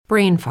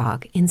brain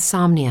fog,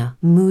 insomnia,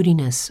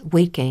 moodiness,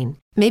 weight gain.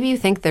 Maybe you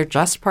think they're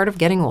just part of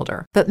getting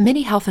older, but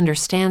MIDI Health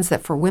understands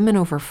that for women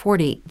over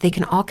 40, they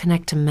can all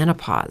connect to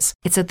menopause.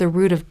 It's at the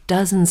root of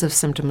dozens of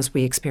symptoms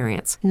we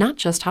experience, not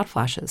just hot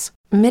flashes.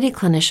 MIDI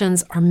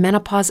clinicians are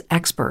menopause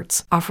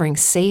experts, offering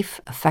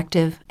safe,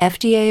 effective,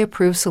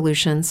 FDA-approved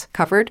solutions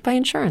covered by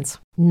insurance.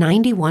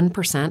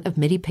 91% of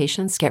MIDI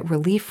patients get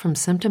relief from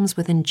symptoms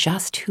within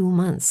just 2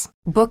 months.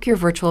 Book your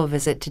virtual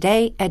visit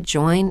today at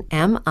joinmidi.com.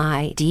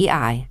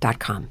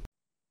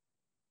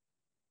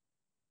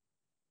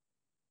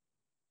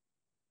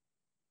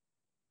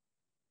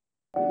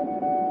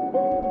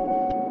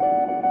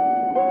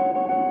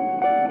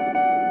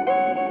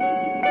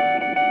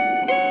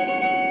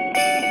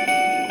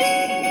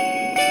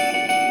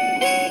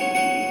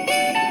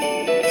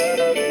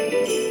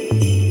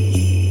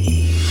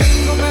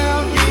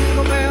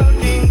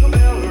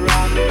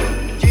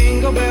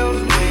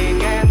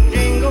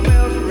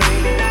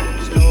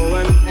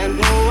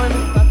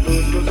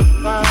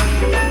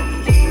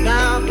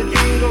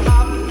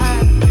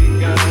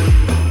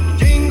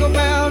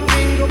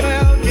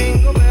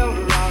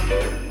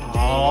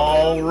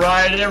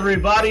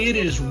 Everybody, it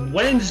is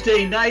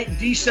Wednesday night,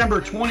 December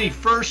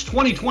 21st,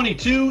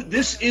 2022.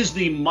 This is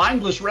the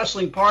Mindless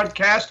Wrestling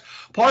Podcast,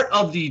 part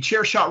of the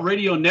Chairshot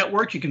Radio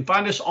Network. You can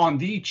find us on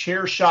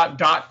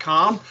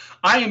thechairshot.com.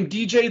 I am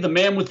DJ, the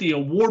man with the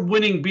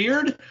award-winning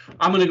beard.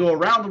 I'm going to go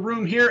around the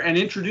room here and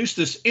introduce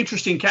this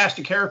interesting cast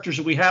of characters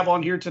that we have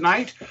on here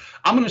tonight.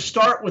 I'm going to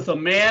start with a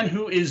man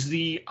who is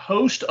the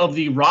host of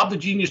the Rob the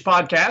Genius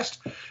podcast,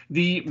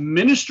 the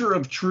minister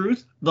of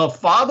truth, the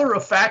father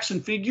of facts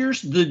and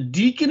figures, the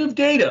deacon of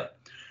data,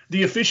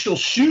 the official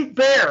shoot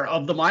bear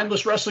of the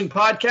Mindless Wrestling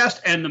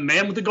Podcast, and the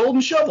man with the golden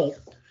shovel.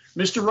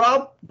 Mr.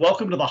 Rob,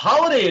 welcome to the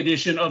holiday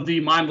edition of the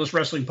Mindless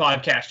Wrestling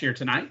Podcast here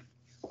tonight.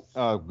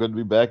 Good to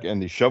be back,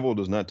 and the shovel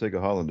does not take a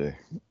holiday.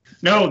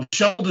 No, the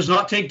shovel does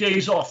not take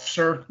days off,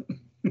 sir.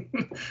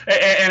 And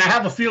I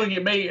have a feeling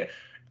it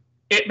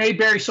may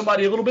bury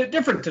somebody a little bit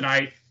different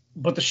tonight,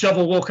 but the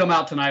shovel will come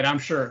out tonight, I'm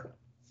sure.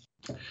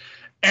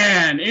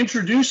 And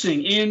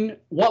introducing in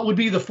what would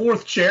be the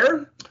fourth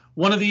chair,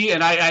 one of the,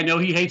 and I know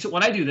he hates it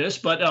when I do this,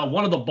 but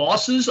one of the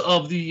bosses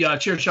of the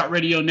Chairshot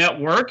Radio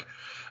Network,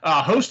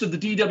 host of the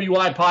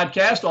DWI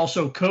podcast,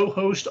 also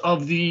co-host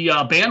of the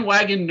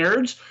Bandwagon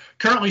Nerds,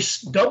 currently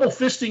double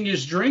fisting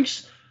his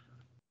drinks.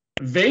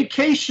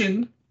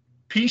 Vacation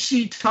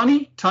PC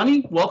Tunney.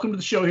 Tunney, welcome to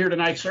the show here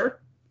tonight, sir.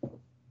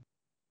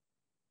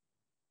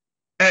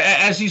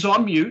 As he's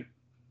on mute.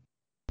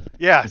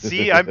 Yeah,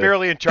 see, I'm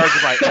barely in charge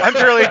of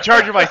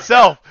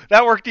myself.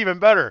 That worked even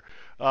better.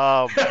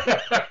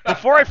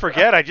 Before I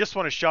forget, I just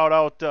want to shout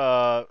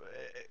out.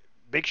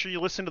 Make sure you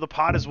listen to the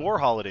Pod is War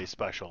holiday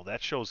special.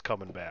 That show's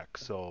coming back.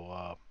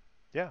 So,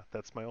 yeah,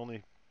 that's my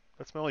only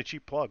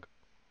cheap plug.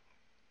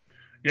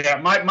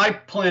 Yeah, my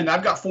plan.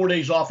 I've got 4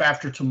 days off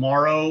after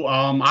tomorrow.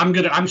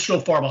 I'm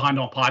so far behind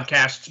on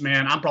podcasts,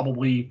 man. I'm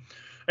probably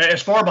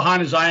as far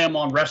behind as I am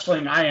on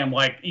wrestling. I am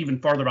like even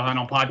farther behind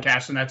on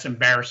podcasts, and that's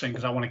embarrassing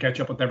because I want to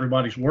catch up with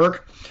everybody's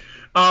work.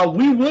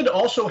 We would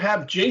also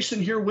have Jason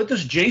here with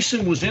us.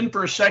 Jason was in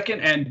for a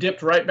second and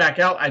dipped right back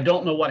out. I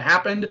don't know what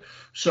happened.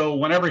 So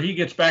whenever he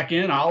gets back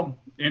in, I'll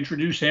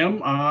introduce him.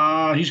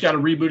 He's got to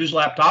reboot his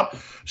laptop.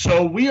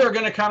 So we are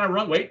going to kind of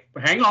run. Wait,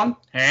 hang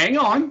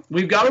on.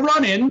 We've got to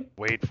run in.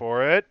 Wait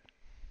for it.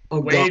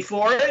 Wait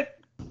for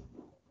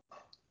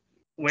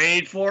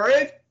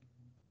it.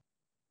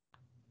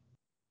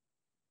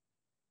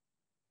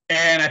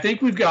 And I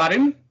think we've got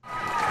him.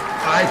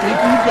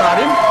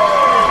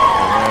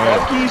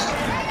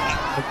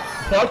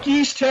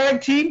 Bucky's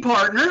tag team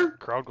partner.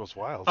 Crowd goes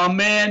wild. A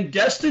man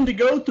destined to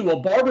go through a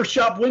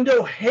barbershop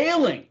window,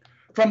 hailing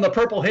from the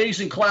Purple Haze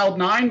and Cloud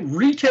 9,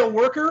 retail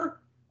worker,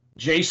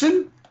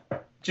 Jason.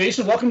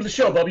 Jason, welcome to the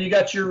show, Bubba. You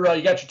got your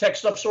tech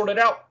stuff sorted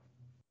out?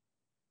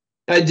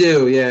 I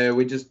do, yeah.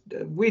 We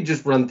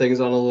just run things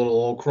on a little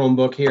old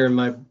Chromebook here, and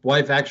my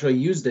wife actually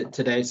used it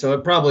today, so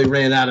it probably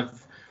ran out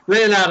of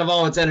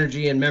all its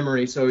energy and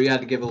memory, so we had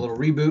to give a little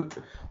reboot.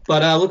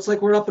 But looks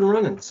like we're up and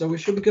running, so we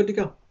should be good to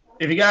go.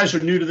 If you guys are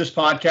new to this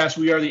podcast,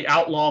 we are the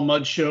Outlaw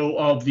Mud Show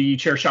of the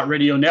Chairshot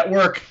Radio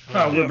Network.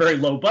 We're very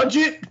low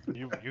budget.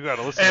 You got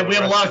to listen. And we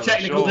have a lot of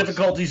technical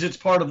difficulties. It's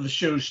part of the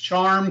show's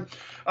charm.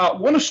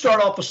 Want to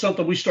start off with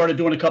something we started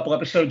doing a couple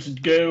episodes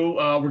ago.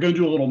 We're going to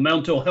do a little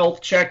mental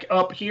health check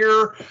up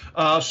here.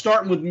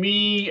 Starting with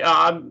me,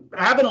 I'm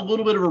having a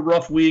little bit of a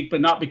rough week, but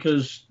not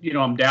because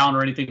I'm down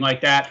or anything like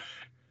that.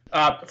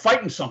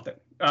 Fighting something.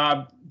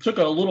 Took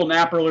a little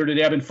nap earlier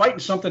today. I've been fighting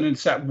something, and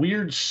it's that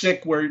weird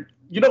sick where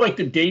like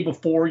the day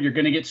before you're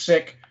going to get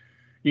sick,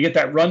 you get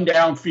that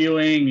rundown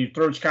feeling, your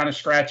throat's kind of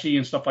scratchy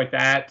and stuff like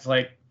that. It's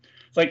like,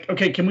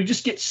 okay, can we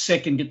just get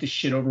sick and get this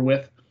shit over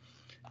with?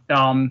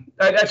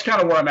 That's kind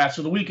of where I'm at.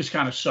 So the week has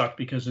kind of sucked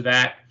because of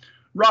that.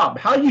 Rob,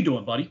 how you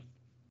doing, buddy?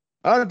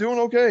 I'm doing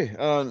okay.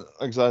 Like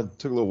I said, I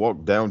took a little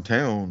walk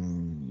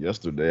downtown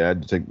yesterday. I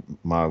had to take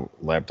my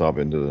laptop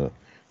into the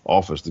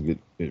office to get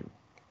it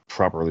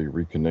properly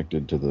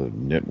reconnected to the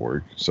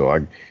network. So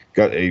I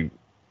got a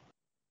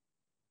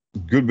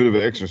good bit of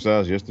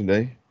exercise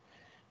yesterday.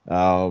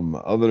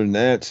 Other than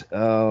that,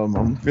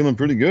 I'm feeling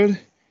pretty good.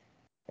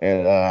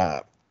 And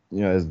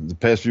as the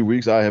past few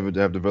weeks, I have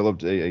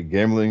developed a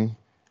gambling,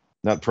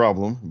 not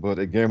problem, but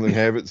a gambling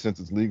habit since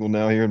it's legal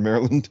now here in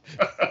Maryland.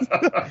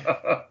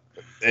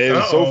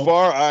 And so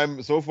far I'm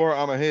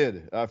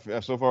ahead.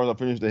 So far I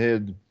finished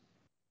ahead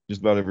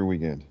just about every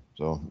weekend.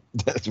 So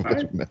that's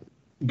what matters.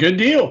 Good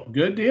deal.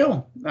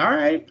 All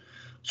right.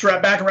 Let's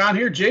wrap back around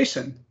here.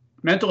 Jason,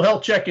 mental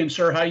health check-in,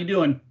 sir. How you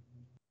doing?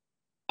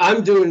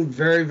 I'm doing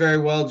very, very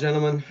well,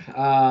 gentlemen.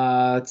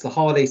 It's the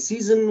holiday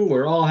season.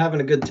 We're all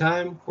having a good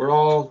time. We're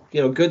all,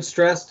 good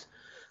stressed.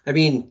 I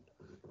mean,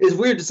 it's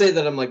weird to say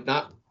that I'm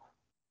not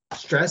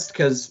stressed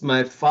because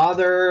my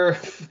father,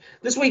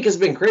 this week has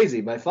been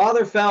crazy. My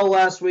father fell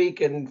last week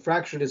and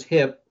fractured his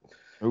hip.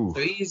 Ooh.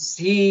 So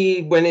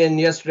he went in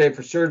yesterday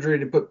for surgery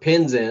to put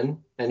pins in,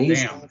 and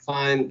he's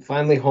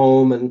finally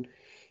home, and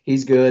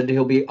he's good.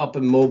 He'll be up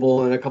and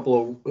mobile in a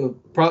couple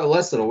of, probably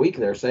less than a week,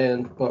 they're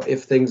saying, but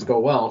if things go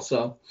well.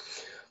 So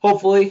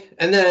hopefully.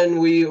 And then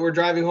we were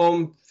driving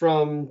home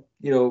from,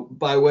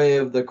 by way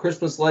of the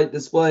Christmas light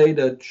display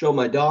to show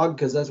my dog,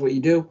 because that's what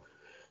you do.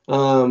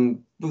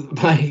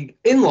 My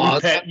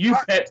in-laws. You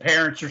pet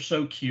parents are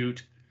so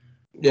cute.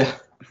 Yeah.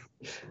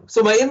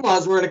 So my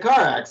in-laws were in a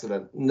car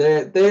accident. And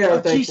they are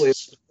thankfully.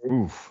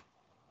 Oof.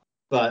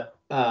 But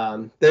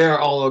they are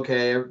all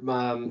okay.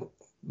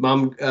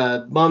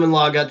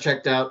 Mom-in-law got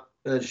checked out.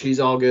 She's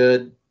all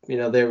good.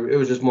 It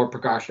was just more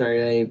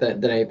precautionary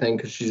than anything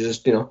because she's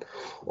just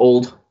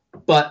old.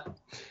 But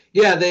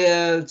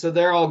yeah, so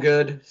they're all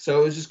good.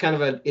 So it was just kind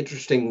of an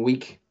interesting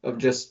week of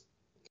just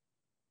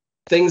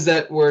things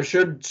that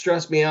should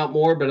stress me out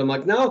more. But I'm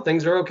like, no,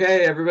 things are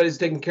okay. Everybody's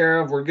taken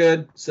care of. We're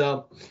good.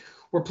 So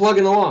we're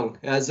plugging along.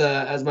 As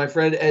my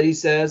friend Eddie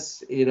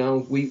says,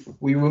 we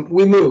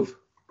move.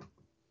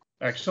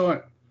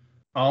 Excellent.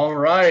 All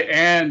right,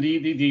 and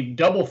the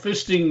double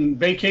fisting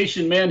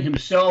vacation man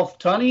himself,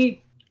 Tunney.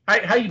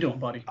 How you doing,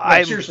 buddy?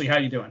 Seriously, how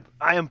you doing?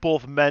 I am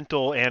both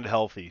mental and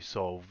healthy,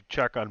 so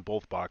check on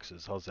both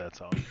boxes. How's that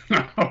sound?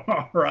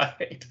 All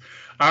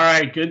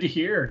right. Good to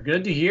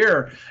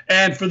hear.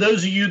 And for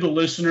those of you, the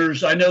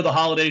listeners, I know the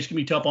holidays can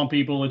be tough on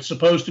people. It's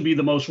supposed to be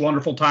the most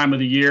wonderful time of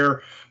the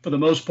year. For the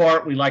most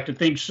part, we like to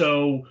think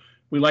so.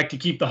 We like to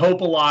keep the hope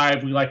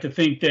alive. We like to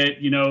think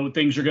that,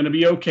 things are going to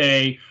be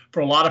okay. For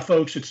a lot of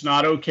folks, it's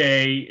not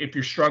okay. If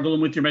you're struggling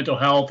with your mental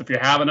health, if you're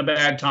having a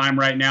bad time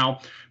right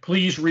now,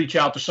 please reach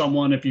out to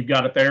someone. If you've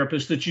got a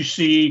therapist that you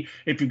see,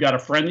 if you've got a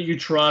friend that you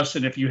trust,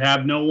 and if you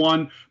have no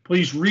one,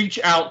 please reach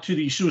out to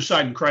the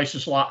Suicide and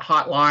Crisis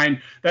Hotline.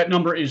 That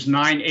number is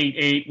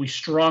 988. We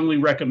strongly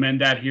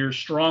recommend that here,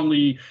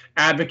 strongly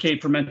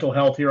advocate for mental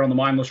health here on the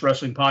Mindless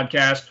Wrestling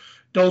Podcast.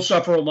 Don't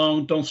suffer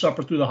alone. Don't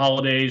suffer through the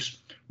holidays.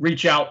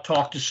 Reach out,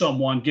 talk to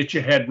someone, get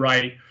your head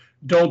right.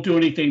 Don't do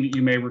anything that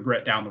you may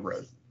regret down the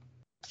road.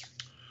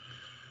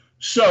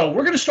 So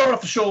we're going to start off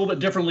the show a little bit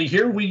differently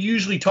here. We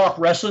usually talk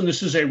wrestling.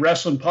 This is a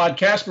wrestling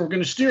podcast, but we're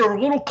going to steer a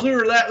little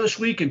clear of that this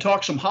week and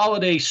talk some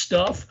holiday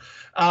stuff.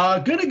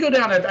 Going to go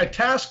down. I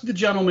tasked the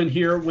gentleman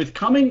here with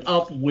coming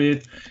up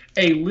with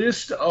a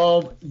list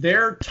of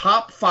their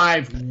top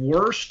 5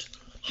 worst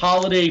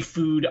holiday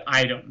food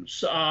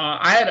items.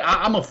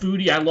 I'm a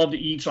foodie. I love to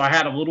eat, so I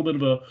had a little bit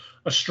of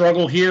a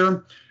struggle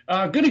here.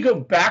 Going to go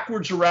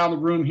backwards around the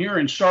room here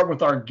and start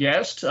with our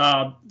guest.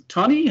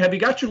 Tunney, have you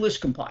got your list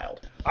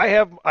compiled? I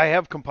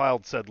have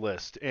compiled said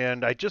list,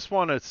 and I just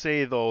want to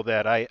say though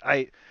that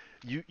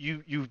you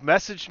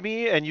messaged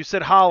me and you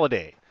said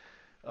holiday,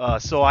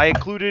 so I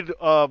included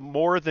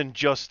more than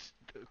just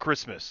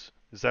Christmas.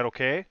 Is that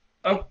okay?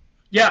 Oh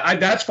yeah,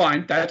 that's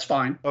fine. That's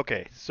fine.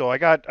 Okay, so I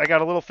got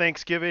a little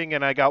Thanksgiving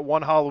and I got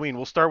one Halloween.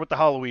 We'll start with the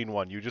Halloween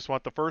one. You just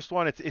want the first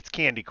one? It's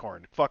candy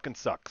corn. It fucking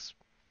sucks.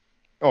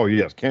 Oh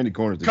yes, candy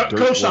corn is the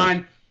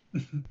cosign.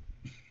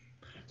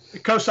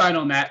 Cosign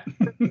on that.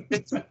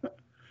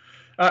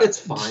 It's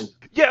fine.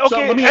 Yeah, okay. So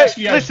let me ask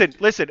you guys.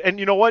 Listen, and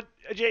you know what,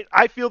 Jay?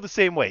 I feel the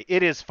same way.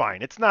 It is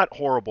fine. It's not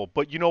horrible,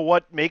 but you know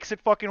what makes it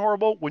fucking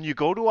horrible? When you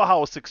go to a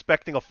house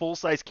expecting a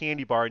full-size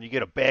candy bar and you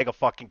get a bag of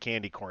fucking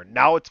candy corn.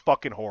 Now it's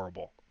fucking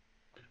horrible.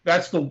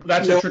 That's a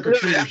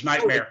trick-or-treater's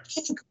nightmare.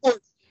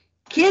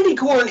 Candy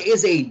corn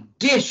is a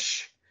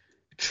dish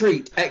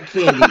treat at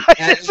candy.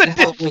 It's a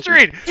dish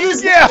treat. It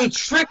is a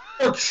trick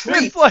or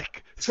treat. It's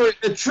like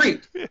a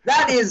treat.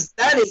 That is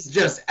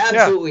just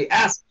absolutely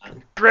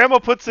asinine. Grandma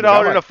puts it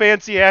out in a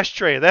fancy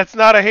ashtray. That's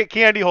not a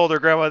candy holder,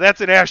 Grandma.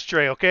 That's an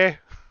ashtray, okay?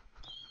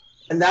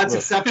 And that's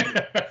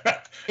acceptable.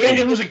 And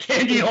it was a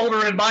candy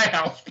holder in my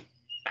house.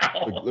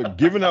 Like,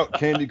 giving out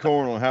candy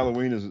corn on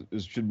Halloween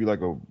should be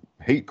like a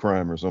hate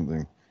crime or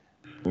something.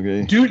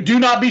 Okay. Do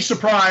not be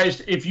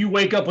surprised if you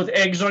wake up with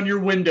eggs on your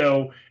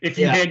window if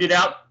you handed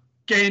out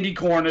candy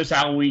corn as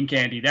Halloween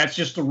candy. That's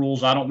just the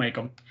rules. I don't make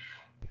them.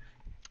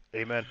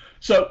 Amen.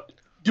 So,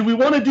 do we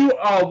want to do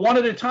one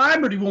at a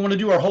time, or do we want to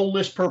do our whole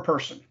list per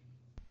person?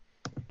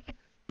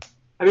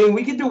 I mean,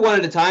 we could do one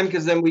at a time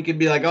because then we could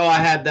be like, oh, I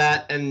had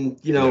that, and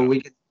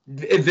we could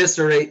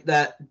eviscerate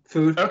that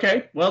food.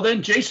 Okay. Well,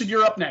 then, Jason,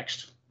 you're up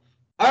next.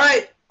 All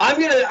right.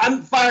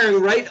 I'm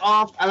firing right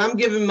off, and I'm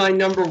giving my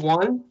number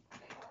one.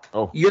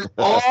 Oh, You're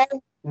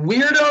all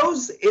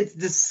weirdos. It's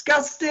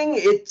disgusting.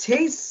 It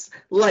tastes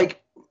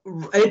like.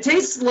 We're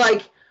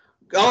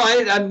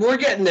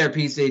getting there,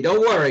 PC. Don't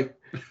worry.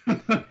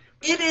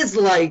 It is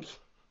like.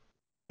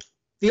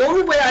 The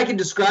only way I can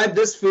describe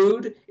this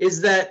food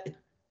is that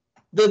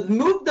the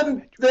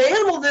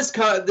animal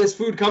this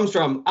food comes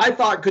from, I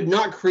thought could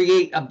not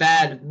create a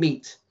bad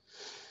meat.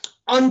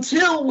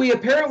 Until we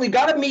apparently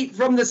got a meat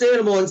from this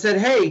animal and said,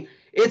 hey,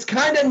 it's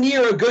kind of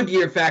near a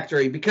Goodyear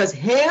factory because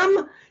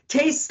ham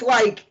tastes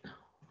like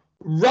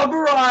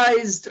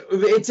rubberized.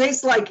 It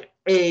tastes like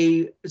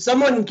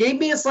someone gave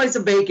me a slice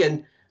of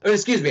bacon, or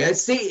excuse me,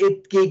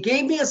 it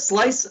gave me a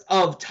slice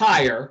of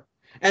tire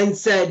and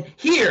said,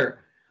 here,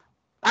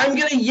 I'm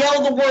going to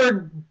yell the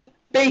word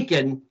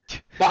bacon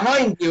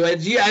behind you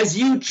as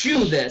you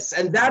chew this,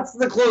 and that's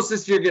the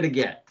closest you're going to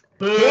get.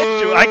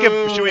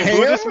 Should we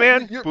boo this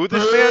man? Boo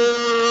this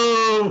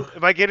man?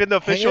 If I get in the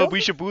official, we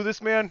should boo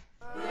this man?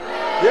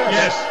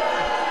 Yes.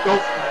 Go.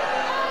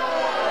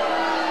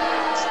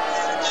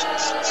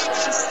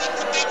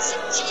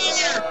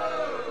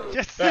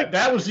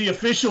 That was the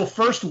official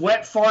first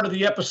wet fart of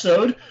the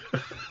episode.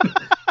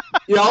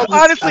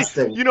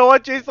 Honestly, you know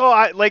what, Jason?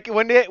 Like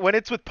when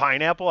it's with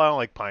pineapple, I don't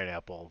like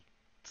pineapple.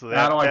 So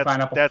I don't like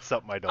pineapple. That's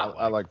something I don't like.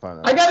 I like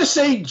pineapple. I gotta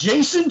say,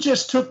 Jason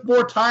just took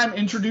more time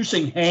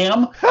introducing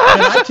ham than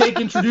I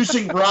take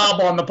introducing Rob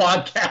on the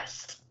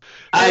podcast.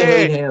 I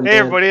hate ham. Hey,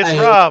 everybody, it's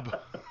Rob.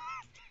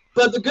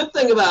 But the good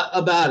thing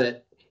about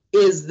it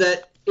is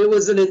that it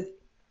was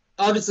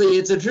obviously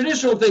it's a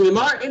traditional thing in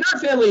our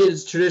family.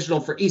 It's traditional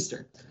for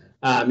Easter.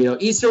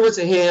 Easter was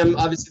a ham.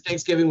 Obviously,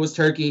 Thanksgiving was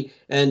turkey,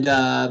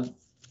 and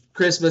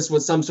Christmas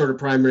was some sort of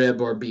prime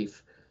rib or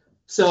beef.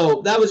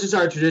 So that was just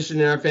our tradition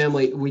in our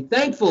family. We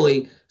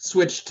thankfully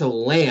switched to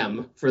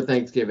lamb for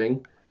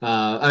Thanksgiving.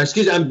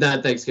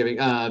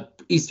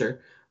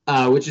 Easter,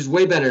 which is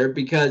way better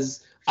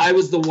because I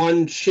was the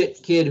one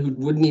shit kid who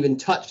wouldn't even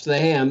touch the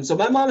ham. So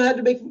my mom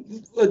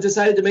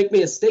decided to make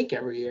me a steak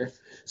every year.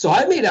 So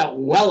I made out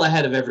well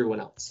ahead of everyone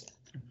else.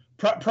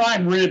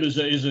 Prime rib is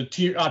a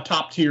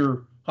top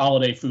tier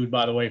holiday food,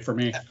 by the way, for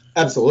me.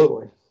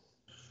 Absolutely.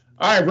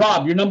 All right,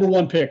 Rob, your number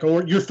one pick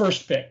or your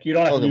first pick. You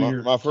don't have to do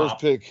your my first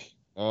pick.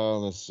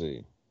 Let's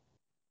see.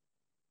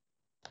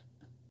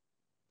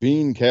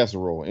 Bean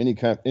casserole, any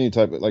type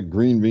of like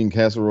green bean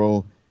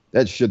casserole.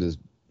 That shit is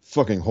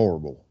fucking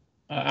horrible.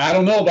 I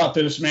don't know about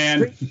this,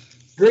 man.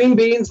 Green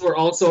beans were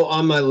also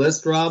on my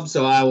list, Rob.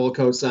 So I will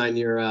co-sign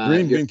your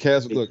green bean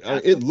casserole. Look,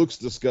 it looks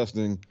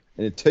disgusting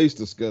and it tastes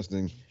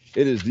disgusting.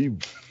 It is the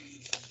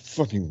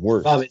fucking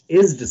worst. Rob, it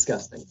is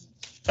disgusting.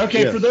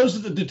 Okay, yes. For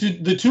those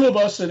the two of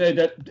us,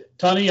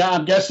 Tony,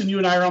 I'm guessing you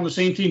and I are on the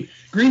same team.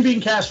 Green bean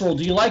casserole.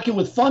 Do you like it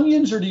with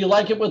Funyuns or do you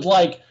like it with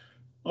like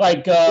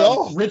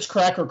Ritz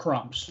cracker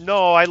crumbs?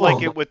 No, I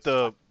like it with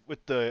the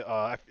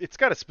it's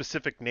got a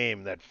specific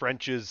name, that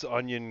French's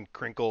onion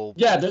crinkle.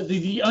 Yeah,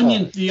 the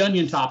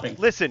onion topping.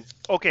 Listen,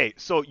 okay,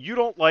 so you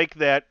don't like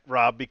that,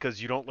 Rob,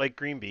 because you don't like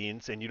green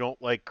beans and you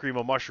don't like cream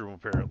of mushroom.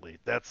 Apparently,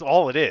 that's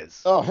all it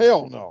is. Oh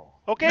hell no.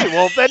 Okay,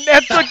 well then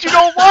that's what you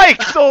don't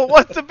like. So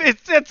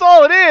that's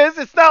all it is.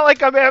 It's not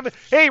like I'm having.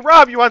 Hey,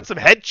 Rob, you want some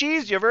head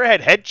cheese? You ever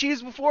had head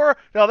cheese before?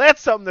 No,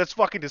 that's something that's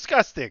fucking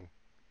disgusting.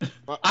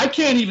 I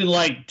can't even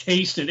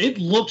taste it. It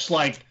looks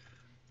like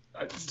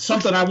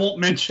something I won't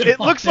mention.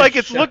 It looks like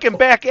it's looking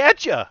back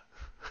at you.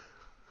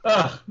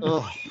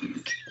 All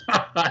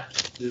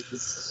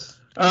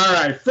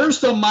right,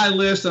 first on my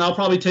list, and I'll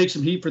probably take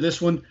some heat for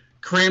this one.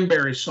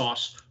 Cranberry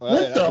sauce.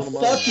 What the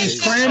fuck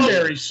is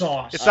cranberry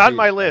sauce? It's on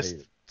my list.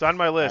 It's on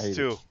my list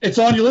too. It's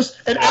on your list,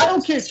 and I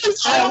don't care.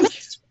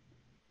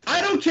 I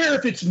don't care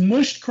if it's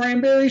mushed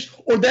cranberries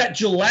or that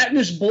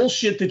gelatinous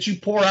bullshit that you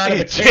pour out of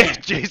a can.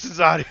 Jason's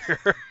out of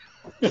here.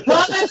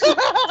 What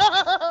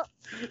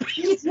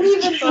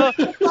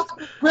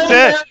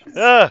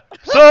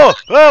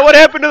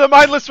happened to the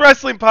Mindless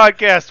Wrestling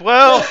podcast?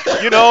 Well,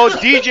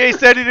 DJ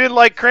said he didn't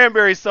like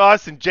cranberry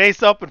sauce, and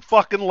Jace up and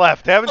fucking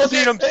left. Haven't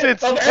seen him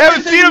since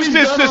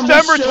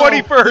December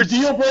 21st. The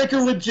deal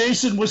breaker with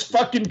Jason was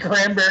fucking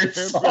cranberry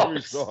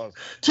sauce.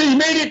 So you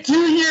made it 2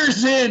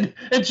 years in,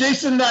 and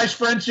Jason and I's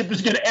friendship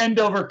is going to end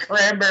over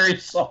cranberry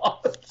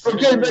sauce.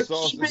 Okay, but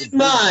keep in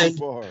mind,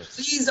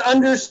 please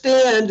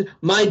understand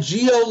my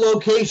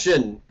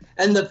geolocation.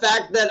 And the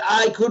fact that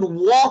I could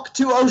walk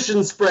to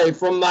Ocean Spray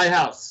from my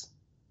house.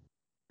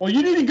 Well,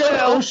 you need to go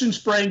to Ocean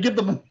Spray and give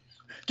them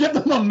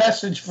a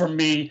message from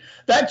me.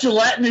 That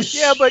gelatinous.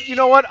 Yeah, but you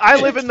know what? I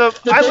live in the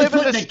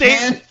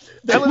state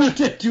that we need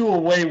to do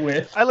away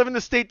with. I live in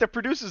the state that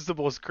produces the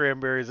most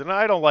cranberries, and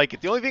I don't like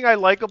it. The only thing I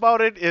like about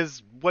it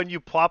is when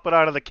you plop it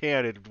out of the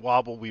can, it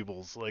wobble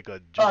weebles like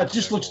a. It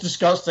just looks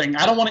disgusting.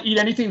 I don't want to eat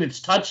anything that's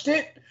touched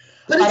it.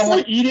 I don't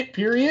want to eat it.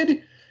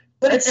 Period.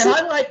 And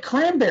I like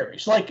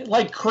cranberries, like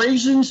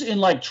craisins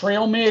in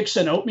trail mix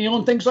and oatmeal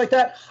and things like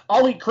that.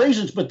 I'll eat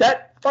craisins, but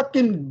that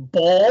fucking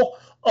ball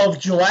of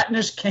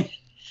gelatinous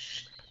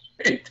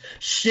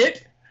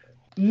shit,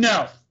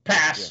 no,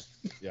 pass.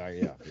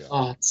 Yeah.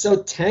 Oh, it's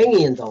so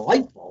tangy and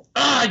delightful.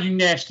 Ah, you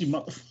nasty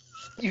motherfucker.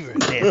 You're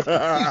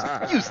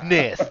nasty. You's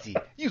nasty.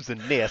 You's a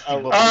nasty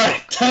All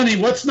right, Tony,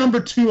 what's number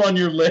 2 on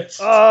your list?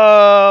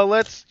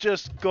 Let's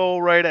just go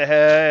right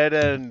ahead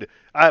and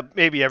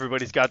maybe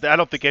everybody's got that. I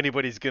don't think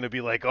anybody's gonna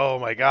be like, oh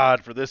my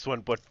god, for this one.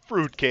 But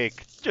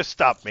fruitcake, just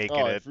stop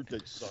making it.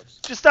 Fruitcake sucks.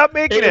 Just stop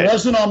making It it.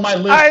 wasn't on my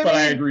list, but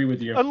I agree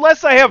with you.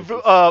 Unless I have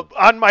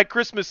on my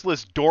Christmas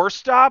list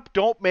doorstop,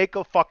 don't make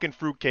a fucking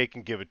fruitcake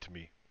and give it to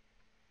me.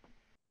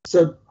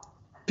 So,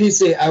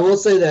 PC, I will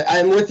say that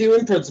I'm with you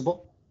in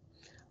principle.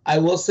 I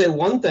will say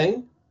one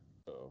thing.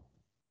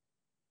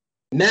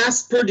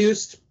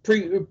 Mass-produced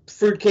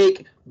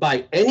fruitcake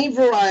by any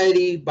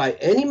variety, by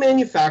any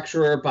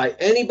manufacturer, by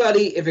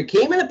anybody, if it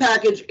came in a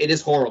package, it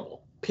is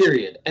horrible.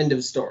 Period. End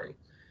of story.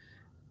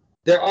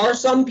 There are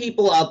some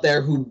people out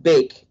there who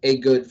bake a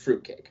good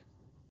fruitcake.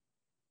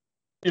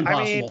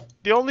 Impossible. I mean,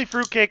 the only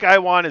fruitcake I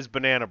want is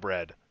banana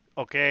bread.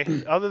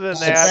 Okay? Other than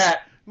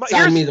That.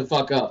 Sign me the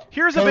fuck up.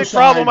 Here's a big Co-sign.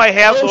 problem I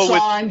have though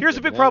Co-sign. with here's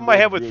a big problem I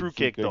have with Good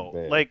fruitcake fruitcake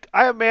though. bad. Like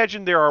I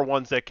imagine there are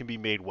ones that can be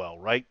made well,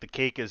 right? The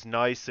cake is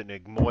nice and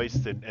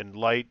moist and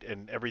light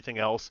and everything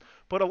else.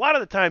 But a lot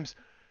of the times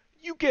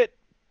you get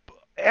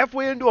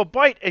halfway into a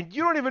bite and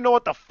you don't even know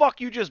what the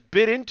fuck you just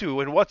bit into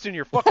and what's in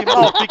your fucking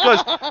mouth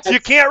because you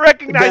can't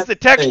recognize the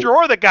texture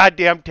or the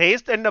goddamn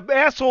taste, and the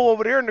asshole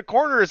over there in the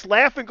corner is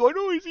laughing going,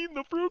 oh, he's eating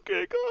the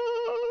fruitcake.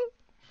 Ah.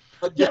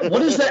 Yeah,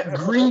 what is that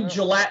green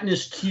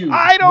gelatinous cube?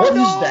 I don't What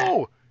know. is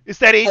that? Is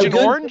that Agent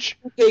good Orange?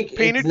 Fruitcake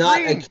Painted is not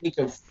green. a cake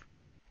of.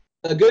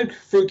 A good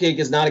fruitcake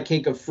is not a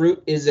cake of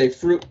fruit. Is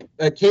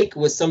a cake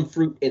with some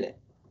fruit in it.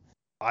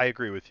 I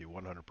agree with you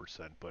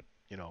 100%, but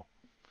you know,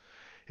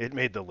 it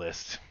made the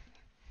list.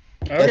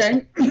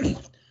 Okay.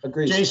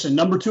 Agreed. Jason,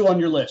 number 2 on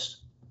your list.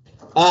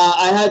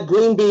 I had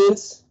green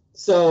beans,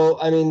 so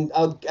I mean,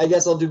 I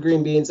guess I'll do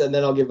green beans, and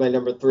then I'll give my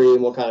number 3,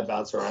 and we'll kind of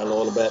bounce around a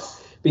little bit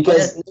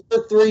because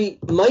number 3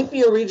 might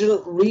be a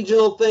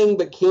regional thing,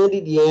 but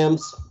candied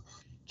yams,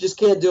 just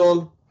can't do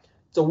them.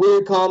 It's a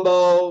weird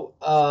combo.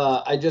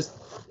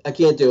 I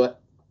can't do it.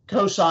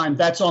 Cosign,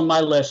 that's on my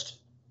list.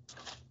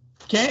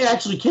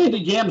 Actually,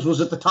 candied yams was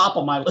at the top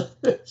of my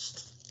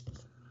list.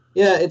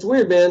 Yeah, it's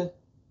weird, man.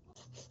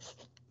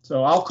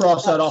 So I'll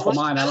cross that off of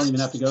mine. I don't even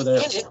have to go there.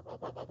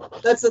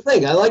 That's the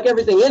thing. I like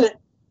everything in it.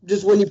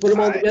 Just when you put them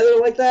all together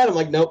like that, I'm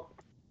like, nope.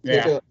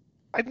 Can't do Yeah. it.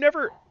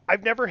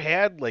 I've never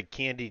had like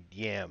candied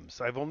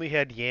yams. I've only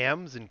had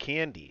yams and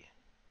candy.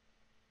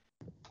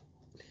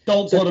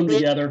 Don't put them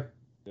together.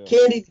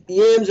 Candied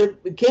yams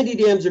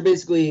are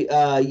basically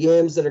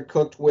yams that are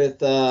cooked with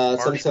some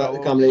sort of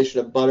Marshmallow. combination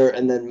of butter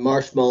and then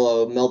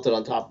marshmallow melted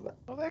on top of it.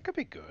 Oh, that could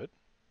be good.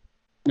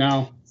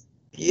 No,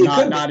 It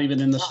could be. not even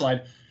in the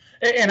slide.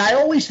 And I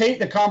always hate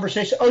the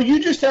conversation. Oh, you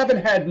just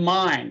haven't had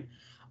mine.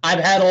 I've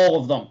had all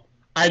of them.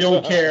 I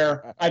don't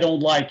care. I don't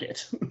like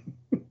it.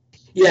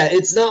 Yeah,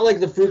 it's not like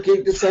the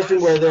fruitcake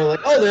discussion where they're like,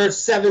 oh, there are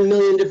 7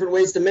 million different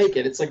ways to make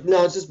it. It's like,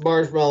 no, it's just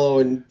marshmallow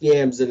and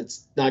yams, and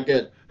it's not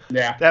good.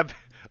 Yeah.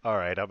 All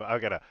right.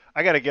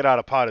 I gotta get out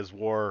of Potta's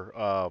War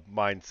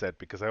mindset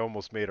because I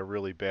almost made a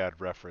really bad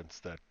reference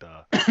that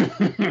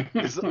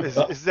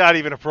is not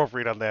even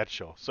appropriate on that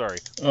show. Sorry.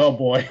 Oh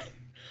boy.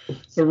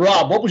 So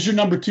Rob, what was your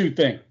number 2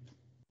 thing?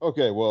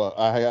 Okay, well,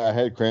 I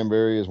had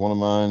cranberry as one of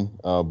mine,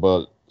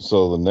 but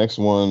so the next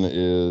one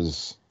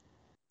is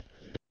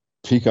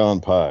pecan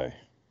pie.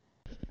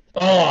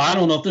 Oh, I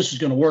don't know if this is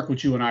going to work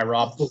with you and I,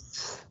 Rob.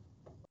 What's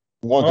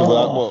What's I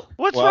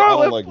wrong don't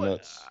with like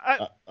nuts.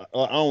 I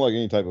don't like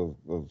any type of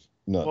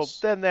nuts. Well,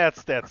 then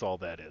that's all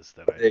that is.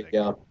 Then I There you think.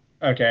 go.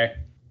 Okay.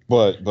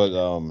 But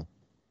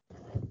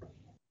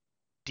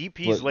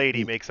DP's But-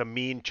 lady makes a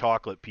mean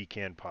chocolate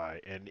pecan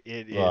pie, and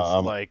it is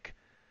I'm-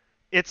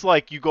 it's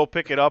like you go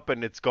pick it up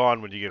and it's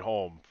gone when you get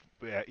home.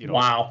 You know,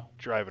 Wow.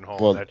 driving home.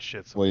 Well- That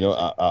shit's. well, you know,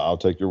 amazing. I'll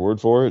take your word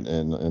for it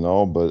and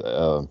all,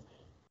 but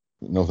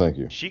no, thank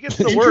you. She gets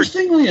the word.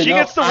 Interestingly enough, She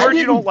gets the I word you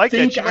didn't don't like. That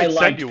think she I might send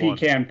liked you one.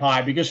 pecan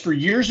pie because for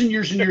years and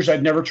years and years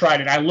I'd never tried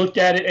it. I looked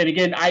at it, and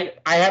again, I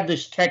have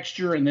this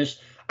texture and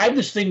I have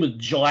this thing with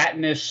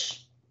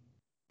gelatinous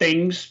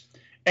things,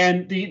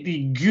 and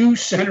the goo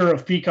center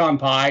of pecan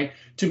pie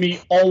to me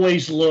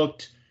always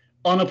looked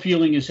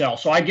unappealing as hell.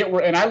 So I get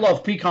where, and I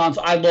love pecans.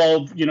 I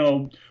love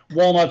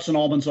walnuts and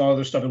almonds and all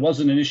other stuff. It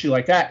wasn't an issue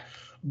like that,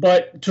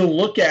 but to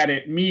look at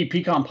it,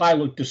 pecan pie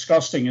looked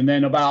disgusting. And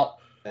then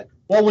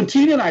when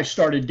Tina and I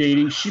started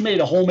dating, she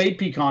made a homemade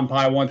pecan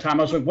pie one time.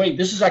 I was like, wait,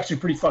 this is actually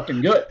pretty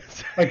fucking good.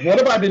 Like, what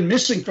have I been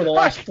missing for the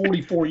last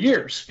 44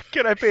 years?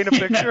 Can I paint a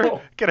You picture?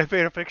 know? Can I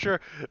paint a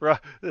picture?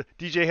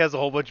 DJ has a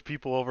whole bunch of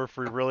people over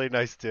for a really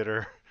nice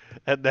dinner,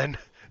 and then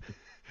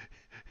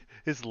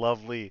his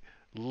lovely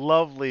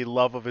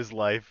love of his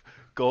life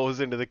goes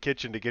into the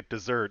kitchen to get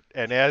dessert.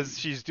 And as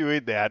she's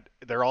doing that,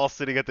 they're all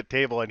sitting at the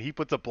table, and he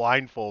puts a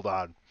blindfold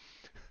on.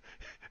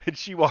 And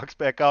she walks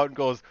back out and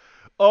goes,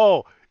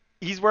 "Oh,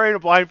 he's wearing a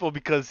blindfold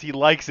because he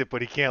likes it,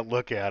 but he can't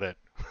look at it."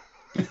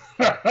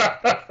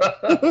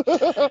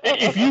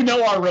 If you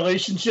know our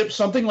relationship,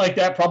 something like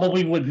that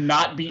probably would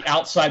not be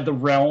outside the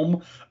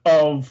realm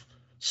of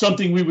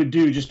something we would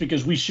do just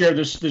because we share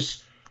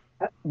this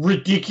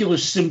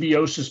ridiculous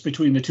symbiosis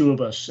between the two of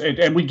us,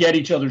 and we get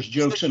each other's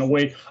jokes in a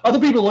way. Other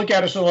people look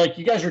at us and are like,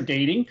 you guys are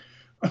dating?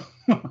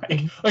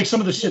 like some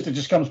of the shit that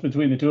just comes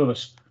between the two of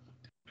us.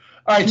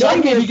 All right, so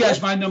I gave you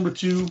guys my number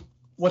 2.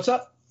 What's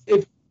up?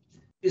 Knowing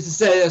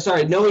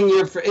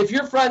if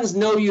your friends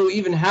know you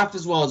even half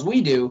as well as we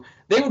do,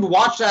 they would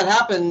watch that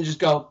happen and just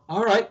go,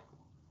 all right.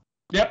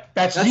 Yep,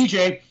 that's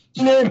DJ.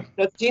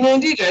 That's Tina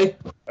and DJ.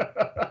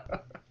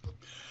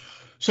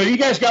 So you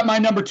guys got my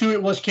number 2.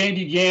 It was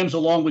Candied Yams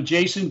along with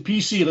Jason.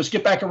 PC, let's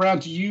get back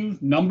around to you,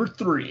 number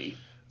 3.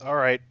 All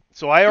right.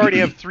 So I already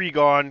have 3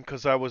 gone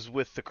because I was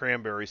with the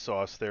cranberry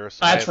sauce there.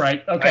 So That's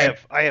right. Okay.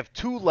 I have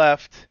 2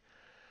 left.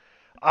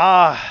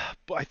 I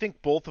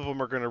think both of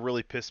them are going to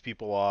really piss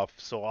people off.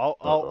 So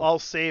I'll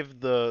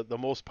save the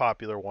most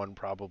popular one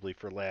probably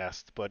for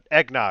last. But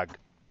eggnog,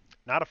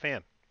 not a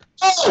fan.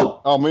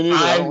 Oh, me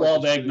neither. I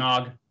love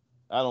eggnog.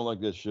 I don't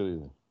like that shit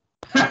either.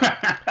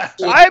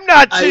 I'm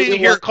not sitting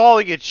here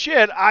calling it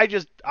shit. I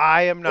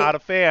am not a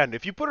fan.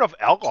 If you put enough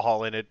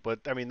alcohol in it, but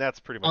I mean that's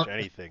pretty much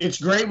anything. It's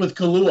great with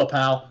Kahlua,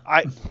 pal.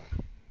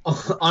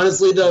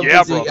 Honestly though,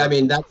 yeah, I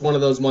mean that's one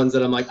of those ones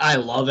that I'm like, I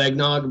love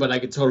eggnog, but I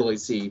could totally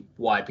see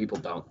why people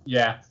don't.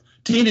 Yeah,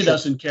 Tina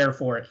doesn't care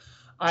for it.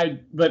 I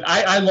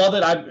love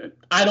it.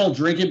 I don't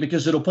drink it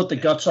because it'll put the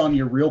guts on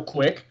you real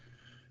quick.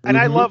 And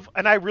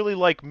I really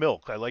like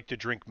milk. I like to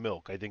drink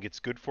milk. I think it's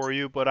good for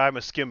you, but I'm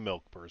a skim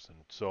milk person,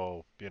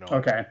 so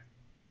Okay.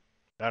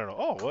 I don't know.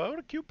 Oh, what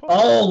a cute puppy.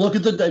 Oh, look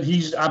at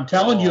I'm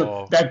telling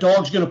you, that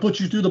dog's gonna put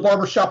you through the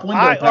barbershop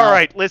window. All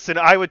right, listen,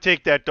 I would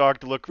take that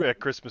dog to look at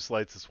Christmas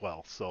lights as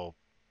well. So.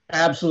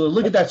 Absolutely.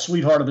 Look at that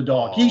sweetheart of a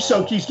dog. He's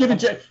actually giving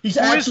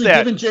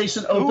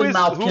Jason open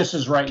mouth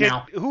kisses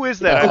now. Who is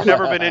that? I've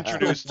never been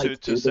introduced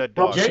to said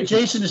dog.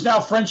 Jason is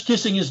now French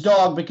kissing his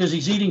dog because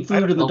he's eating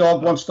food and the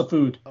dog wants the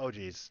food. Oh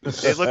jeez.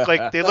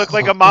 They look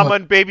like a mama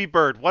and baby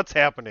bird. What's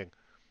happening?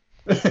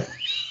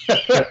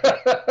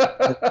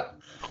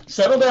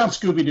 Settle down,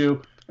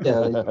 Scooby-Doo.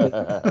 That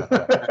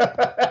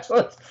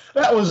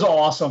was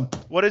awesome.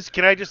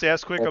 Can I just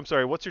ask quick? I'm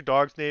sorry. What's your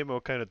dog's name?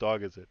 What kind of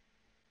dog is it?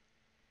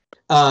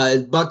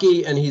 It's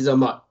Bucky, and he's a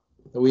mutt.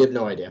 We have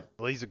no idea.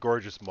 Well, he's a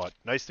gorgeous mutt.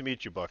 Nice to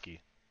meet you,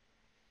 Bucky.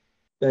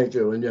 Thank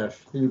you, and yes,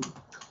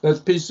 that's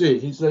PC.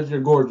 He says you're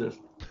gorgeous.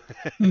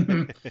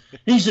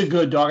 He's a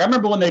good dog. I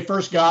remember when they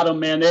first got him,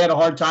 man, they had a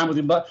hard time with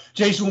him, but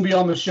Jason would be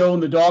on the show,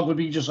 and the dog would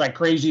be just like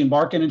crazy and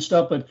barking and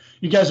stuff, but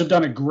you guys have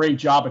done a great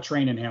job of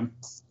training him.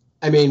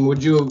 I mean,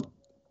 would you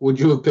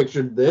have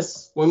pictured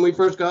this when we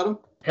first got him?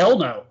 Hell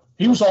no.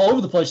 He was all over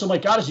the place. I'm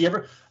like, God, is he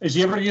ever going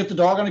to get the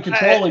dog under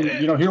control? And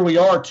here we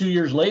are 2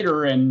 years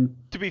later. And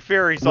to be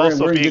fair, he's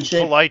also being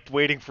polite,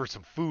 waiting for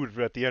some food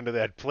at the end of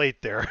that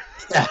plate there.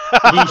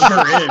 He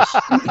sure is.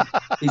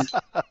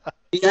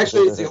 He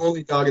actually is the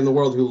only dog in the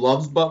world who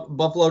loves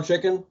buffalo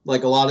chicken.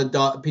 Like a lot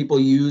of people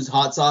use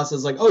hot sauce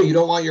as like, oh, you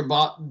don't want your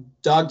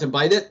dog to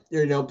bite it?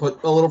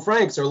 Put a little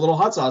Frank's or a little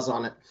hot sauce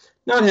on it.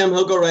 Not him.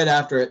 He'll go right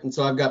after it. And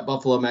so I've got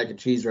buffalo mac and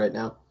cheese right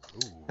now. Ooh.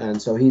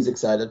 And so he's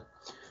excited.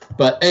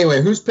 But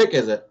anyway, whose pick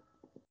is it?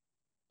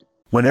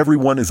 When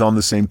everyone is on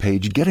the same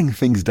page, getting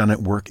things done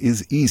at work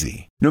is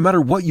easy. No matter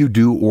what you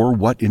do or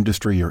what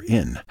industry you're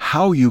in,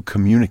 how you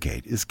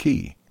communicate is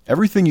key.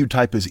 Everything you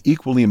type is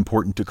equally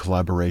important to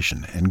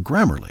collaboration, and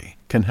Grammarly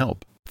can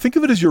help. Think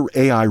of it as your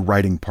AI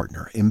writing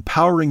partner,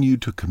 empowering you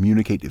to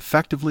communicate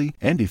effectively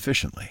and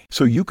efficiently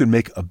so you can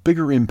make a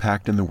bigger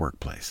impact in the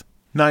workplace.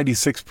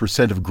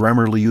 96% of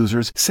Grammarly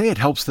users say it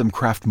helps them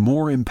craft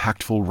more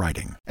impactful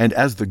writing. And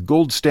as the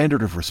gold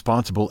standard of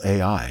responsible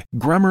AI,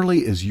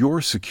 Grammarly is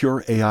your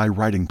secure AI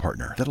writing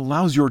partner that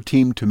allows your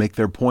team to make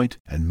their point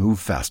and move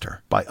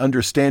faster. By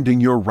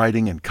understanding your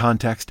writing and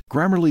context,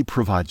 Grammarly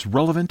provides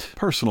relevant,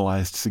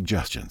 personalized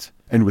suggestions.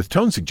 And with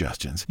tone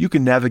suggestions, you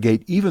can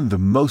navigate even the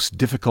most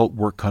difficult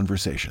work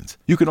conversations.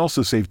 You can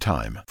also save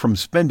time, from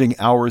spending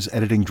hours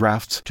editing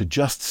drafts to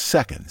just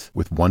seconds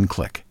with one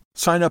click.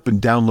 Sign up and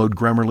download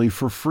Grammarly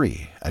for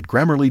free at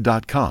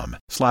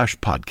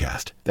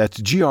Grammarly.com/podcast.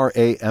 That's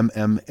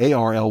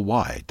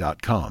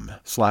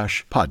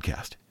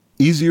GRAMMARLY.com/podcast.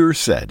 Easier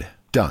said,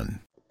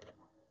 done.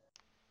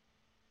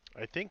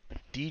 I think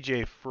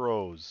DJ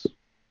froze.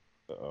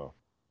 Uh-oh.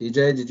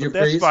 DJ, did you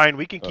freeze? That's fine.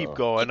 We can keep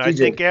going. DJ. I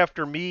think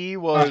after me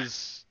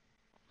was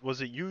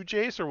it you,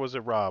 Jace, or was it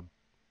Rob?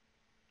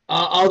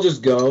 I'll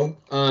just go.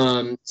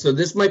 So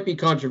this might be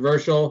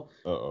controversial,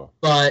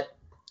 but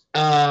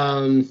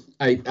I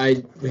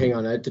hang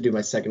on. I have to do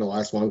my second to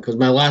last one because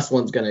my last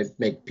one's gonna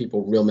make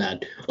people real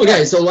mad.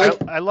 Okay, so like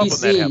I love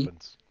PC, when that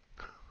happens.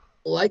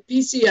 Like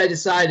PC,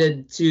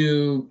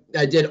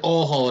 I did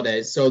all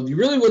holidays. So you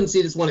really wouldn't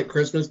see this one at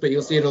Christmas, but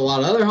you'll see it at a lot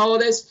of other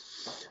holidays.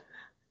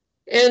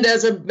 And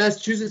as a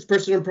Massachusetts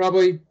person, I'm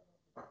probably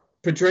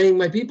portraying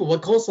my people.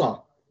 What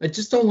coleslaw? I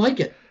just don't like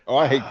it. Oh,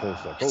 I hate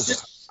coleslaw. It's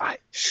just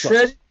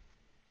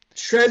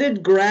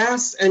shredded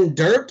grass and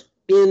dirt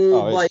in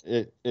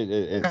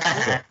it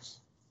sucks.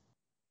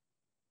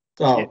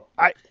 So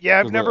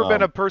I've never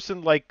been a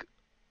person like.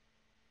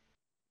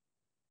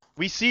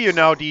 We see you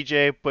now,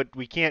 DJ, but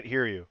we can't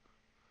hear you.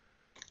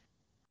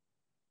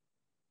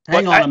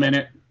 Hang on a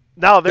minute.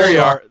 Now there you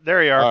are.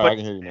 There you are. All right, But I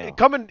can hear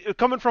you now.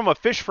 coming from a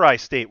fish fry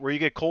state where you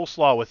get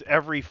coleslaw with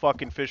every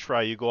fucking fish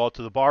fry you go out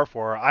to the bar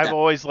for, I've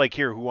always like,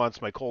 here, who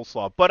wants my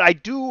coleslaw? But I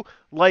do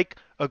like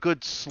a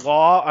good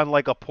slaw on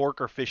like a pork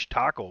or fish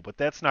taco, but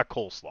that's not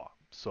coleslaw.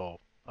 So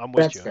I'm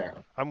with That's you. fair.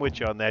 I'm with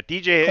you on that.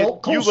 DJ, you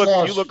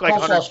Coleslaw's look like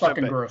 100%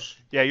 fucking back. gross.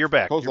 Yeah, you're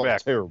back. You're Coleslaw back.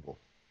 is terrible.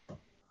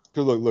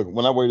 Because look,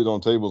 when I waited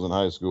on tables in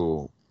high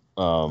school,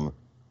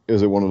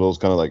 is it one of those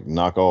kind of like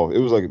knockoff? It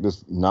was like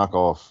this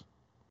knockoff,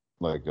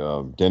 like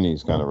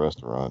Denny's kind of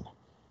restaurant,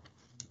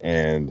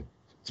 and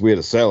so we had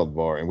a salad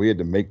bar, and we had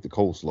to make the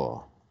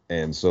coleslaw,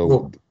 and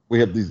so we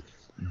had these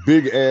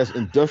big ass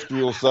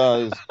industrial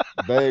sized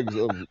bags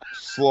of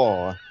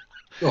slaw,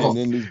 and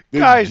then these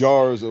big Guys,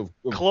 jars of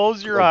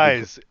Close your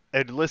eyes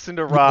and listen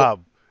to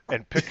Rob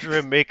and picture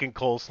him making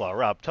coleslaw.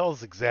 Rob, tell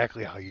us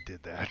exactly how you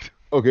did that.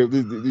 Okay,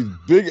 these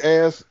big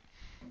ass,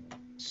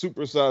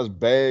 supersized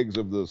bags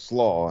of the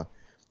slaw,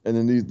 and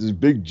then these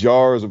big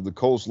jars of the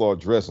coleslaw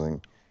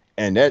dressing,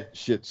 and that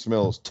shit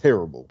smells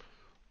terrible.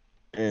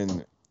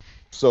 And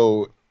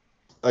so,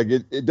 like,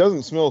 it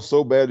doesn't smell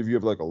so bad if you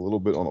have like a little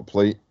bit on a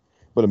plate,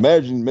 but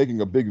imagine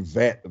making a big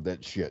vat of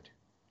that shit.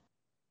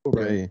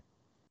 Okay.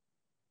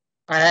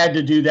 I had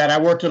to do that. I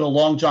worked at a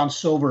Long John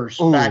Silver's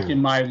Ooh. back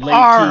in my late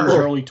Arr. teens,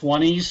 early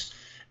 20s.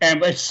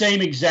 And it's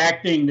same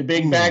exact thing. The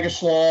big bag of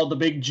slaw, the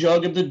big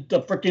jug of the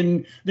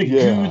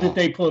goo that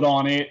they put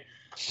on it.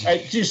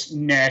 Just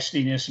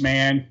nastiness,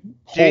 man.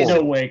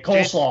 No way.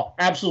 Coleslaw.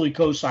 Absolutely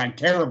co-sign.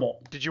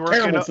 Terrible. Did you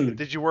work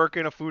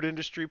in a food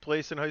industry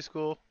place in high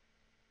school?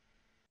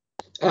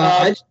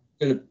 I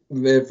didn't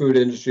in a food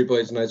industry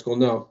place in high school,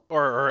 no.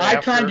 Or I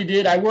after? kind of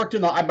did. I worked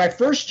in my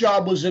first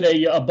job was at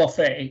a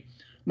buffet.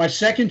 My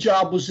second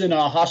job was in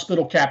a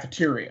hospital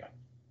cafeteria.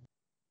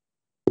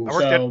 I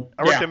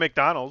worked at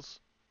McDonald's.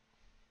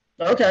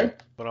 Okay.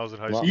 When I was in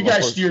high school. You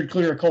guys steered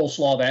clear of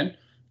coleslaw then.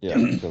 Yeah,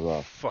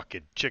 because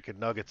Fucking chicken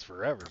nuggets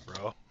forever,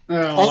 bro.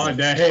 Oh,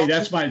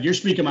 hey, you're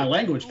speaking my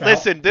language, pal.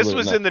 Listen, this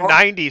was in the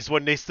 90s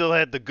when they still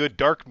had the good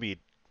dark meat.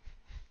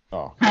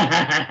 oh,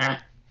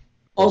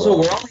 Also,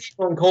 we're all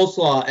here on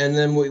coleslaw, and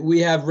then we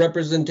have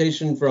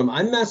representation from,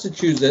 I'm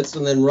Massachusetts,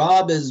 and then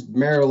Rob is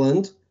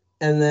Maryland,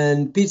 and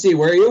then PC,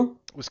 where are you?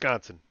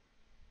 Wisconsin.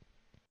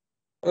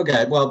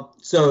 Okay, well,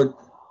 so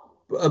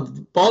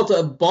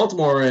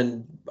Baltimore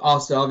and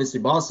Austin, obviously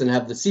Boston,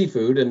 have the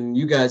seafood, and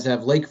you guys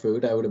have lake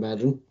food, I would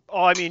imagine.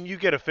 Oh, I mean, you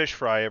get a fish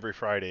fry every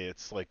Friday.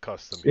 It's like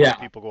custom. Yeah.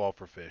 People go out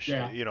for fish.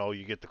 Yeah. You know,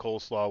 you get the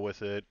coleslaw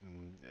with it,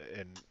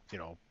 and you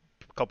know,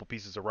 a couple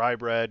pieces of rye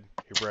bread,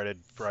 your breaded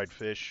fried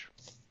fish.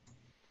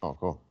 oh,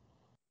 cool.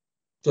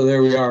 So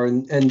there we are,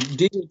 and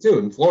DJ too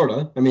in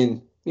Florida. I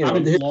mean, you know,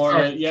 I'm in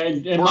Florida, yeah,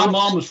 and my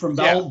mom was from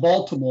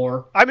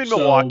Baltimore. I'm in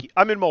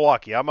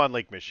Milwaukee. I'm on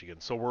Lake Michigan,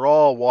 so we're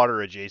all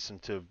water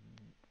adjacent to.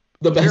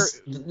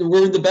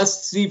 We're the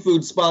best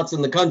seafood spots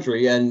in the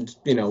country, and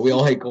you know we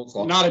all hate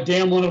coleslaw. Not a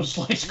damn one of us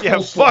likes coleslaw. Yeah,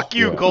 fuck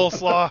you, Yeah.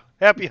 coleslaw.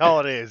 Happy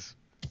holidays.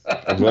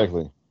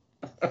 Exactly.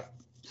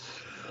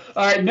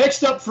 All right,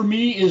 next up for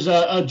me is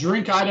a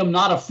drink item,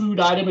 not a food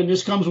item, and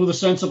this comes with a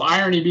sense of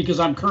irony because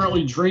I'm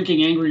currently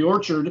drinking Angry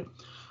Orchard.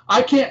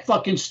 I can't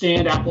fucking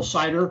stand apple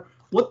cider.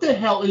 What the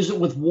hell is it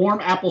with warm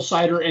apple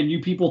cider and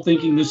you people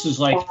thinking this is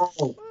like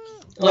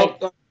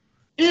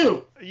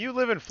ew? You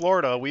live in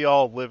Florida. We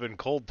all live in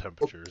cold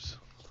temperatures.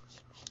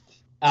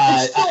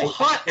 It's still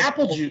hot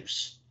apple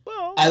juice.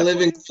 Well, I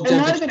live in. And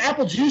not even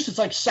apple juice, it's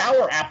like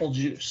sour apple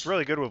juice. it's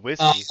really good with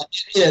whiskey.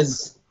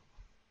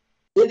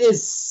 It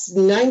is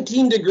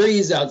 19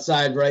 degrees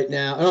outside right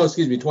now. Oh,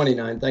 excuse me,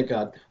 29. Thank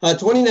God.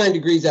 29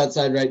 degrees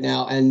outside right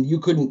now, and you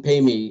couldn't pay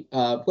me.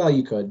 Well,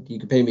 you could. You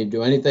could pay me to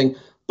do anything,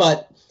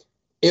 but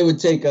it would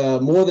take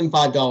more than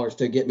 $5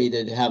 to get me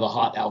to have a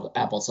hot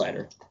apple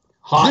cider.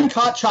 Drink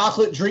hot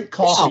chocolate, drink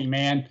coffee,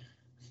 man.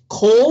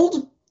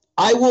 Cold,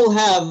 I will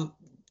have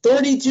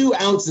 32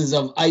 ounces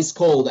of ice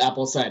cold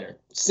apple cider.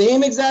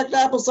 Same exact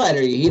apple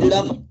cider. You heat it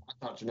up, I'm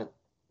not touching it.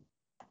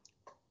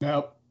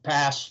 Nope.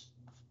 Pass.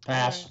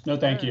 No,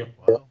 thank you.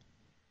 Wow.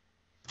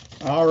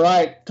 All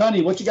right.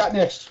 Tunny, what you got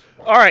next?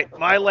 All right,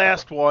 my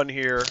last one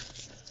here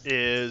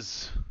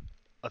is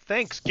a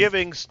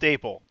Thanksgiving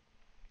staple.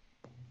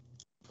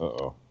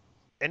 Uh-oh.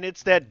 And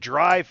it's that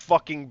dry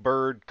fucking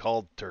bird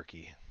called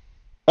turkey.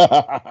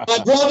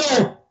 My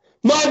brother,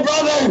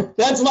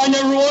 that's my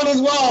number one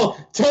as well.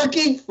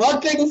 Turkey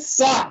fucking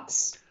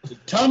sucks.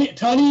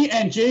 Tunny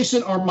and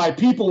Jason are my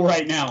people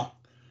right now.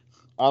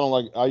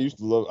 I used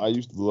to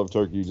love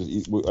turkey.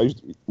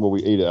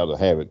 We ate it out of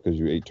habit because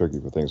you ate turkey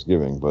for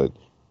Thanksgiving, but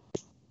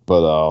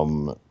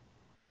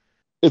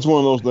it's one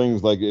of those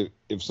things like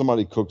if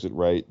somebody cooks it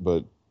right,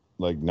 but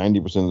like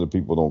 90% of the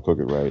people don't cook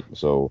it right,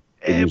 so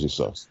it usually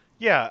sucks.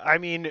 Yeah, I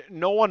mean,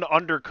 no one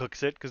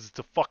undercooks it because it's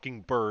a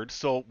fucking bird.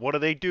 So what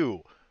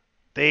do?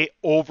 They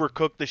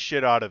overcook the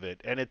shit out of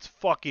it, and it's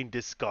fucking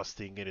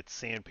disgusting, and it's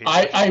sandpaper.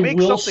 I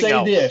will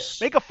say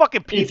this: make a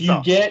fucking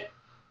pizza.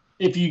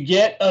 If you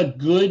get a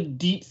good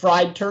deep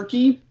fried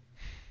turkey,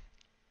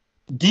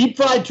 Deep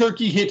fried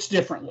turkey hits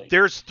differently.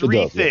 There's three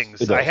does, yes,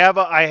 things. it does.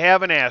 I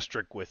have an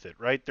asterisk with it,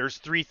 right? There's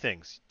three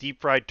things.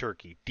 Deep fried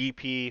turkey.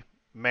 DP,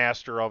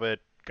 master of it.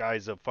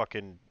 Guy's a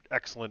fucking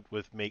excellent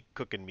with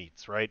cooking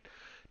meats, right?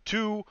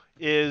 2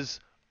 is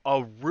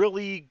a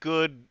really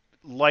good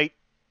light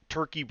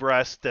turkey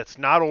breast that's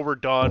not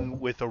overdone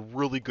with a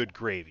really good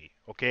gravy.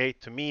 Okay?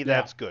 To me,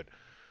 that's good.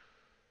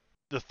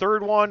 The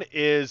third one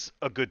is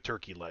a good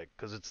turkey leg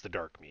because it's the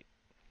dark meat.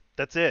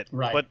 That's it.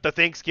 Right. But the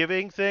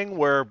Thanksgiving thing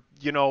where,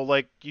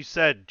 like you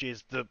said,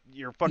 Jace,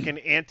 your fucking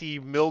Auntie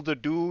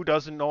Milda Doo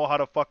doesn't know how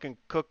to fucking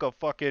cook a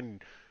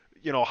fucking,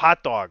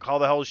 hot dog. How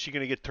the hell is she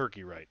going to get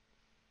turkey right?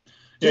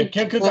 Yeah,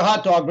 can't cook a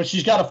hot dog, but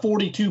she's got a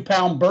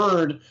 42-pound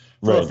bird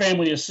for a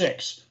family of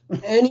 6.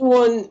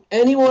 Anyone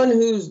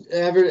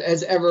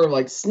has ever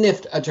like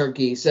sniffed a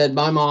turkey said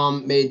my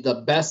mom made the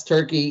best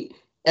turkey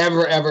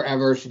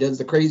ever. She does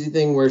the crazy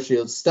thing where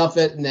she'll stuff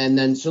it and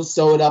then she'll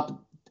sew it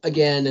up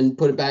again and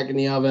put it back in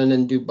the oven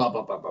and do blah,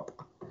 blah, blah, blah,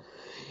 blah.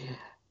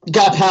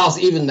 God, pals,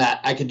 even that,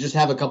 I could just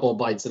have a couple of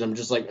bites and I'm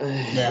just like,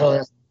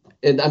 and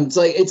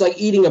it's like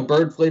eating a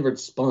bird-flavored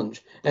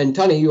sponge. And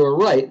Tony, you were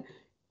right,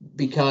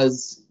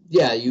 because,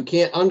 you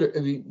can't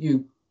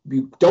you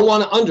don't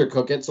want to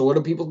undercook it, so what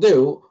do people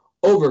do?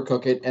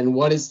 Overcook it, and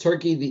what is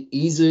turkey the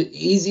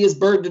easiest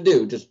bird to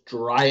do? Just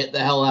dry it the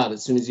hell out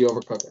as soon as you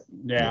overcook it.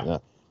 Yeah.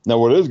 Now,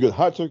 what is good?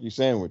 Hot turkey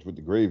sandwich with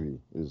the gravy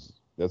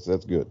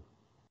that's good.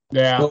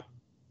 Yeah.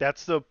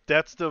 That's the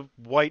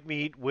white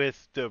meat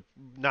with the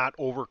not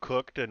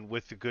overcooked and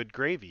with the good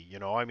gravy.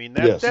 I mean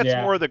that's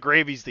more the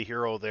gravy's the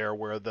hero there,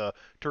 where the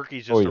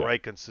turkey's just the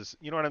right consistency.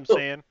 You know what I'm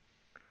saying?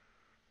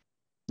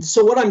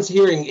 So what I'm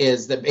hearing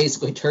is that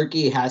basically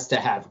turkey has to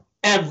have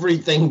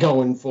everything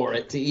going for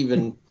it to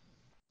even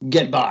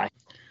get by.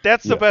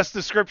 That's the best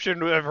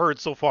description I've heard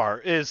so far.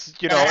 Is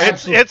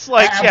Absolutely.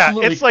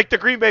 it's like the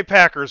Green Bay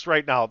Packers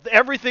right now.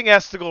 Everything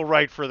has to go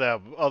right for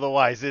them,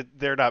 otherwise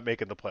they're not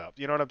making the playoffs.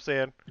 You know what I'm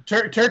saying?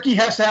 Turkey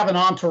has to have an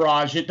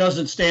entourage. It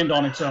doesn't stand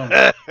on its own.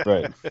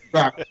 Right.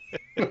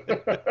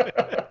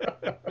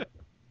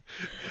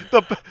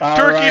 The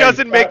turkey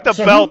doesn't make the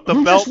belt. The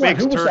belt makes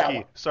Who was that turkey.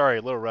 one? Sorry,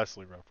 a little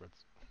wrestling reference.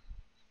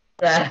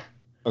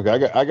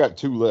 Okay, I got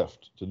 2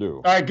 left to do.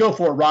 All right, go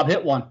for it, Rob.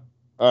 Hit one.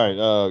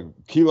 All right,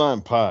 key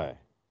lime pie.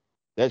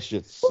 That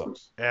shit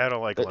sucks. Yeah, I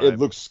don't like lime. It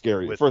looks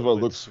scary. with- First of all, it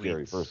with looks sweets.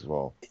 scary. First of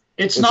all,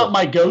 It's not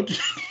my go-to.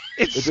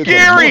 It's It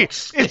scary.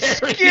 looks It's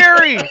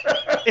scary.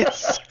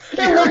 It's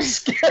It looks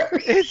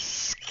scary. scary. It's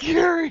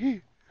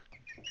scary.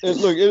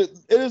 it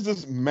is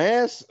this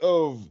mass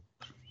of,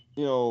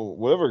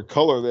 whatever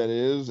color that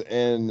is,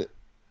 and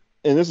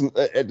this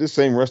at this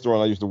same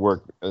restaurant I used to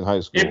work in high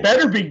school. It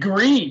better be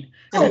green.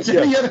 If it's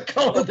any other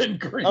color than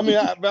green. I mean,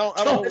 I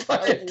don't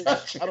fucking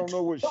touch it.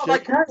 know what Well, I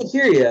shade. kind of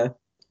hear you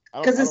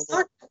because it's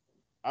not.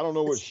 I don't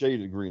know what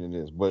shade of green it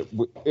is, but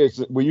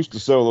we used to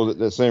sell those at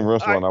that same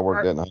restaurant I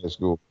worked at in high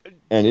school,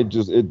 and it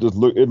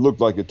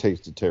looked like it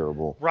tasted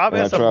terrible. Rob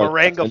And has I a tried-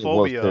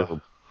 merengophobia. and it was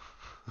terrible.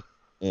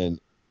 And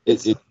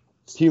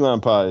key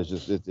lime pie is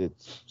just it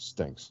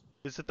stinks.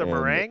 Is it the And-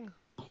 meringue?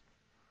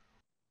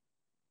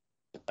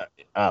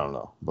 I don't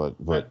know, but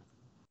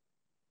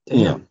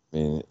Damn. I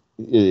mean,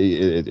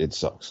 it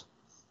sucks.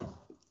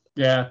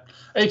 Yeah.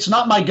 It's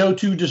not my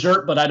go-to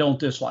dessert, but I don't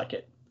dislike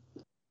it.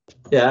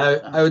 Yeah,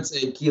 I would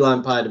say key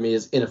lime pie to me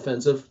is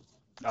inoffensive.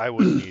 I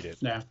wouldn't eat it.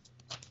 Yeah.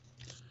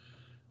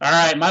 All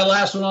right, my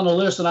last one on the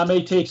list, and I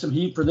may take some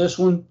heat for this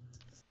one.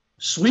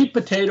 Sweet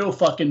potato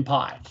fucking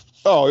pie.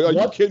 Oh, are you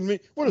What? kidding me?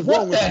 What is What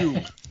wrong with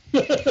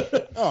you?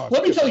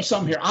 Let me tell you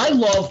something here. I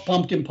love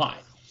pumpkin pie.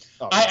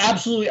 Oh.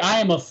 I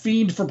am a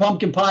fiend for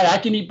pumpkin pie. I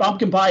can eat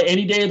pumpkin pie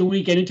any day of the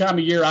week, any time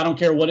of year. I don't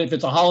care if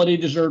it's a holiday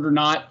dessert or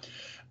not.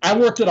 I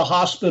worked at a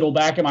hospital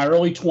back in my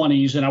early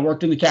 20s, and I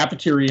worked in the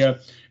cafeteria,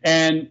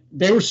 and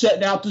they were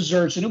setting out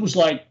desserts, and it was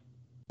like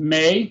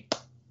May.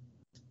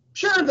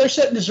 Sure, they're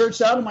setting desserts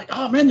out. I'm like,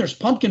 oh, man, there's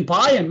pumpkin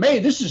pie in May.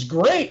 This is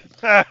great.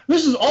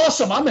 This is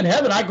awesome. I'm in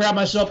heaven. I grab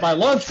myself my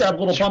lunch, grab a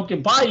little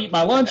pumpkin pie, eat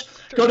my lunch,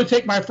 go to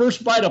take my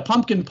first bite of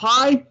pumpkin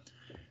pie.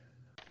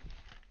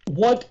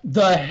 What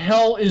the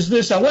hell is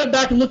this? I went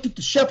back and looked at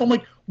the chef. I'm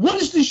like,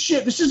 what is this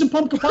shit? This isn't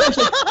pumpkin pie. He's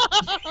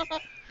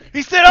like,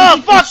 He said, "Oh,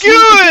 fuck "It's sweet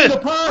you! potato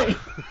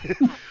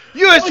pie."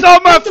 You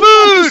insult my what the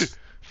fuck food!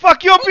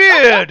 Fuck your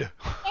beard!"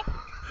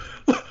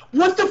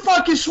 What the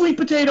fuck is sweet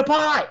potato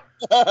pie?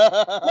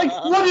 Like,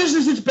 what is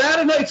this? It's bad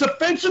enough. It's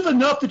offensive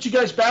enough that you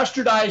guys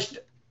bastardized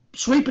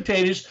sweet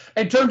potatoes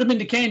and turned them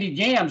into candied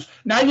yams.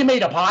 Now you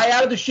made a pie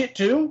out of the shit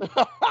too?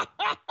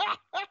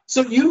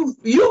 So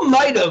you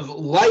might have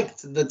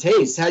liked the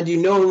taste had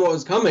you known what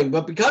was coming,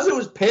 but because it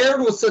was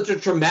paired with such a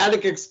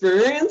traumatic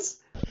experience,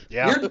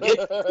 Yeah.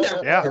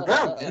 Yeah.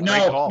 around.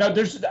 No.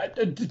 There's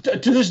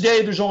to this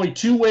day, there's only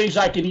 2 ways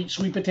I can eat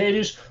sweet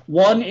potatoes.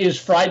 One is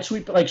fried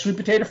sweet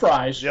potato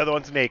fries, The other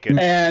one's naked.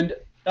 and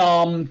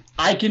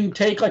I can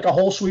take like a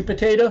whole sweet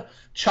potato,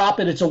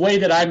 chop it. It's a way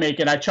that I make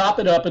it. I chop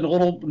it up into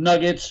little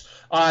nuggets,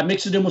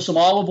 mix it in with some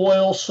olive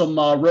oil, some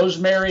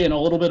rosemary, and a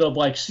little bit of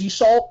like sea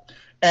salt,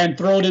 and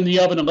throw it in the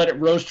oven and let it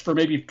roast for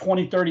maybe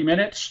 20, 30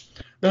 minutes.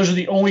 Those are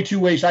the only two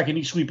ways I can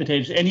eat sweet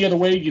potatoes. Any other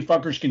way, you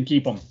fuckers can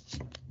keep them.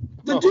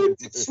 The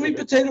dude eats sweet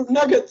potato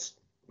nuggets.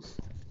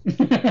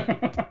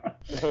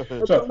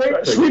 So,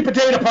 sweet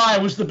potato pie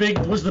was the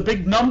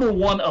big number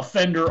one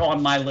offender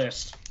on my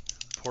list.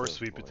 Poor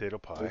sweet potato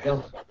pie.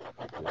 Yeah.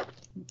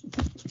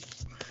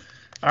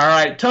 All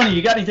right, Tony,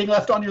 you got anything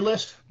left on your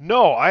list?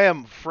 No, I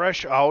am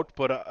fresh out,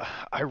 but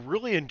I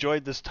really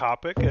enjoyed this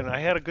topic, and I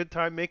had a good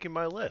time making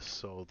my list.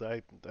 So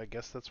I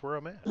guess that's where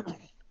I'm at.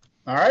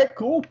 All right,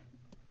 cool.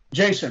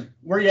 Jason,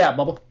 where you at,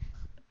 Bubba?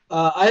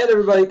 I had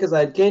everybody because I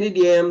had candied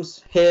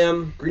yams,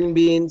 ham, green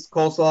beans,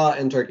 coleslaw,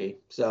 and turkey.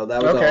 So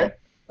that was okay.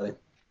 All.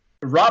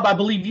 Rob, I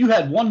believe you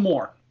had one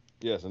more.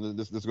 Yes, and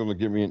this is going to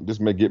get me. This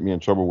may get me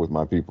in trouble with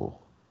my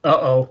people.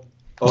 Uh-oh.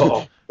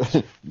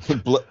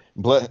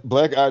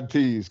 Black eyed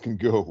peas can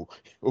go.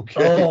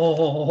 Okay.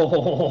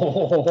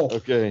 Oh.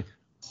 Okay.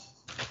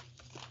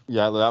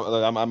 Yeah,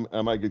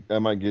 I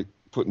might get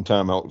put in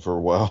timeout for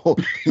a while,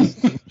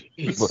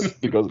 because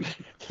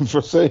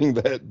for saying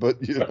that. But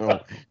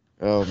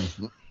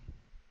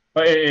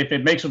if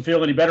it makes them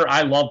feel any better,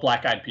 I love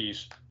black eyed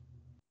peas.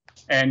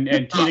 And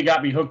Tina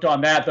got me hooked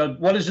on that.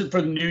 What is it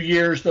for the New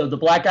Year's? The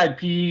black eyed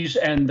peas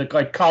and the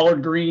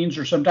collard greens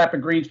or some type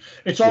of greens.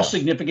 It's all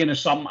significant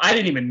as something I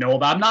didn't even know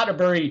about. I'm not a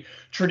very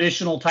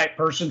traditional type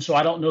person, so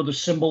I don't know the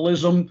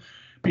symbolism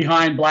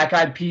behind black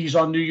eyed peas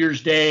on New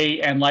Year's Day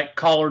and like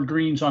collard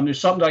greens on this.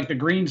 Something like the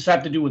greens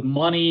have to do with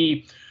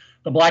money.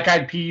 The black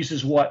eyed peas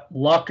is what,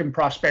 luck and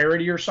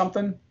prosperity or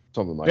something?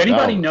 Something like that. Does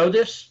anybody that. know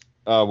this?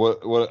 I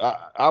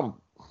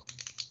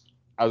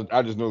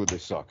just know that they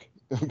suck.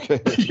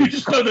 Okay. You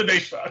just know that they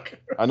suck.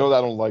 I know that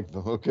I don't like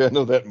them. Okay, I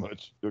know that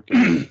much.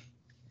 Okay.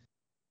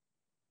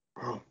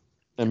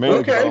 And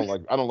mainly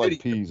because I don't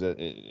like peas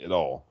at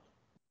all.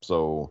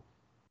 So,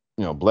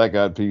 black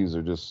eyed peas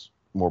are just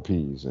more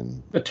peas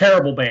and the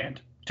terrible band.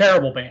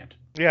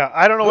 Yeah,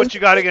 I don't know what you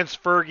got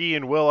against Fergie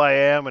and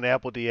Will.i.am and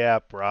Apple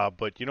Diap, Rob,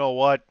 but you know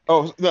what?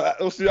 Oh,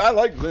 no, see, I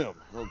like them.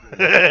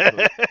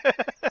 Okay.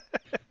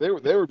 They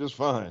were just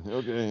fine.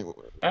 Okay.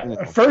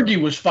 Fergie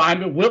was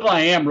fine, but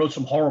Will.i.am wrote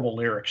some horrible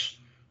lyrics.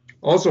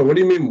 Also, what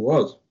do you mean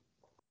was?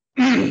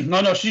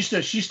 No, she's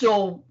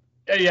still,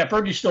 yeah,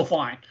 Fergie's still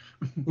fine.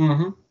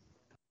 Mm-hmm.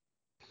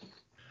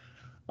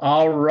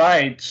 All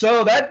right,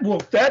 so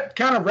that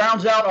kind of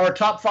rounds out our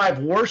top 5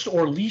 worst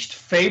or least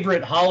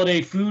favorite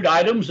holiday food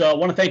items. I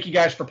want to thank you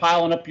guys for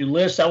piling up your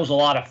list. That was a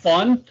lot of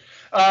fun.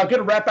 Going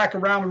to wrap back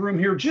around the room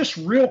here just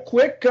real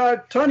quick.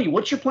 Tony,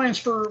 what's your plans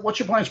for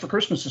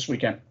Christmas this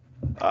weekend?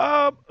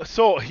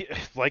 So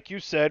like you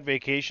said,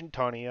 vacation,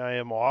 Tony. I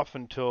am off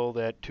until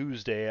that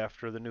Tuesday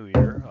after the New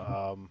Year.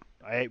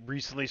 I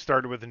recently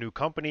started with a new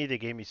company. They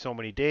gave me so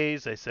many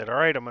days. I said, all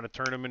right, I'm going to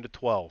turn them into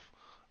 12.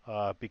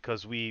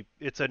 Because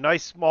it's a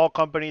nice small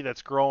company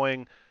that's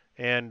growing,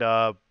 and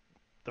the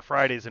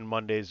Fridays and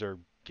Mondays are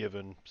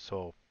given,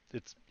 so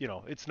it's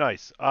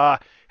nice.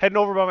 Heading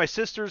over by my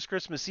sister's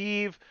Christmas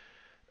Eve.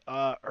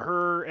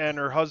 Her and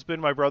her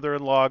husband, my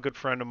brother-in-law, good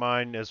friend of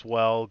mine as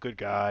well, good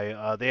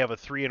guy. They have a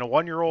 3 and a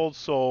 1-year-old,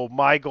 so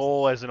my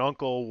goal as an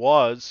uncle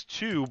was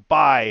to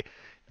buy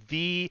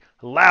the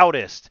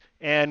loudest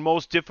and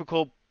most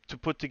difficult to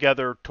put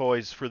together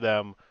toys for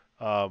them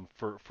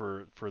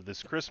for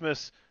this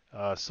Christmas.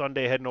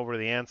 Sunday, heading over to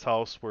the aunt's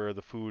house where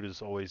the food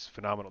is always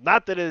phenomenal.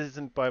 Not that it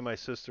isn't by my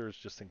sister's,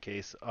 just in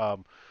case.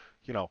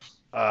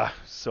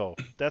 So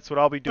that's what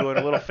I'll be doing.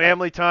 A little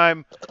family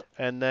time,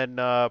 and then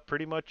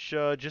pretty much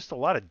just a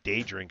lot of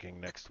day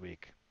drinking next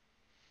week.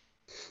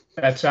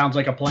 That sounds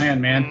like a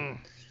plan, man.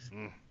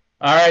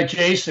 All right,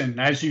 Jason,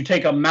 as you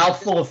take a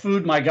mouthful of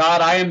food, my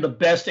God, I am the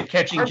best at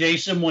catching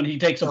Jason when he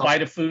takes a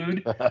bite of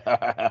food.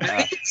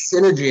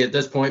 Synergy at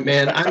this point,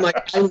 man. I'm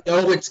like, I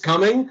know it's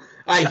coming.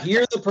 I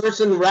hear the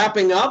person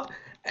wrapping up.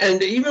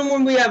 And even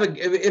when we have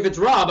if it's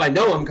Rob, I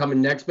know I'm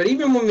coming next. But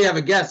even when we have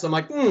a guest, I'm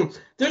like,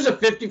 there's a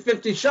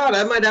 50-50 shot.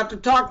 I might have to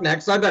talk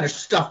next. So I better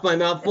stuff my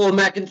mouth full of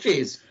mac and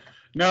cheese.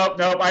 Nope.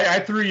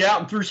 I threw you out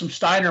and threw some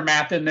Steiner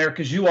math in there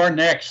because you are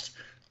next.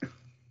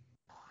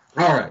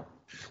 All right.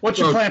 What's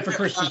your plan for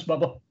Christmas,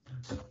 Bubba?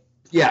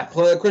 Yeah,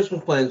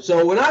 Christmas plan.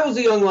 So when I was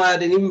a young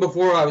lad, and even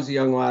before I was a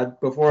young lad,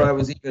 before I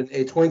was even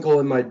a twinkle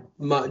in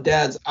my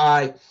dad's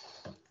eye,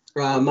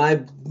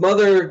 my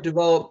mother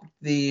developed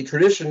the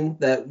tradition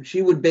that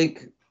she would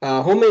bake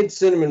homemade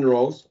cinnamon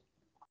rolls,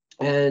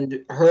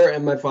 and her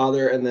and my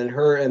father, and then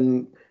her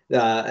and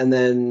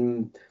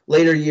then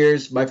later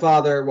years, my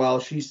father,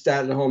 while she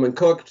sat at home and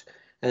cooked.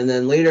 And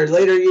then later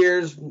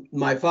years,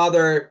 my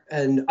father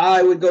and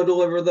I would go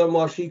deliver them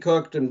while she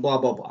cooked and blah,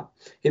 blah, blah.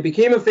 It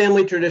became a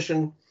family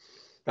tradition.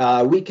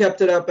 We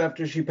kept it up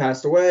after she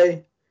passed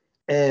away.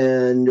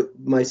 And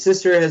my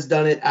sister has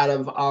done it out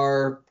of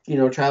our,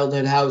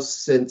 childhood house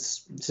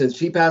since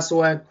she passed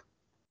away.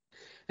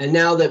 And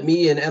now that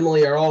me and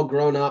Emily are all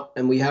grown up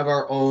and we have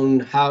our own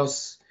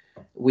house,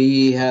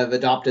 we have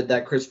adopted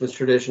that Christmas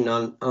tradition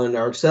on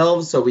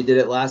ourselves. So we did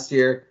it last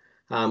year.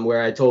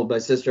 Where I told my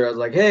sister, I was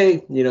like,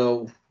 hey,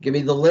 give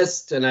me the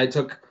list. And I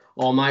took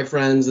all my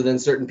friends and then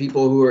certain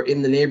people who are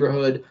in the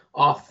neighborhood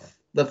off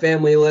the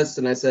family list.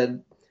 And I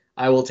said,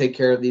 I will take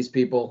care of these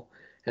people.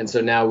 And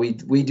so now we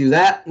do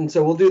that. And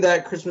so we'll do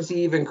that Christmas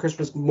Eve and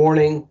Christmas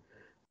morning,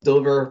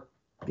 deliver,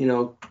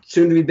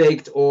 soon to be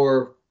baked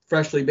or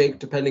freshly baked,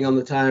 depending on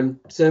the time,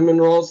 cinnamon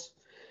rolls.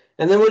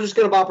 And then we're just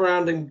going to bop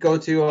around and go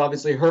to,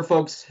 obviously, her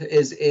folks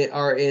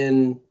are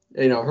in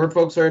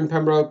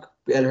Pembroke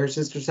at her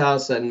sister's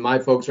house, and my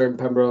folks are in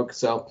Pembroke.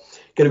 So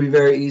going to be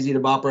very easy to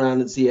bop around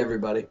and see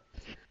everybody.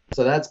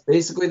 So that's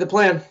basically the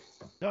plan.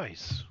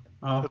 Nice.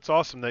 That's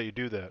awesome that you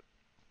do that.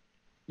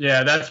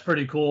 Yeah, that's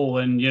pretty cool.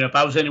 And if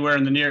I was anywhere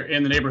in the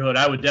neighborhood,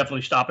 I would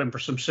definitely stop in for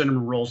some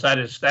cinnamon rolls. That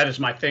is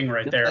my thing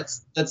right there.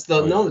 That's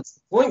the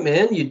point,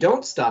 man. You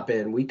don't stop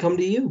in. We come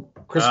to you.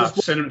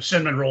 Christmas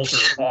cinnamon rolls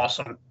are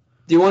awesome.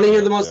 Do you want to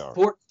hear the most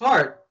important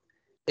part?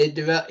 I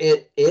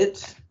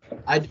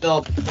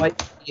developed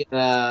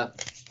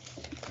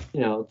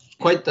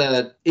quite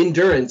the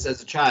endurance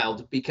as a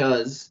child,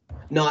 because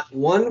not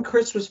one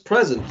Christmas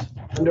present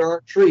under our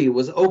tree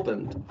was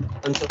opened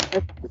until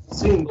every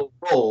single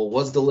roll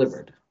was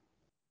delivered.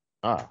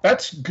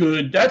 That's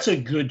good. That's a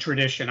good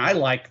tradition. I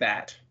like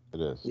that.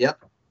 It is. Yep.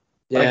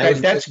 Yeah,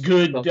 that's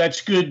good.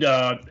 That's good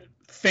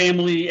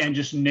family and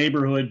just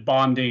neighborhood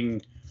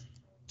bonding.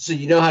 So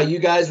you know how you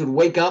guys would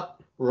wake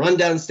up, run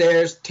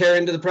downstairs, tear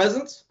into the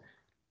presents?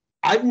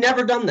 I've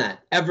never done that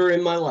ever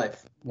in my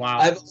life.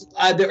 Wow.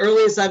 The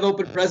earliest I've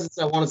opened presents,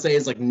 I want to say,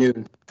 is like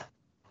noon.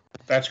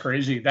 That's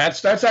crazy.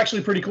 That's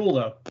actually pretty cool,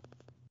 though.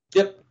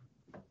 Yep.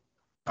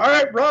 All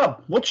right,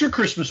 Rob, what's your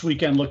Christmas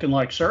weekend looking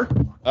like, sir?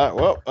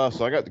 So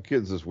I got the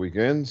kids this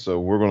weekend, so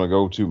we're going to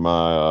go to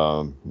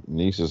my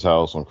niece's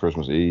house on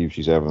Christmas Eve.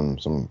 She's having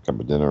some type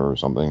of dinner or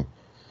something.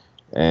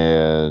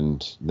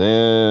 And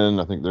then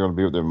I think they're going to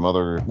be with their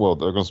mother. Well,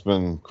 they're going to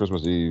spend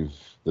Christmas Eve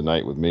the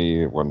night with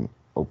me when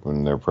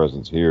open their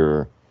presents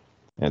here.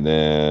 And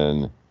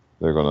then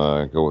they're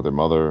going to go with their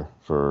mother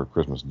for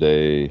Christmas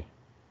Day.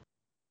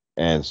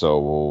 And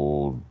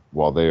so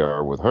while they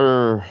are with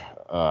her,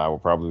 I will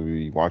probably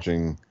be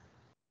watching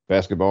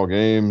basketball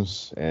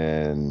games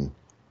and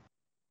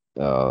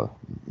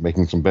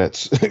making some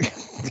bets.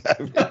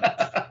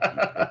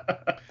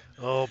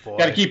 Oh, boy.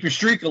 Got to keep your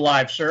streak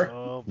alive, sir.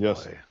 Oh, boy.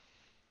 Yes.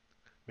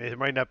 There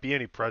might not be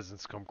any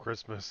presents come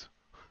Christmas.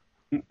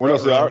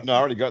 Well, I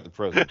already got the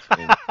presents.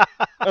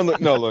 And look,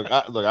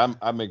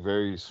 I make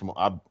very small.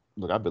 I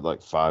bet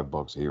like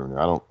 $5 here and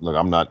there.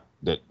 I'm not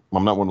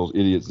one of those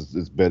idiots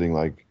that's betting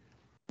like,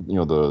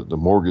 the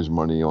mortgage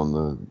money on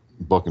the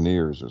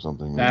Buccaneers or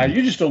something. Nah,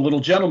 you're just a little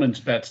gentleman's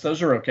bets.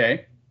 Those are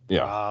okay.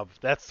 Yeah.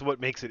 That's what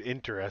makes it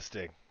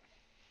interesting.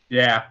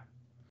 Yeah.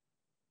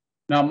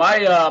 Now,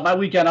 my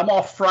weekend, I'm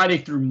off Friday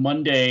through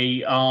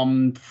Monday.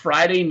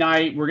 Friday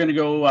night, we're going to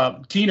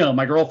go, Tina,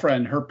 my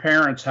girlfriend, her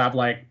parents have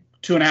like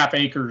 2.5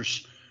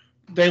 acres.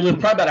 They live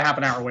probably about a half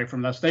an hour away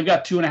from us. They've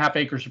got 2.5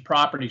 acres of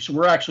property. So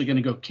we're actually going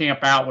to go camp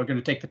out. We're going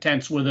to take the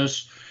tents with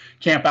us,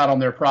 camp out on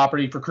their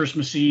property for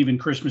Christmas Eve and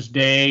Christmas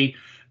Day.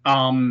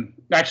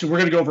 Actually, we're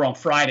going to go over on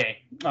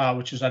Friday,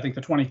 which is, I think,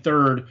 the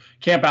 23rd,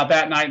 camp out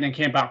that night, and then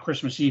camp out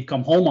Christmas Eve,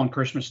 come home on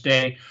Christmas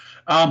Day.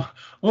 A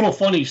little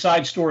funny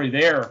side story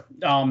there.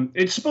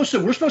 We're supposed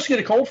to get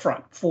a cold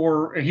front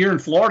for here in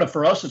Florida.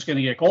 For us, it's going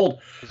to get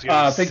cold.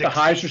 I think 60. The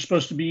highs are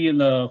supposed to be in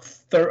the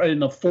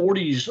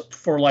 40s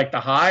for like the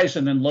highs,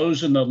 and then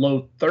lows in the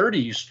low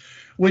 30s,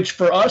 which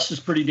for us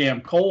is pretty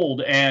damn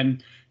cold.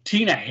 And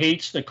Tina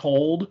hates the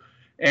cold.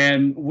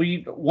 And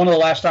one of the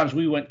last times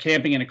we went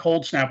camping in a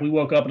cold snap, we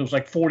woke up and it was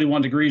like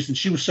 41 degrees, and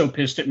she was so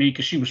pissed at me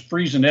because she was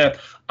freezing to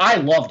death. I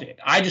loved it.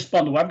 I just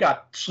bundled. I've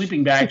got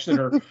sleeping bags that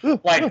are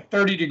like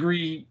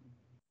 30-degree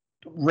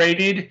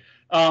rated.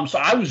 So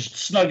I was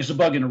snug as a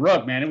bug in a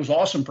rug, man. It was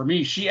awesome for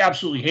me. She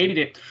absolutely hated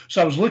it. So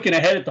I was looking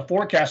ahead at the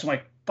forecast. I'm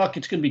like, fuck,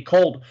 it's going to be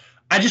cold.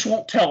 I just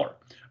won't tell her.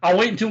 I'll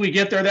wait until we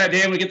get there that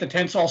day and we get the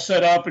tents all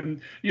set up,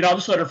 and, I'll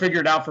just let her figure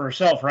it out for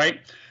herself, right?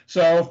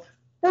 So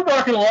we're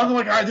walking along. I'm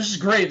like, all right, this is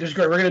great. This is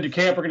great. We're going to do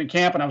camp. We're going to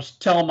camp. And I was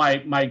telling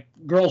my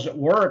girls at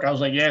work, I was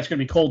like, yeah, it's going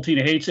to be cold.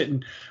 Tina hates it.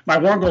 And my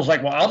one girl's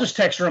like, well, I'll just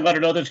text her and let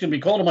her know that it's going to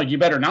be cold. I'm like, you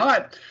better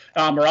not,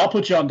 or I'll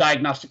put you on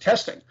diagnostic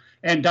testing.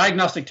 And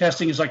diagnostic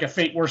testing is like a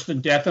fate worse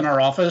than death in our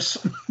office.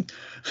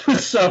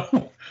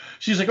 So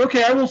she's like,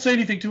 okay, I won't say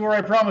anything to her,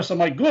 I promise. I'm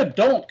like, good,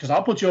 don't, because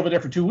I'll put you over there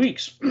for 2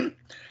 weeks.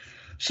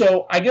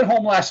 So I get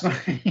home last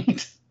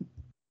night.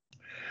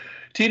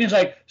 Tina's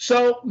like,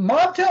 so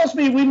Mom tells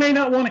me we may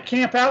not want to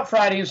camp out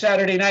Friday and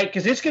Saturday night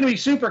because it's going to be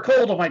super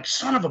cold. I'm like,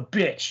 son of a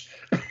bitch.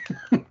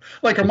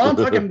 Like, her mom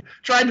fucking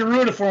tried to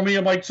ruin it for me.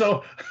 I'm like,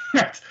 so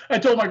I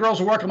told my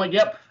girls at work, I'm like,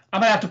 yep, I'm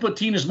going to have to put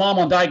Tina's mom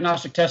on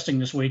diagnostic testing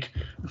this week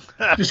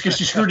just because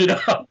she screwed it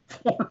up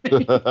for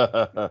me.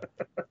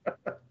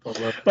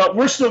 But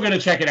we're still going to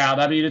check it out.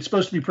 I mean, it's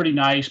supposed to be pretty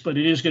nice, but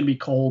it is going to be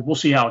cold. We'll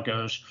see how it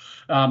goes.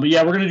 But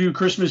yeah, we're going to do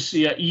Christmas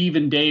Eve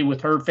and Day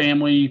with her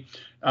family.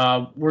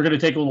 We're going to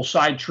take a little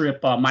side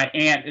trip. My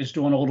aunt is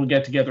doing a little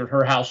get-together at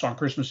her house on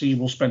Christmas Eve.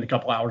 We'll spend a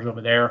couple hours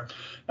over there.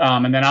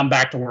 And then I'm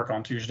back to work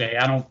on Tuesday.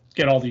 I don't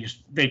get all these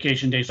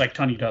vacation days like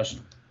Tunney does.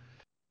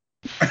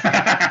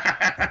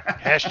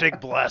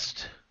 Hashtag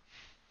blessed.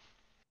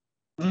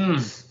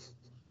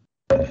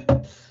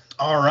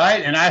 All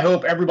right. And I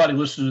hope everybody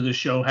listening to this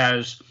show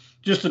has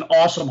just an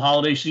awesome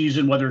holiday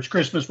season, whether it's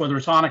Christmas, whether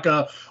it's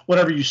Hanukkah,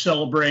 whatever you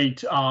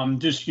celebrate.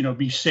 Just,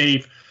 be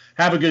safe,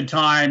 have a good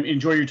time,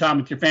 enjoy your time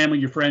with your family,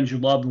 your friends, your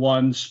loved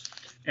ones.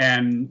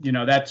 And,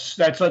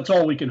 that's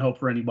all we can hope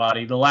for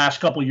anybody. The last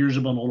couple of years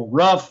have been a little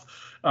rough.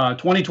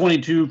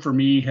 2022 for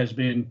me has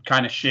been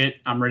kind of shit.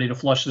 I'm ready to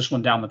flush this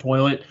one down the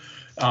toilet.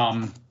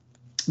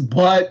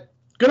 But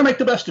going to make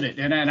the best of it.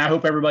 And I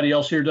hope everybody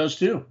else here does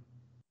too.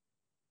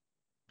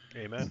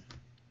 Amen.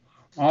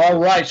 All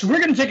right, so we're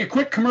going to take a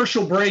quick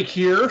commercial break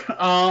here,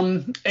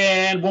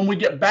 and when we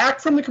get back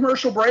from the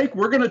commercial break,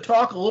 we're going to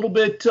talk a little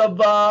bit of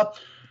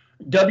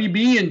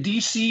WB and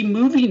DC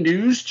movie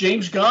news.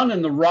 James Gunn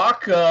and The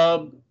Rock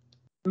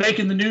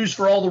making the news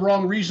for all the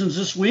wrong reasons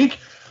this week.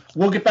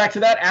 We'll get back to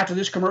that after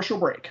this commercial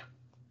break.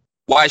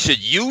 Why should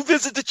you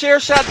visit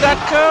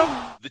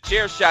thechairshot.com?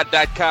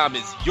 Thechairshot.com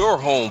is your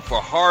home for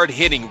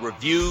hard-hitting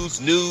reviews,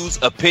 news,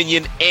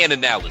 opinion, and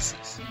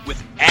analysis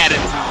with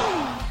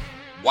attitude.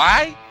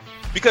 Why?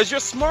 Because you're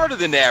smarter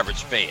than the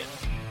average fan.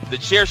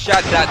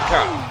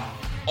 Thechairshot.com.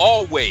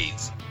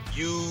 Always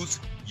use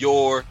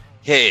your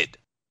head.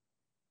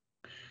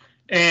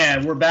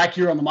 And we're back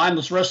here on the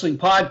Mindless Wrestling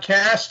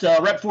Podcast.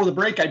 Right before the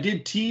break, I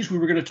did tease we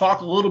were going to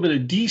talk a little bit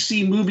of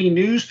DC movie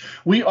news.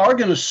 We are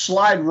going to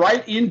slide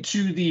right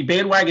into the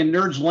bandwagon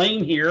nerds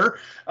lane here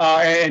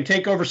and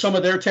take over some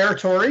of their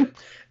territory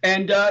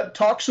and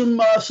talk some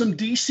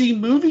DC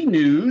movie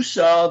news.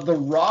 The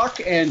Rock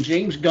and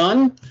James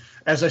Gunn,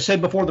 as I said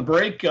before the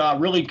break,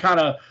 really kind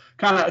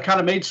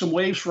of made some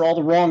waves for all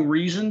the wrong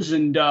reasons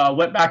and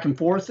went back and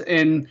forth.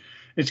 And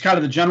it's kind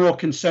of the general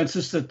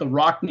consensus that The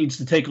Rock needs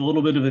to take a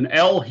little bit of an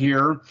L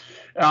here.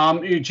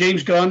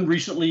 James Gunn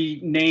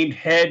recently named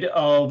head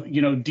of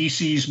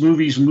DC's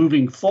movies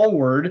moving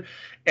forward,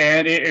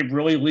 and it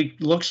really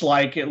looks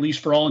like, at least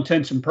for all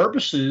intents and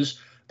purposes,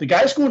 the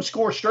guy's going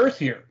scorched earth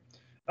here.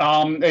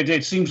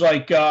 It seems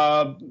like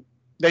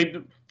they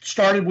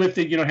started with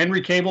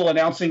Henry Cavill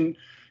announcing.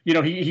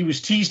 He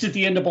was teased at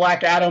the end of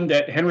Black Adam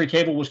that Henry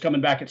Cavill was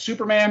coming back at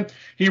Superman.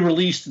 He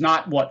released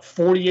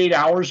 48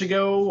 hours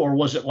ago, or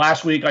was it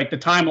last week? Like, the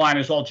timeline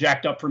is all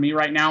jacked up for me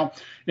right now.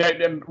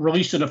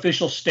 Released an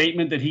official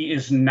statement that he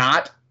is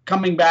not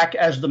coming back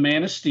as the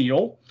Man of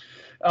Steel.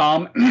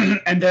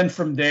 And then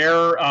from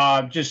there,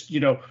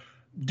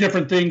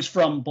 different things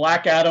from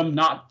Black Adam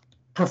not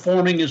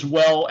performing as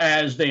well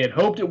as they had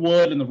hoped it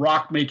would, and The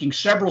Rock making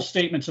several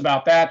statements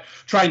about that,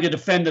 trying to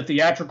defend the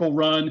theatrical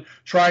run,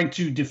 trying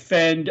to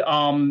defend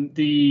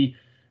the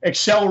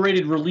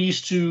accelerated release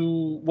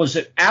to, was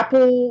it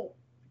Apple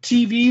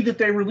TV that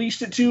they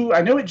released it to?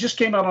 I know it just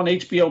came out on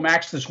HBO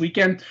Max this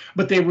weekend,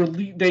 but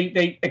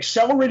they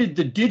accelerated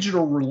the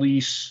digital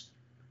release,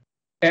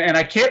 and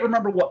I can't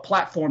remember what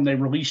platform they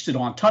released it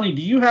on. Tunney,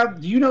 do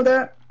you know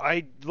that?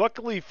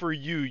 Luckily for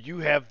you, you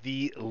have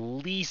the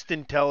least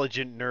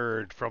intelligent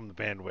nerd from the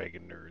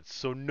bandwagon nerds.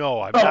 So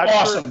no, I'm not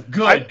awesome. sure.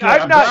 Good.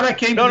 I'm glad I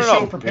came to the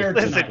show prepared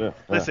tonight.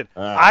 Listen.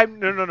 I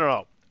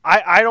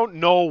don't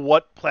know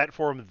what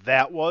platform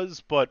that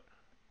was, but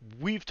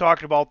we've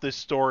talked about this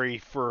story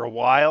for a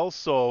while.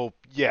 So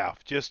yeah,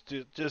 just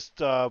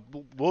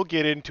we'll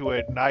get into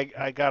it. And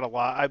I got a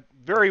lot. I'm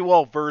very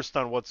well versed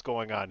on what's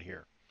going on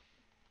here.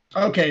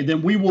 Okay,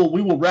 then we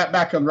will wrap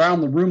back around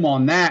the room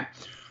on that.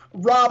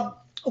 Rob,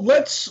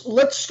 let's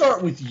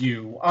start with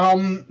you.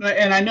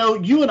 And I know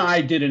you and I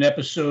did an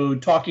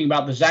episode talking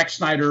about the Zack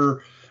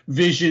Snyder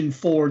vision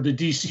for the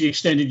DC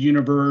Extended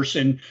Universe,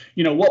 and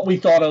what we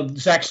thought of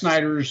Zack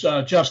Snyder's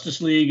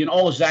Justice League and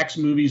all of Zack's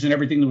movies and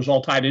everything that was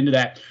all tied into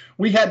that.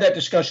 We had that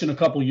discussion a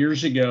couple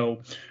years ago.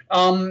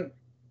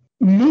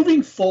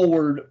 Moving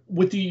forward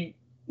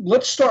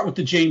let's start with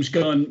the James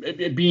Gunn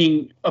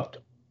being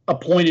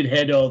appointed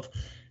head of,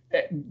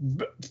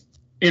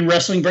 in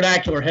wrestling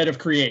vernacular, head of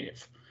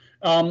creative.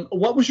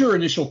 What was your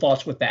initial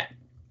thoughts with that?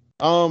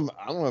 I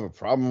don't have a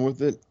problem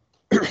with it.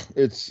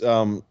 It's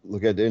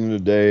look, at the end of the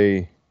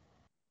day,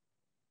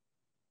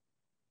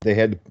 they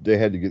had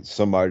to get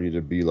somebody to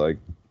be like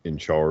in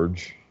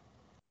charge.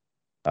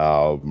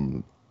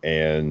 And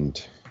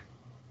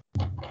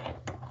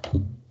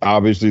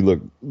obviously, look,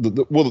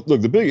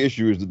 the big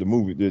issue is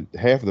that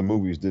half of the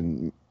movies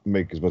didn't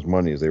make as much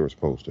money as they were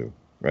supposed to,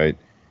 right?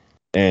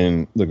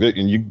 And look,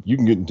 and you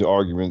can get into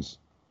arguments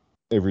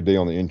every day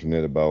on the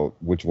internet about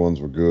which ones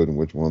were good and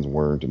which ones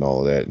weren't and all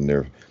of that. And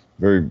they're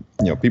very,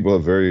 people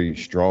have very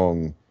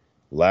strong,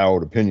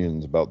 loud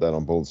opinions about that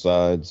on both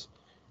sides.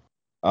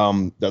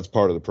 That's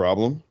part of the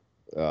problem.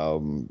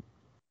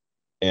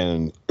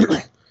 And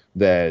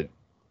that,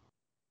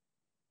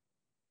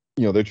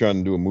 they're trying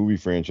to do a movie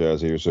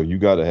franchise here. So you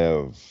got to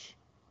have,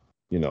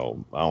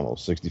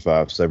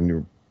 65,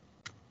 75%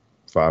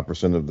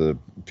 of the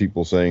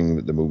people saying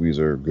that the movies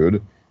are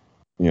good.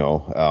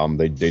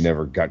 They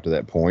never got to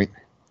that point.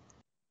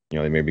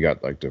 They maybe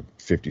got like to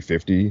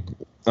 50-50.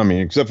 I mean,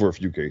 except for a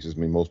few cases. I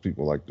mean, most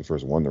people like the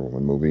first Wonder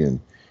Woman movie and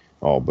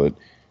all, but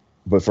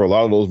for a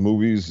lot of those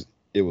movies,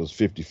 it was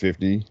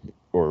 50-50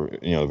 or,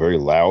 very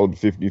loud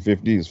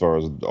 50-50 as far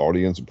as the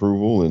audience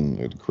approval, and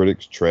the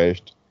critics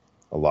trashed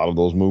a lot of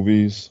those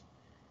movies,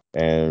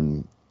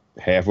 and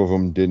half of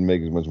them didn't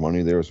make as much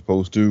money they were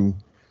supposed to.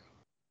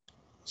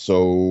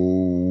 So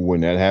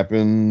when that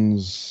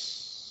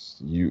happens,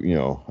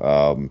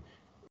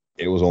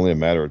 it was only a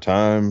matter of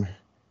time.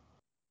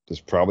 This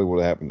probably would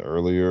have happened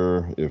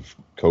earlier if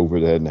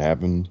COVID hadn't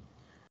happened.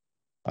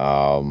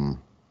 And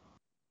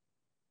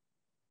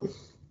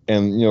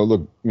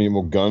look, I mean,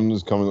 well, Gunn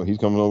is coming. He's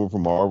coming over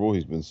from Marvel.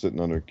 He's been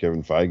sitting under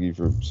Kevin Feige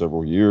for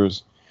several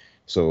years,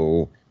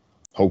 so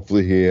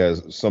hopefully he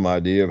has some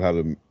idea of how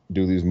to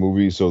do these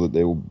movies so that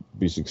they will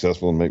be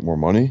successful and make more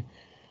money.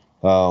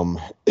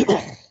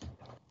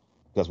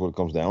 That's what it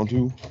comes down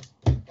to.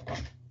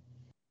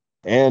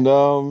 And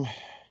look,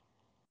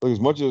 as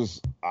much as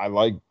I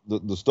like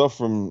the stuff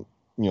from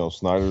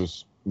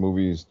Snyder's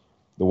movies,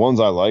 the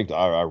ones I liked,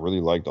 I really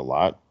liked a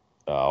lot.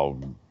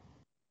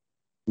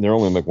 There are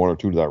only like one or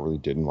two that I really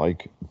didn't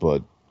like,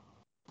 but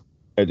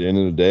at the end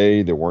of the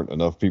day, there weren't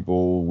enough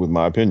people with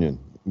my opinion.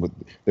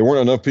 There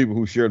weren't enough people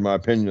who shared my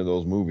opinion of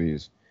those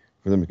movies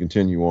for them to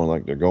continue on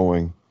like they're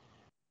going.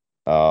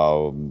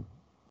 So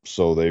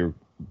they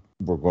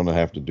were going to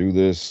have to do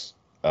this.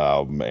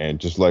 And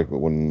just like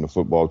when the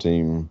football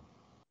team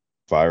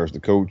fires the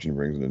coach and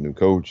brings in a new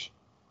coach,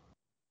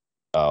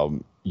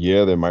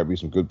 there might be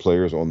some good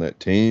players on that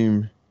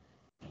team,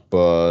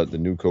 but the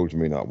new coach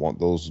may not want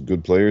those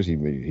good players.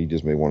 He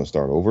just may want to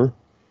start over.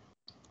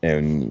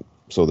 And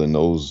so then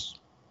those,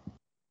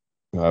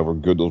 however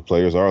good those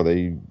players are,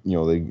 they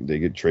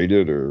get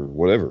traded or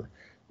whatever.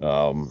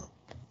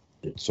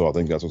 So I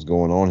think that's what's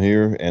going on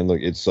here. And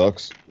look, it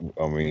sucks.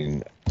 I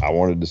mean, I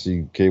wanted to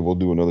see Cable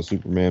do another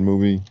Superman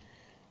movie.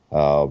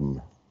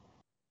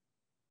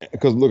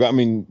 Because look, I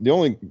mean, the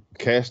only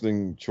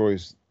casting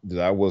choice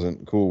that I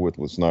wasn't cool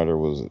with Snyder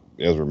was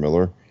Ezra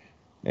Miller,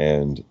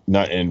 and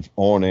not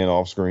on and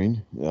off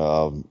screen.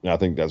 And I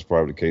think that's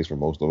probably the case for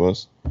most of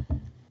us.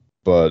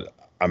 But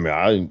I mean,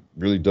 I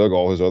really dug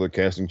all his other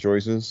casting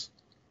choices,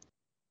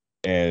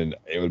 and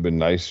it would have been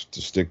nice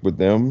to stick with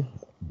them.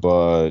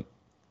 But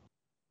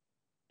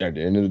at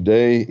the end of the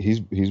day,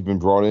 he's been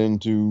brought in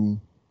to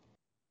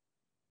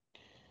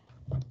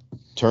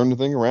turn the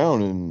thing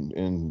around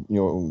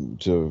and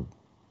to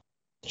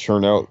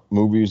churn out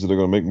movies that are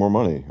going to make more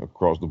money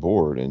across the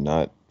board and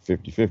not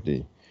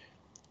 50-50.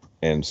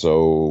 And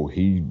so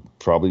he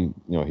probably,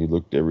 he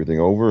looked everything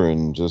over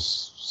and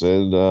just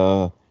said,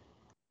 all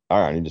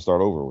right, I need to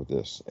start over with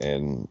this.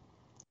 And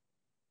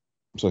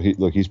so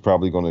he's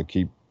probably going to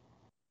keep,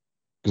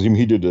 because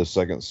he did the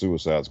second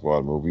Suicide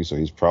Squad movie, so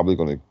he's probably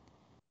going to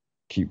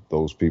keep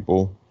those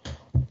people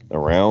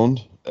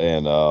around.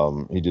 And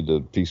he did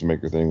the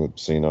Peacemaker thing with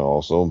Cena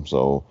also.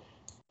 So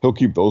he'll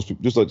keep those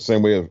people, just like the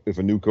same way if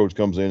a new coach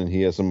comes in and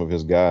he has some of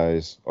his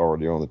guys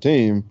already on the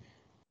team,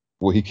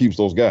 well, he keeps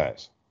those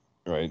guys,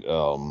 right?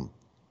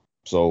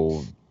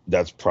 So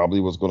that's probably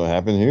what's going to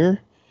happen here.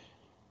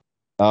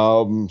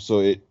 So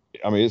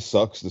it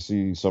sucks to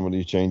see some of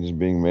these changes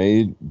being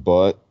made,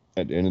 but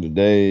at the end of the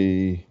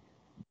day,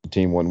 the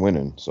team wasn't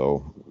winning.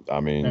 So, I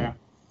mean,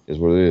 Is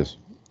what it is.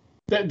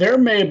 There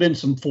may have been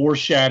some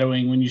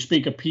foreshadowing when you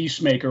speak of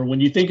Peacemaker. When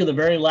you think of the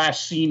very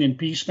last scene in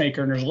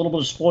Peacemaker, and there's a little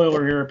bit of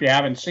spoiler here if you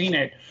haven't seen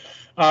it,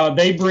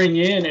 they bring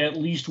in at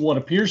least what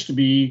appears to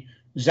be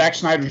Zack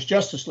Snyder's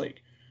Justice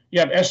League. You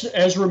have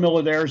Ezra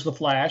Miller there as the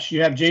Flash.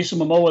 You have Jason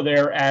Momoa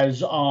there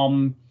as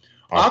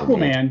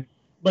Aquaman.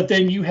 But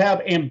then you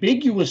have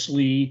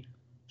ambiguously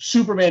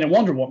Superman and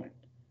Wonder Woman.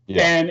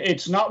 Yeah. And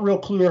it's not real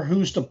clear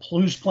who's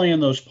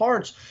playing those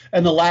parts.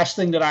 And the last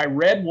thing that I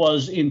read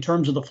was, in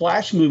terms of the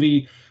Flash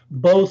movie,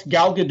 both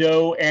Gal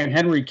Gadot and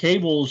Henry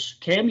Cavill's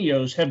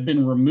cameos have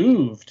been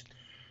removed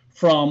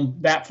from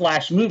that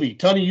Flash movie.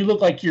 Tony, you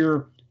look like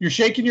you're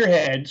shaking your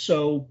head.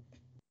 So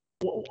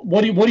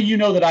what do you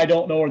know that I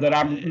don't know or that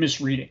I'm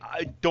misreading?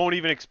 I don't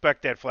even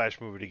expect that Flash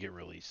movie to get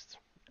released.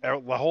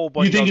 A whole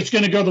bunch. You think it's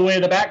going to go the way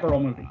of the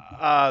Batgirl movie?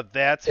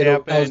 That's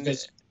happened.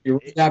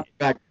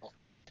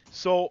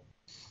 So,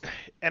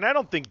 and I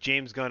don't think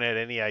James Gunn had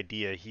any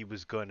idea he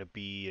was going to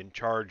be in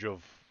charge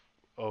of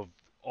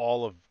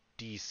all of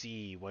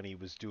DC when he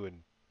was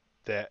doing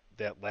that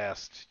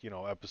last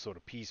episode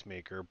of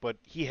Peacemaker. But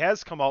he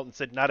has come out and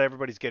said not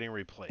everybody's getting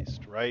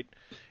replaced, right?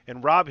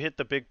 And Rob hit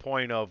the big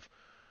point of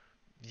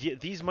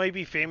these might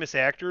be famous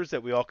actors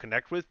that we all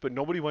connect with, but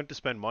nobody went to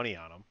spend money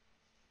on them.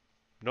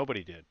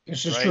 Nobody did.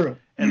 This is true.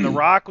 And The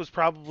Rock was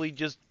probably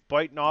just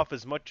biting off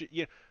as much.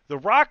 The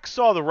Rock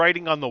saw the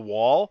writing on the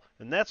wall,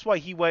 and that's why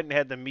he went and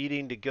had the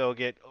meeting to go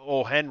get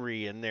O.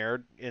 Henry in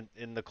there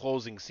in the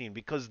closing scene,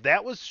 because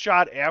that was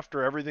shot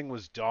after everything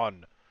was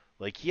done.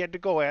 Like, he had to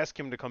go ask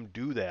him to come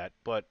do that.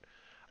 But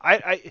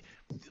I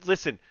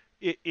listen,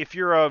 if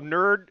you're a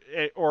nerd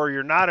or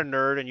you're not a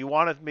nerd and you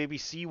want to maybe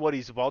see what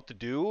he's about to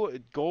do,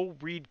 go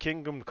read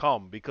Kingdom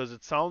Come, because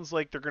it sounds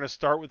like they're going to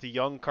start with the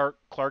young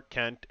Clark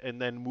Kent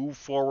and then move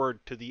forward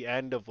to the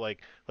end of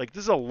like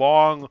this is a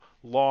long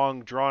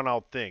drawn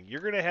out thing.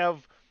 You're going to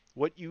have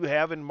what you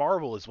have in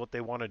Marvel is what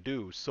they want to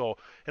do. So,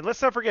 and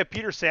let's not forget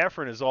Peter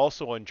Safran is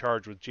also in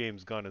charge with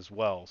James Gunn as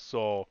well.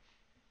 So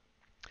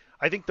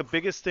I think the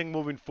biggest thing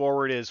moving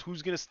forward is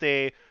who's going to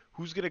stay,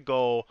 who's going to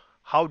go,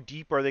 how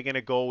deep are they going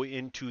to go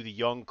into the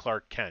young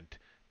Clark Kent?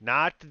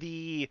 Not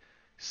the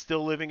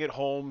still living at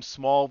home,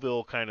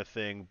 Smallville kind of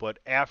thing, but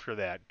after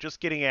that, just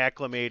getting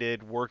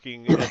acclimated,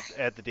 working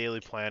at the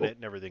Daily Planet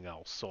and everything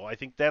else. So I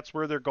think that's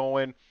where they're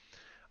going.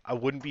 I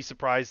wouldn't be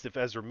surprised if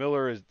Ezra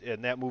Miller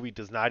and that movie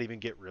does not even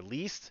get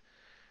released.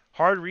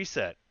 Hard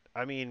reset.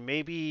 I mean,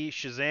 maybe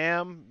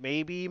Shazam,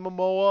 maybe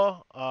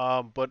Momoa,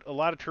 but a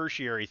lot of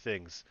tertiary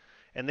things.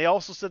 And they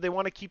also said they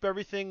want to keep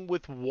everything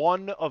with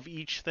one of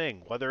each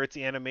thing, whether it's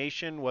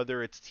animation,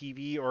 whether it's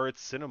TV, or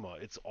it's cinema.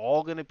 It's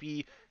all going to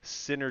be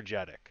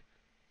synergetic.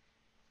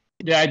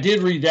 Yeah, I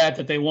did read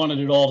that they wanted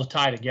it all to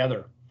tie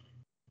together.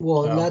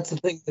 Well, and that's the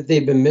thing that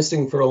they've been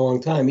missing for a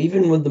long time.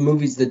 Even with the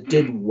movies that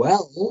did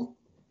well,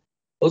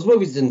 those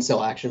movies didn't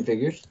sell action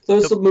figures.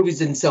 Those movies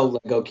didn't sell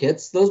Lego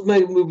kits. Those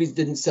movies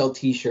didn't sell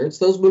T-shirts.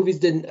 Those movies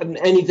didn't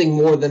anything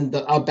more than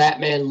a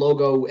Batman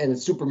logo and a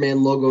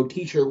Superman logo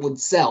T-shirt would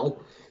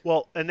sell.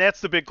 Well, and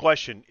that's the big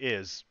question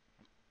is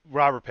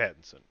Robert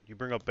Pattinson. You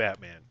bring up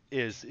Batman.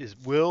 Is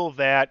will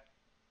that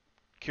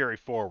carry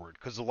forward?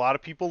 Because a lot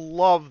of people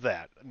love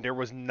that. There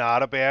was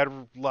not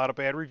a lot of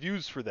bad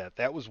reviews for that.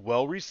 That was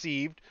well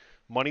received.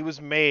 Money was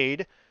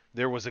made.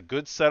 There was a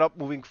good setup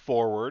moving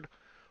forward.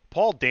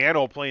 Paul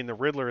Dano playing the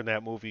Riddler in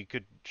that movie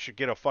should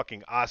get a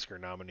fucking Oscar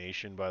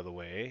nomination, by the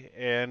way.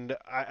 And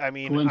I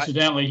mean,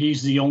 coincidentally,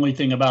 he's the only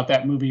thing about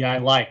that movie I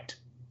liked.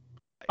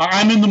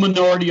 I'm in the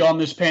minority on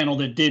this panel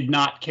that did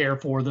not care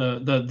for the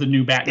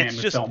new Batman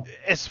film.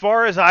 As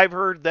far as I've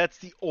heard, that's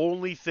the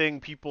only thing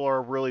people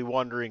are really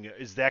wondering,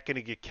 is that going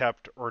to get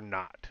kept or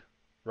not?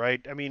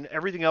 Right? I mean,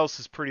 everything else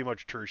is pretty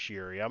much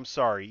tertiary. I'm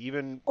sorry.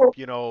 Even,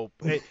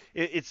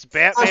 it's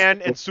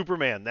Batman and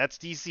Superman. That's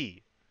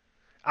DC.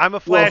 I'm a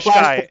Flash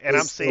guy, and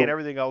I'm saying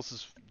everything else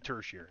is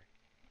tertiary.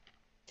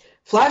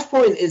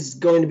 Flashpoint is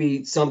going to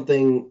be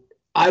something...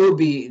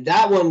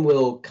 that one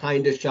will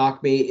kind of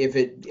shock me if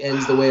it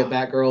ends the way of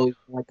Batgirl.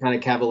 I kind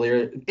of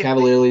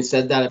cavalierly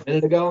said that a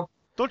minute ago.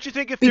 Don't you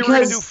think if they were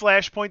going to do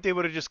Flashpoint, they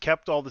would have just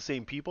kept all the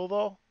same people,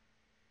 though?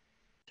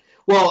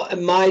 Well,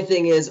 my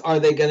thing is, are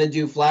they going to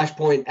do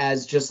Flashpoint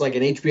as just like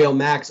an HBO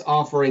Max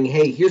offering,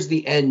 hey, here's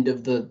the end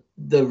of the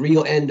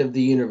real end of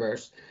the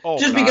universe? Oh,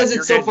 just because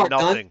it's so far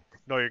done?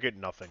 No, you're getting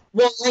nothing.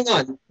 Well, hang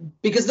on.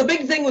 Because the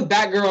big thing with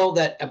Batgirl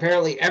that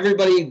apparently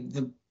everybody,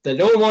 that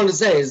no one wanted to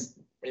say is,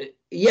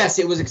 yes,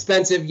 it was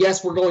expensive.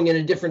 Yes, we're going in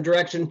a different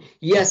direction.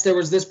 Yes, there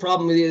was this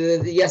problem with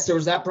it. Yes, there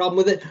was that problem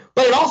with it.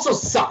 But it also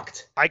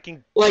sucked. They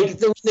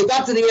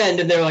got to the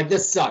end and they're like,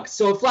 this sucks.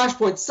 So if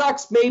Flashpoint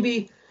sucks,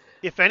 maybe.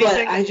 If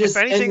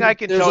anything, I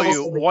can tell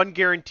you one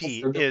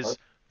guarantee is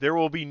there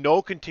will be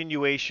no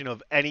continuation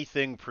of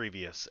anything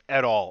previous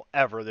at all,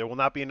 ever. There will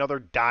not be another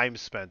dime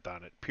spent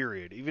on it,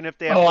 period. Even if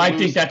they have I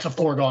think that's a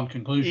foregone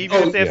conclusion.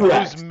 Even if they have to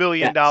lose $1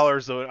 million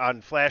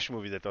on Flash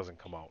movie that doesn't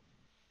come out.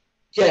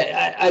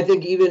 Yeah, I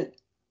think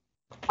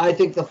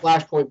the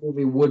Flashpoint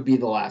movie would be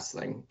the last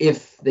thing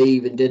if they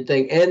even did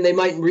think, and they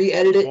might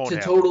re-edit it to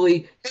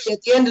totally. Hey,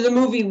 at the end of the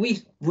movie,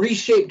 we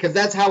reshape because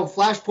that's how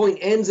Flashpoint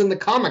ends in the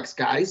comics,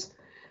 guys.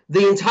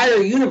 The entire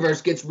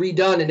universe gets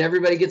redone, and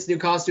everybody gets new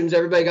costumes.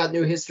 Everybody got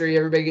new history.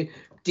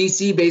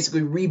 DC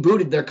basically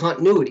rebooted their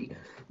continuity.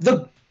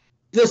 The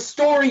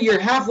story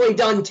you're halfway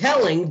done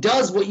telling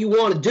does what you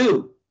want to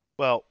do.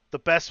 Well, the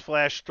best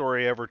Flash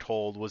story ever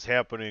told was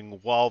happening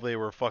while they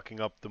were fucking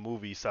up the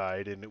movie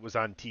side, and it was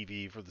on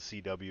TV for the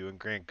CW, and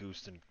Grant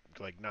Gustin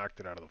knocked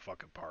it out of the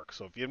fucking park.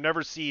 So if you've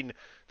never seen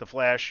the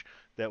Flash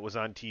that was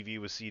on TV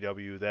with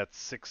CW, that's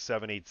 6,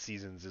 7, 8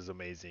 seasons is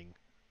amazing.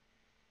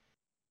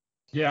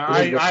 Yeah,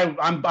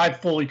 I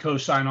fully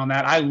co-sign on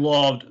that. I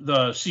loved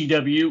the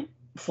CW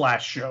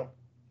Flash show.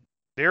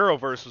 The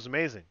Arrowverse was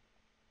amazing.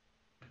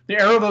 The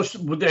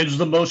Arrowverse is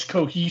the most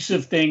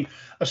cohesive thing,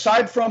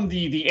 aside from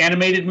the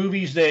animated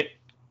movies that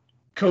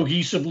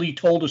cohesively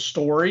told a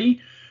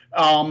story.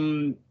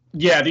 The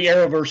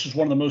Arrowverse is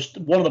one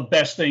of the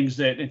best things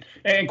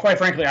and quite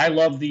frankly, I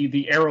love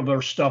the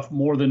Arrowverse stuff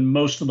more than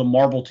most of the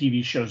Marvel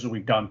TV shows that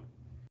we've done.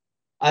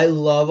 I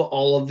love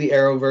all of the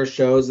Arrowverse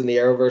shows, and the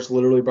Arrowverse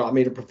literally brought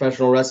me to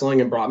professional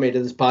wrestling and brought me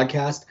to this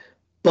podcast.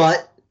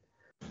 But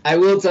I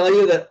will tell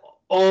you that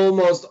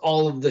almost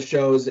all of the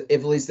shows, if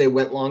at least they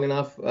went long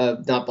enough,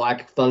 not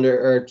Black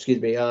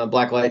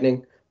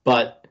Lightning,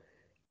 but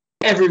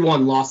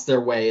everyone lost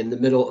their way in the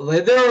middle.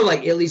 There are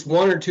at least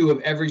one or two of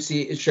every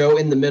show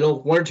in the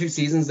middle, 1 or 2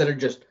 seasons that are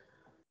just,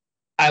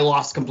 I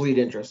lost complete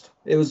interest.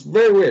 It was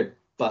very weird,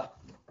 but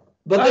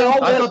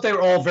I thought they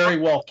were all very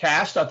well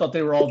cast. I thought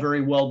they were all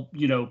very well,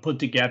 put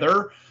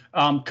together,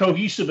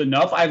 cohesive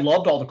enough. I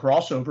loved all the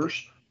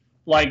crossovers.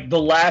 Like the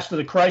last of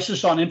the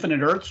Crisis on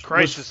Infinite Earths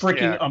was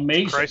freaking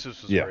amazing.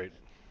 Crisis was great.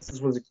 This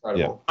was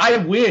incredible. I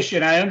wish,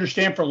 and I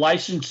understand for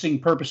licensing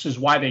purposes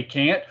why they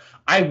can't.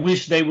 I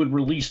wish they would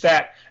release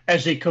that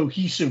as a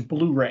cohesive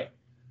Blu-ray.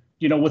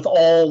 With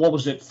all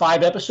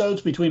 5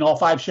 episodes between all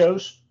 5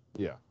 shows.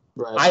 Yeah,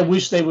 right. I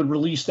wish they would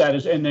release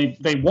that and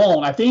they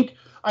won't. I think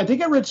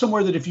I read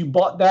somewhere that if you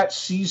bought that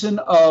season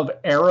of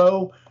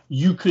Arrow,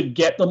 you could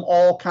get them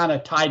all kind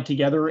of tied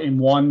together in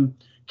one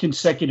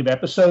consecutive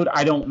episode.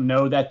 I don't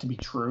know that to be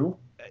true.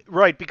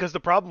 Right, because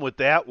the problem with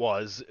that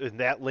was, in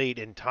that late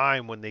in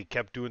time when they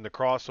kept doing the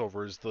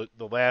crossovers,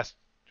 the last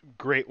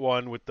great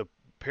one with the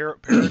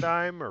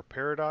Paradigm or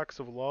Paradox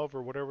of Love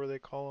or whatever they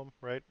call them,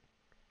 right?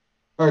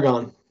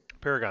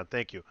 Paragon,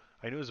 thank you.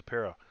 I knew it was a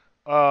para.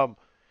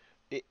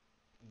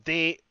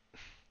 They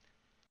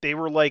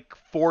were like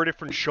 4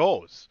 different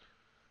shows,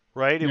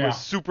 right? It was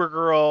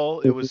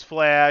Supergirl, it was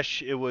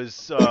Flash, it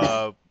was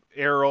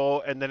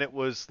Arrow, and then it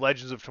was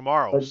Legends of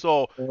Tomorrow.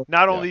 So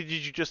not only did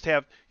you just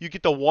have, you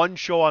get the one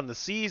show on the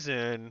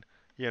season,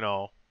 you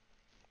know.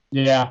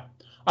 Yeah.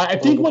 I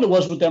think what it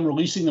was with them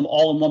releasing them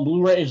all in one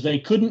Blu-ray is they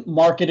couldn't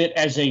market it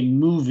as a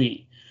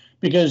movie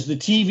because the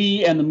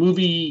TV and the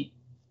movie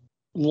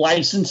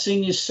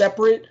licensing is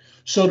separate.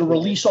 So to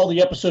release all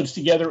the episodes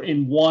together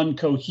in one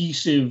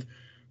cohesive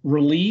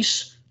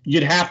release,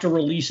 you'd have to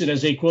release it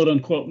as a quote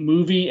unquote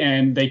movie,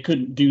 and they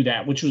couldn't do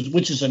that, which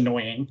is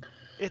annoying.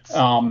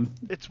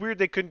 It's weird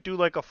they couldn't do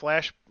like a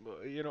Flash,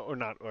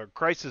 or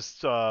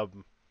Crisis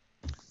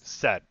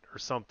set or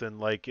something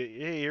like,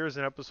 hey, here's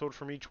an episode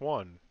from each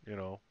one, you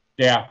know.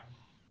 Yeah.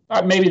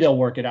 Maybe they'll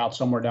work it out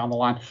somewhere down the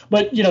line.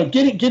 But,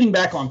 getting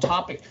back on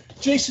topic,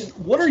 Jason,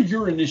 what are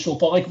your initial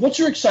thoughts? Like, what's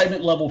your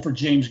excitement level for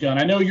James Gunn?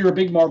 I know you're a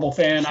big Marvel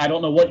fan. I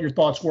don't know what your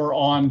thoughts were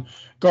on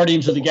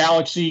Guardians of the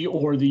Galaxy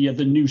or the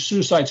new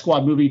Suicide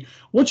Squad movie.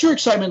 What's your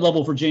excitement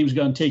level for James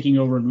Gunn taking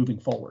over and moving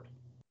forward?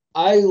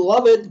 I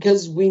love it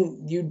because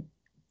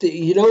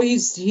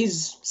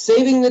he's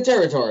saving the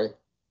territory,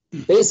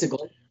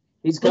 basically.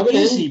 He's coming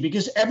in.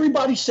 Because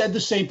everybody said the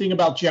same thing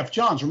about Jeff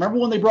Johns. Remember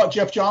when they brought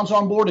Jeff Johns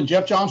on board and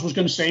Jeff Johns was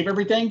going to save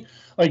everything?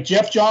 Like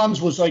Jeff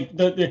Johns was like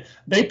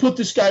they put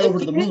this guy over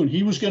to the moon.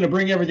 He was going to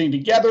bring everything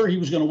together. He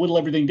was going to whittle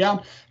everything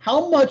down.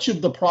 How much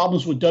of the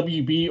problems with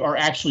WB are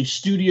actually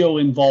studio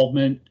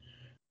involvement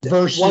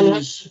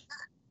versus?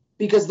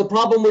 Because the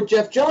problem with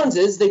Jeff Johns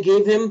is they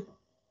gave him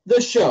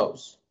the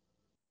shows.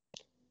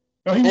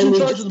 No, he was in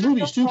charge of the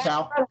movies too,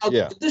 pal. How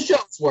the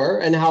shows were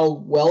and how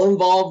well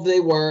involved they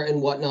were and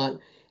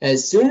whatnot.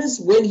 As soon as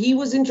when he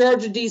was in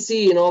charge of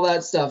DC and all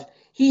that stuff,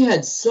 he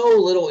had so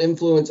little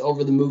influence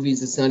over the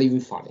movies, it's not even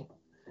funny.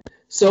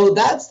 So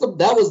that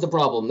was the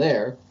problem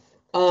there.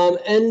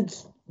 And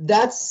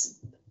I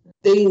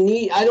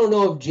don't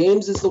know if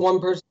James is the one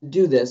person to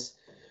do this,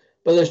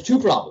 but there's 2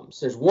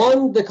 problems. There's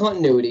one, the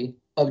continuity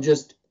of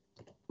just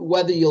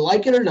whether you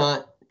like it or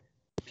not,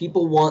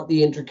 people want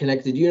the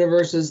interconnected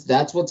universes.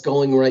 That's what's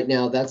going right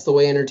now. That's the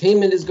way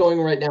entertainment is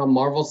going right now.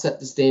 Marvel set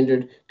the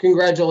standard.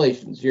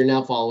 Congratulations. You're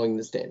now following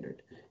the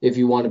standard if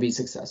you want to be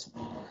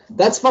successful.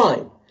 That's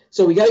fine.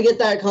 So we got to get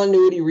that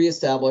continuity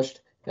reestablished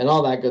and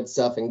all that good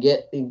stuff and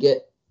get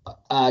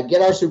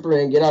our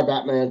Superman, get our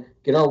Batman,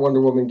 get our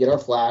Wonder Woman, get our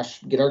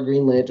Flash, get our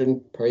Green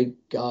Lantern. Pray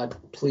God,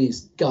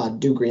 please,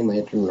 God, do Green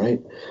Lantern, right?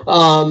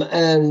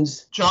 And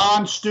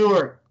John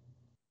Stewart.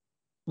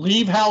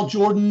 Leave Hal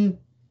Jordan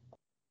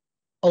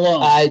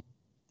alone.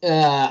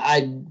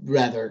 I'd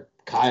rather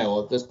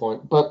Kyle at this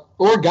point,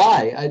 or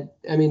Guy.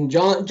 I mean,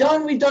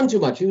 John, we've done too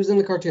much. He was in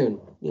the cartoon,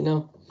 you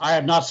know. I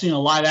have not seen a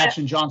live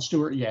action John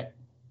Stewart yet.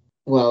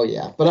 Well,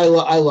 yeah, but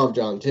I love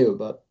John too.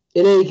 But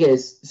in any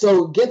case,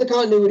 so get the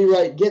continuity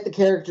right, get the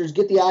characters,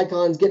 get the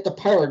icons, get the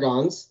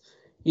paragons.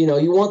 You know,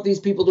 you want these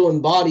people to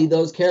embody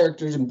those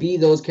characters and be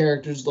those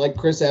characters like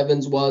Chris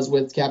Evans was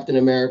with Captain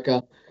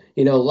America.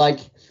 You know, like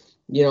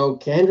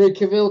Henry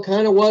Cavill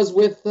kind of was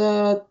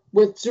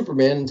with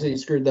Superman until you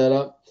screwed that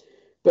up.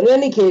 But in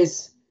any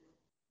case,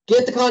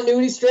 get the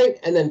continuity straight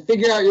and then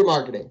figure out your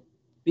marketing.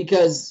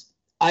 Because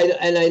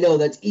I know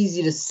that's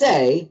easy to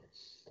say,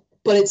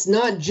 but it's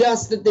not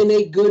just that they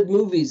make good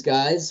movies,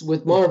 guys,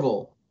 with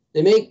Marvel.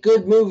 They make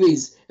good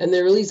movies and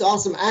they release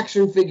awesome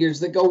action figures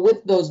that go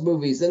with those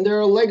movies. And there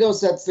are Lego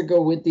sets that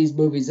go with these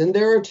movies. And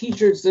there are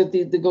t-shirts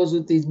that goes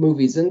with these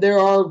movies. And there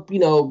are,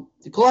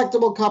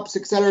 collectible cups,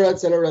 et cetera, et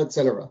cetera, et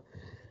cetera.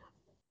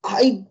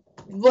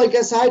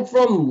 Aside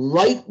from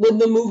right when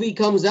the movie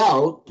comes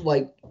out,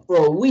 like for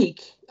a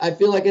week, I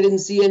feel like I didn't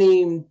see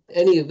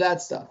any of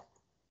that stuff.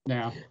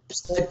 Yeah.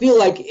 I feel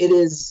like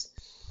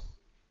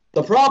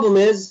the problem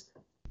is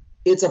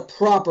it's a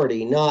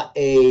property, not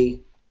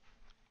it's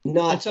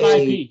an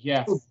IP,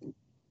 yeah.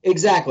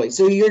 Exactly.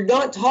 So you're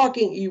not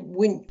talking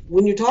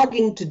when you're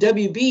talking to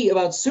WB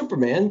about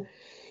Superman,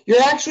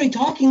 you're actually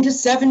talking to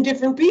 7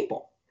 different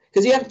people.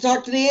 Because you have to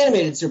talk to the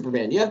animated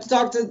Superman. You have to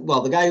talk to,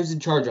 the guy who's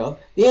in charge of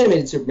the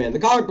animated Superman, the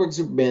comic book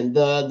Superman,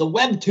 the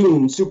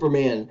webtoon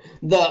Superman,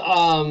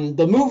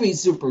 the movie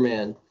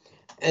Superman.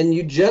 And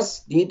you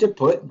just need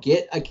to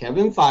get a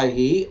Kevin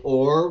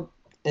Feige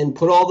and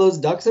put all those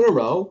ducks in a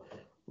row,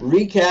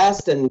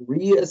 recast and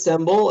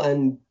reassemble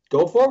and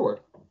go forward.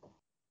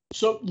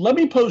 So let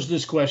me pose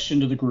this question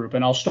to the group,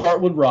 and I'll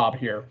start with Rob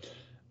here.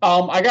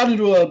 I got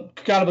into a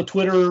kind of a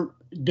Twitter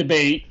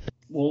debate.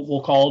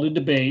 We'll call it a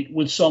debate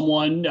with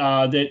someone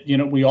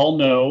that we all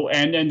know,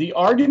 and the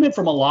argument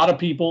from a lot of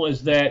people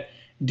is that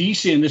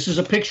DC, and this is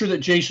a picture that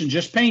Jason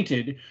just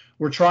painted,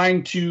 we're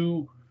trying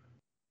to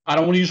I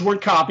don't want to use the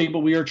word copy, but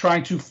we are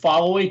trying to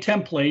follow a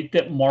template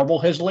that Marvel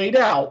has laid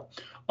out.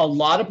 A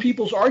lot of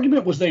people's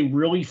argument was they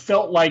really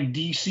felt like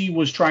DC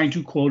was trying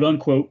to quote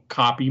unquote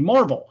copy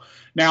Marvel.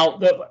 Now,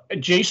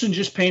 Jason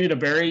just painted a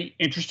very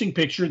interesting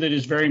picture that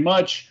is very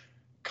much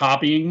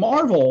copying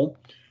Marvel.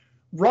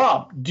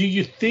 Rob, do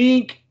you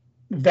think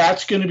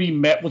that's going to be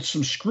met with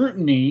some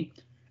scrutiny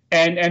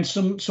and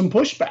some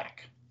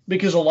pushback?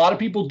 Because a lot of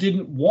people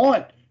didn't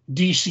want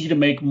DC to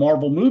make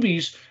Marvel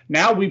movies.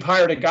 Now we've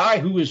hired a guy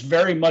who is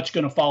very much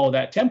going to follow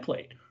that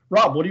template.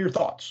 Rob, what are your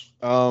thoughts?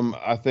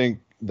 I think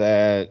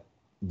that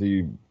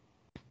it's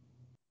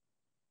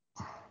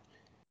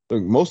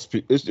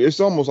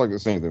almost like the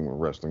same thing with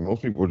wrestling.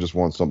 Most people just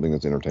want something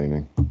that's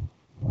entertaining.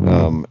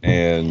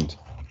 And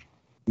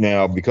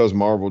now because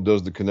Marvel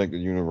does the connected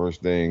universe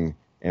thing,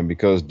 and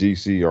because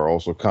DC are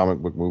also comic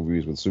book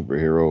movies with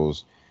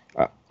superheroes,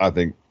 I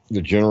think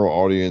the general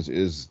audience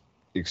is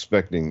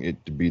expecting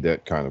it to be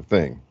that kind of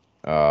thing.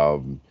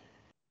 And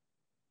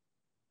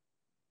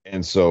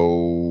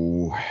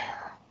so,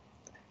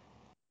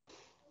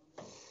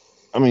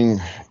 I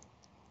mean,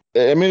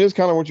 it's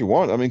kind of what you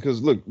want. I mean,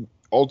 because look,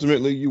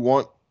 ultimately you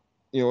want,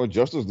 a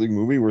Justice League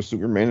movie where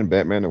Superman and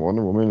Batman and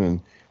Wonder Woman and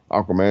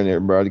Aquaman and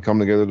everybody come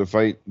together to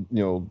fight,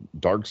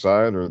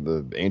 Darkseid or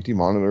the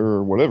Anti-Monitor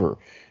or whatever.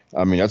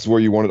 I mean, that's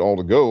where you want it all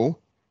to go.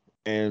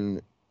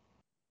 And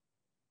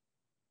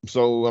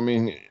so, I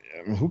mean,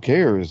 who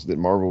cares that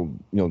Marvel,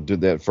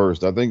 did that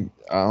first? I think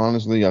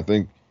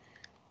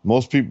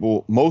most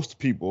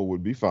people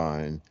would be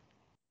fine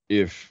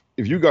if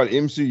you got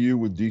MCU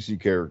with DC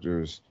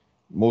characters.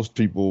 Most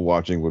people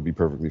watching would be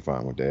perfectly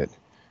fine with that.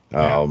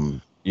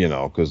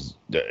 Yeah. Because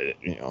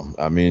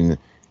I mean,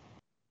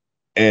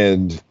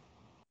 and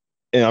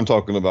I'm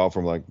talking about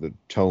from like the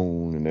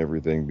tone and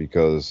everything,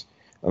 because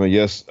I mean,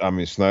 yes, I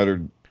mean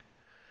Snyder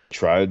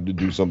tried to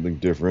do something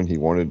different. He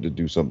wanted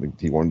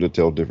to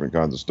tell different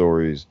kinds of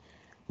stories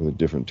with a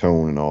different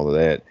tone and all of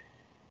that.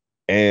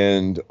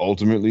 And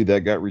ultimately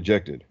that got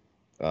rejected.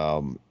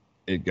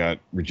 It got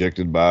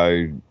rejected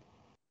by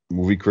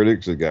movie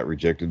critics. It got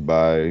rejected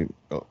by,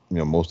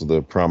 most of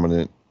the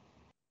prominent,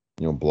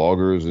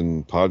 bloggers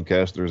and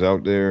podcasters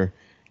out there.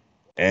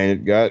 And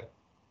it got,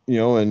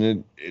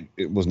 and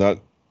it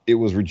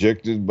was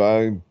rejected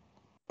by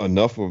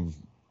enough of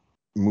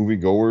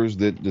moviegoers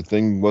that the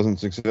thing wasn't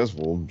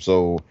successful.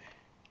 So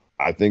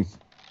I think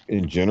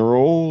in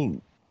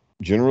generally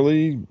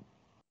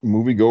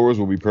moviegoers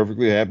will be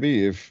perfectly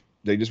happy if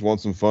they just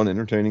want some fun,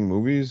 entertaining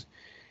movies,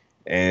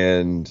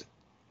 and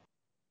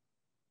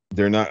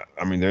they're not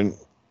going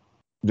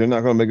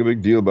to make a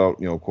big deal about,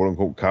 quote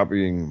unquote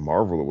copying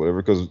Marvel or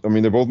whatever, because I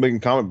mean they're both making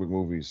comic book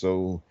movies,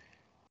 so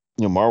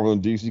Marvel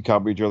and DC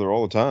copy each other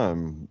all the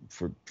time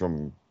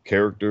from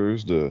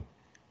characters to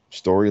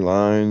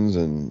storylines,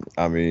 and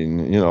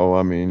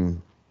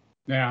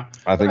yeah,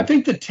 I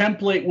think the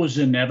template was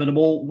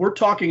inevitable. We're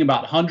talking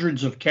about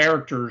hundreds of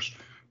characters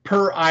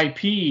per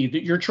IP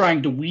that you're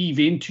trying to weave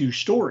into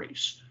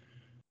stories.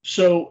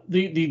 So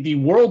the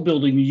world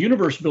building, the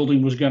universe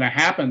building was going to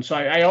happen. So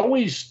I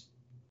always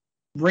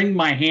wring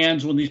my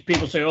hands when these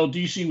people say, oh,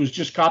 DC was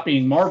just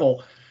copying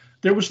Marvel.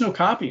 There was no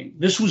copying.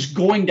 This was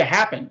going to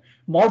happen.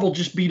 Marvel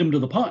just beat them to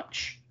the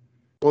punch.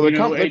 Well,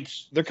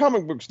 they're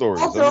comic book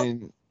stories.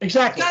 Also,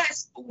 exactly.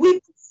 Guys, we've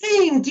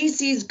seen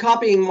DC's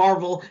copying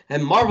Marvel,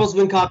 and Marvel's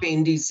been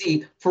copying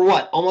DC for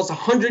what, almost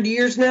 100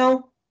 years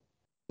now?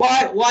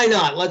 Why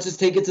not? Let's just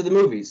take it to the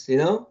movies,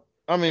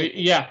 I mean,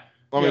 yeah.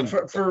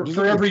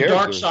 For every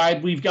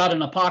Darkseid, we've got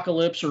an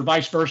Apocalypse, or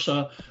vice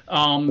versa,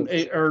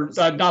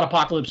 not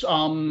Apocalypse,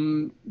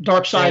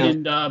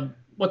 Darkseid, and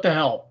what the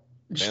hell?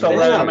 It just fell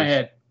right out of my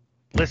head.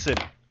 Listen.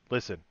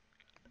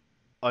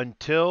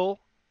 Until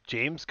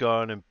James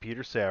Gunn and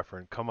Peter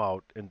Safran come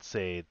out and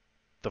say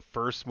the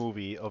first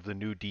movie of the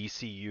new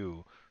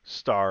DCU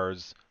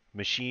stars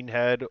Machine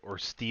Head or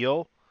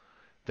Steel,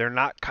 they're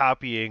not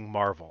copying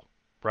Marvel,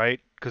 right?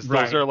 Because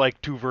those are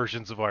like two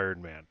versions of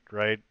Iron Man,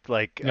 right?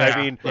 Like,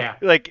 yeah,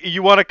 like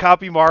you want to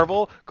copy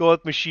Marvel, go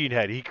with Machine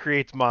Head. He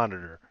creates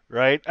Monitor,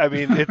 right? I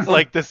mean, it's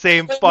like the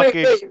same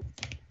fucking.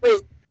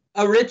 Wait.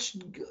 A rich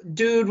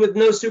dude with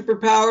no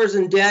superpowers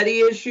and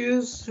daddy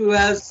issues who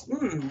has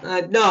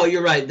no,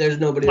 you're right. There's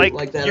nobody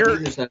like that.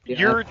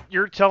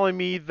 You're telling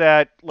me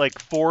that like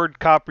Ford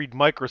copied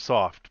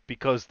Microsoft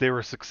because they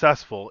were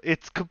successful.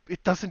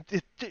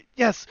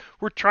 Yes,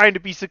 we're trying to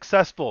be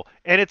successful,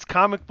 and it's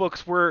comic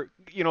books where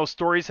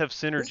stories have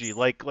synergy,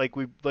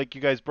 like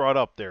you guys brought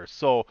up there.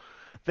 So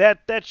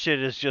that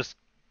shit is just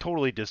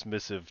totally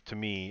dismissive to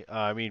me.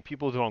 I mean,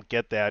 people who don't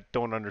get that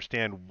don't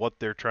understand what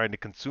they're trying to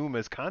consume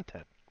as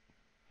content.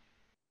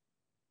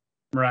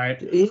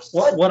 Right.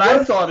 What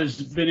I thought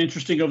has been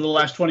interesting over the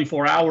last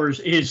 24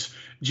 hours is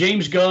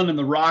James Gunn and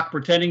The Rock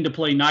pretending to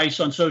play nice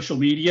on social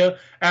media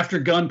after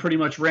Gunn pretty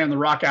much ran The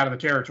Rock out of the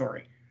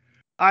territory.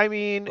 I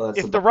mean,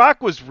 if The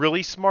Rock was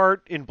really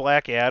smart in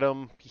Black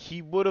Adam,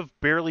 he would have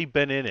barely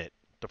been in it,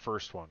 the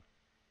first one.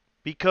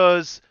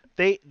 Because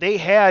they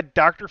had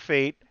Dr.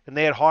 Fate and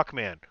they had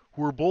Hawkman, who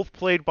who were both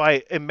played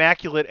by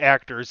immaculate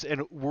actors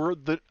and were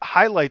the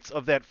highlights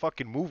of that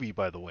fucking movie,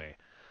 by the way.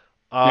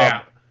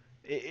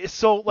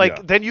 So,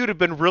 then you'd have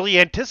been really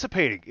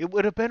anticipating. It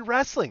would have been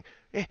wrestling.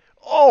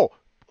 Oh,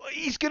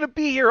 he's going to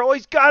be here. Oh,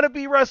 he's got to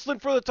be wrestling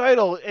for the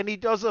title. And he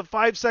does a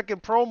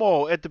 5-second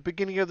promo at the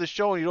beginning of the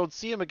show, and you don't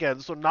see him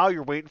again. So now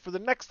you're waiting for the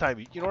next time.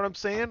 You know what I'm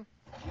saying?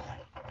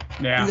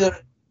 Yeah.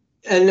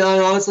 And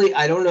honestly,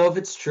 I don't know if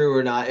it's true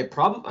or not. It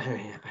probably,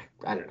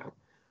 I don't know.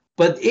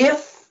 But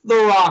if The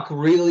Rock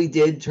really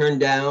did turn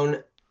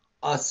down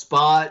a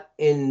spot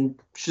in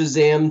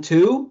Shazam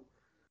 2,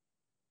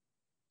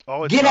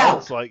 get out.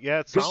 It sounds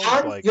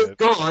like you're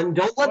gone.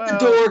 Don't let the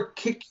door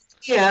kick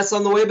your ass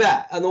on the way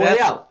back, on the way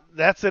out.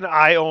 That's an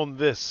I own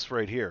this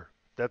right here.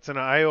 That's an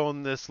I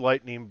own this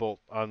lightning bolt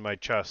on my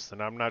chest,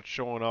 and I'm not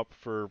showing up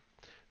for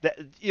that.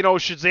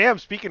 Shazam.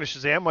 Speaking of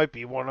Shazam, might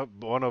be one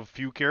of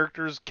few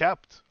characters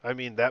kept. I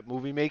mean, that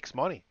movie makes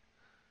money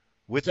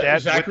with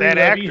that Levy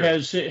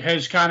actor.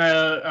 has kind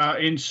of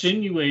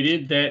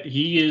insinuated that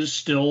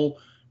he's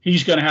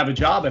going to have a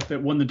job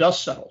when the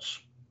dust settles.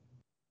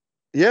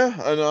 Yeah,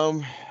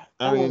 and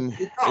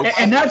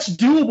and that's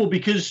doable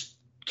because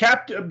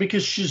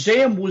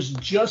Shazam was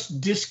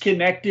just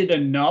disconnected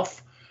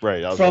enough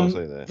from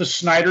the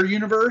Snyder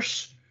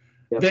universe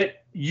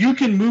that you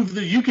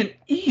can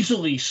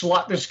easily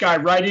slot this guy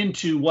right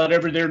into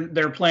whatever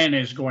their plan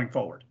is going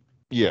forward.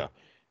 Yeah,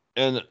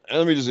 and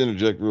let me just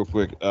interject real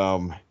quick.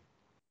 I'm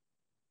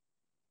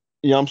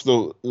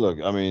still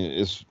I mean,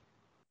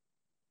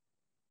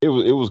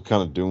 it was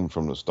kind of doomed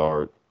from the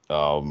start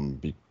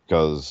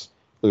because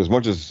as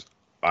much as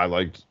I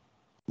liked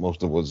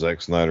most of what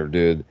Zack Snyder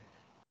did,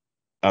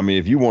 I mean,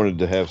 if you wanted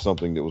to have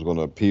something that was going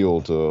to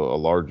appeal to a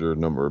larger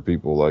number of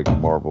people like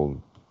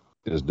Marvel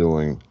is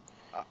doing,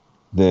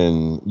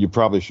 then you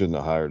probably shouldn't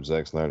have hired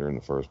Zack Snyder in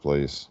the first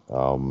place.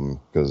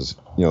 Because,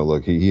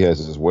 he has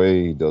his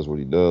way, he does what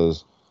he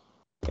does.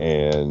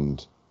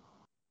 And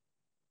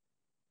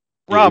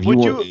Rob,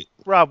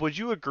 would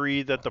you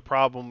agree that the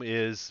problem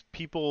is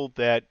people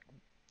that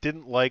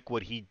didn't like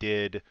what he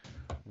did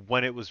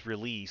when it was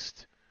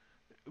released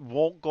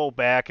won't go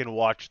back and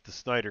watch the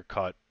Snyder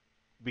Cut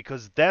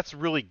because that's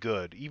really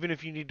good, even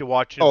if you need to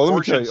watch it in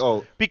portions.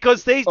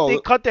 Because they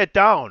cut that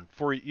down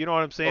for you know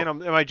what I'm saying?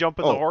 Am I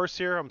jumping the horse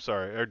here? I'm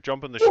sorry, or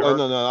jumping the shark?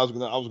 No. I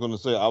was going to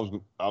say I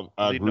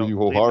agree with you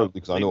wholeheartedly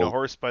because I know the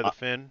horse by the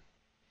fin.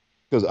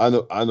 Because I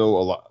know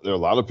a lot. There are a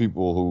lot of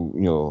people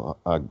who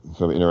I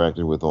have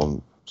interacted with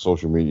on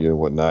social media and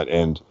whatnot,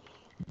 and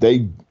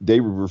they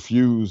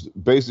refused.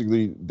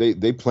 Basically,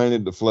 they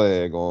planted the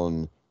flag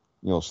on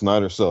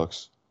Snyder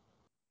sucks.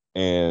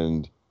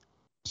 And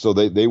so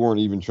they weren't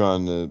even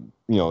trying to,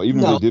 even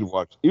if they did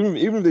watch, even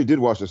if they did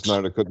watch the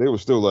Snyder Cut, they were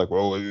still like,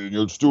 well,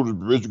 it's still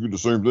basically the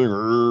same thing.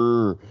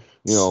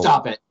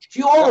 Stop it. If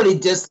you already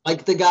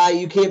dislike the guy,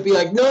 you can't be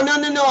like, no,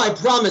 I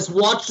promise,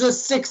 watch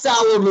this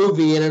 6-hour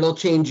movie and it'll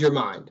change your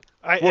mind.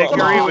 I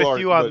agree with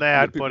you on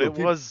that, but it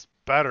was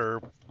better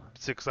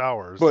 6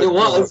 hours. But it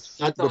was.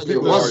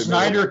 The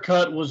Snyder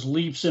Cut was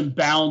leaps and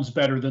bounds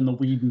better than the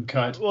Whedon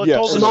Cut. Well, it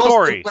told the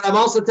story. But I'm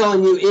also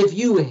telling you, if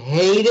you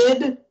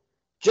hated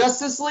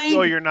Justice League,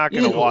 you're not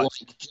going to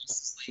watch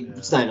Justice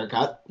League Snyder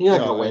Cut. You're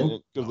not going to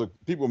win. Because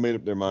people made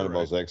up their mind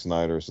about Zack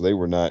Snyder, so they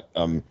were not.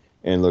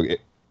 And look,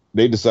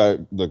 they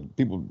decided to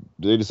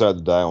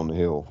die on the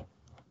hill.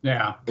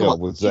 Yeah.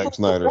 With Zack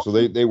Snyder, so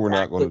they were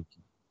not going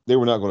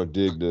to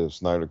dig the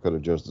Snyder Cut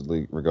of Justice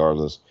League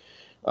regardless.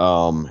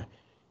 And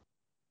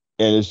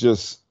it's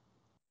just,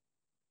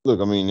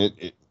 look, I mean,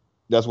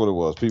 that's what it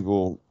was.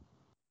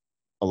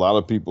 A lot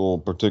of people,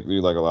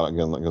 particularly like a lot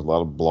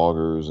of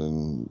bloggers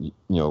and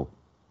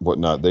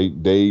whatnot, they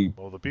the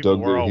people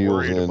dug their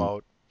heels in.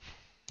 About.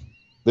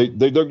 They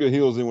dug their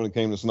heels in when it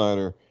came to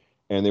Snyder,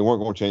 and they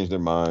weren't going to change their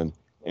mind,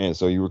 and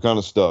so you were kind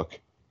of stuck.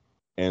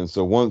 And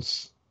so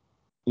once,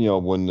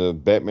 when the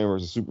Batman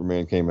vs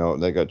Superman came out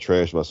and that got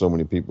trashed by so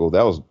many people,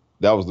 that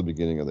was the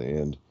beginning of the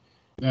end.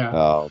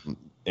 Yeah.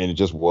 And it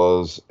just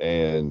was.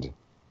 And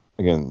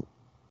again,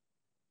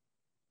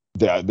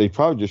 they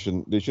probably just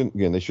shouldn't. They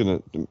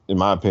shouldn't. In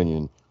my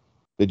opinion,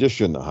 they just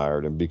shouldn't have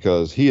hired him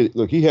because he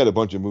had a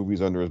bunch of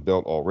movies under his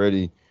belt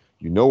already.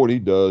 You know what he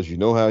does. You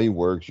know how he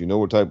works. You know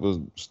what type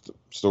of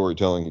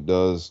storytelling he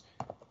does.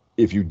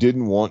 If you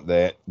didn't want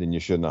that, then you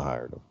shouldn't have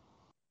hired him.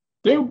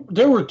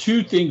 There were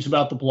two things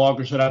about the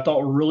bloggers that I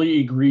thought were really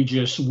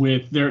egregious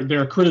with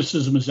their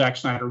criticism of Zack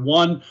Snyder.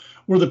 One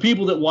were the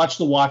people that watched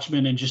The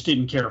Watchmen and just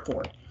didn't care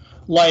for it.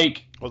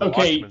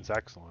 Watchmen's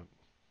excellent.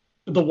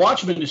 The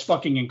Watchmen is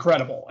fucking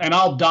incredible, and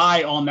I'll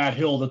die on that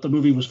hill that the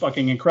movie was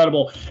fucking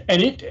incredible.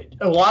 And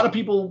a lot of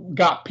people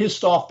got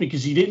pissed off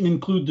because he didn't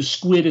include the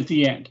squid at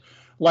the end.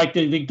 Like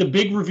the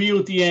big reveal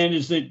at the end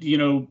is that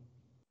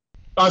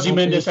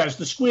Ozymandias has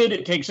the squid.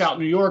 It takes out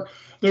New York.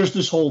 There's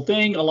this whole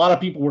thing. A lot of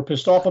people were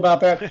pissed off about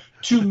that.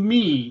 To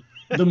me,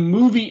 the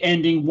movie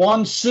ending,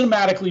 one,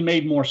 cinematically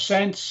made more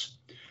sense,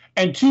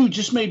 and two,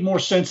 just made more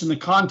sense in the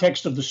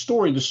context of the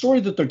story. The story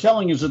that they're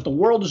telling is that the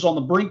world is on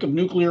the brink of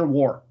nuclear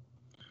war.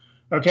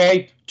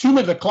 Okay, 2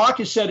 minutes. The clock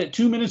is set at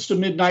 2 minutes to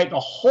midnight. The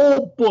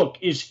whole book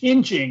is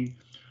hinging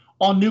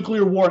on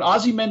nuclear war. And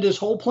Ozymandias'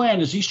 whole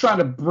plan is he's trying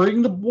to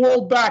bring the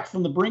world back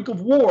from the brink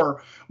of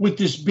war with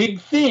this big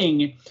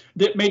thing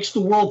that makes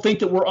the world think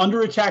that we're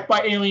under attack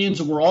by aliens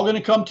and we're all going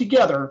to come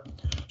together.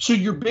 So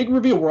your big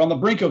reveal, we're on the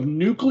brink of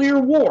nuclear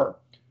war,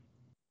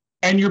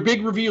 and your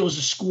big reveal is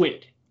a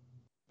squid.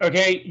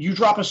 Okay, you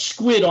drop a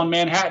squid on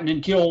Manhattan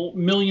and kill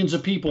millions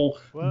of people.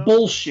 What?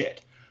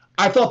 Bullshit.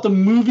 I thought the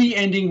movie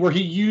ending where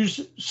he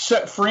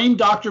framed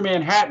Dr.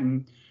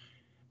 Manhattan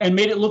and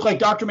made it look like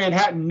Dr.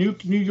 Manhattan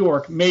nuked New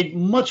York made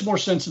much more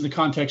sense in the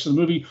context of the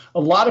movie. A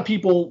lot of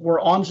people were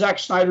on Zack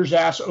Snyder's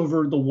ass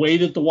over the way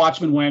that The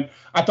Watchmen went.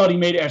 I thought he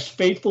made as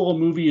faithful a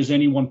movie as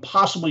anyone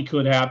possibly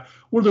could have.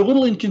 Were there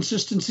little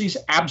inconsistencies?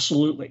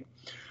 Absolutely.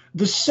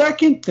 The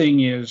second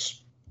thing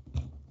is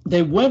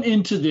they went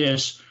into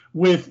this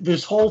with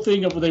this whole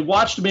thing of they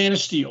watched Man of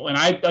Steel.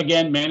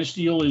 And Man of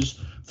Steel is,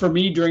 for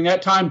me, during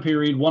that time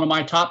period, one of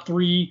my top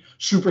 3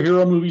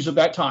 superhero movies of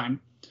that time.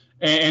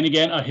 And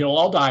again, a hill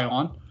I'll die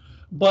on.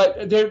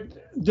 But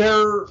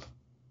their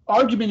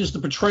argument is the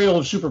portrayal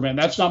of Superman.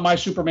 That's not my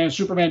Superman.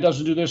 Superman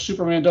doesn't do this.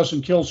 Superman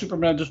doesn't kill.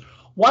 Superman does.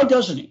 Why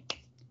doesn't he?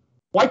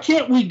 Why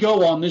can't we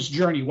go on this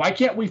journey? Why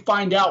can't we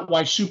find out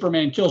why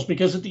Superman kills?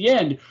 Because at the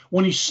end,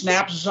 when he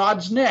snaps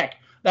Zod's neck,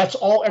 that's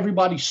all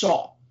everybody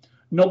saw.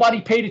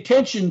 Nobody paid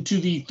attention to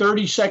the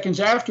 30 seconds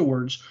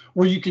afterwards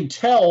where you can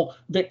tell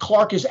that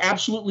Clark is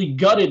absolutely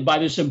gutted by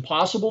this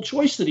impossible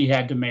choice that he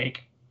had to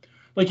make.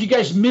 Like, you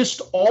guys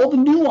missed all the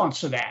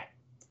nuance of that.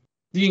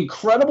 The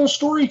incredible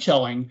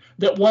storytelling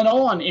that went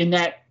on in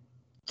that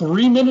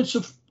 3 minutes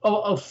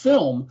of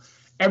film,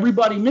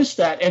 everybody missed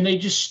that, and they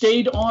just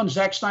stayed on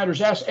Zack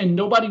Snyder's ass, and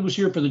nobody was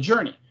here for the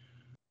journey.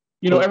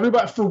 You know,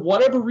 everybody, for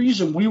whatever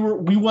reason, we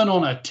went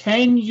on a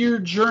 10-year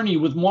journey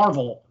with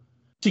Marvel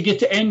to get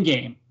to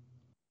Endgame,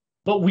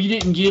 but we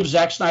didn't give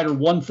Zack Snyder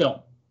one film.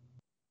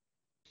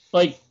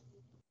 Like,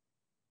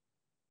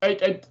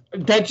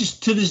 that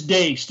just to this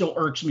day still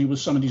irks me with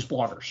some of these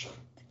bloggers.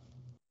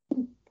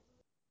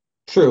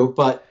 True,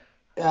 but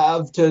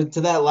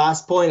to that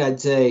last point, I'd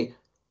say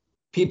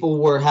people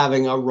were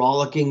having a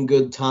rollicking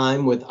good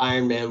time with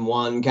Iron Man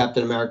 1,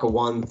 Captain America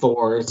 1,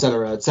 Thor,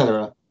 etc.,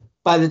 etc.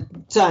 By the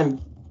time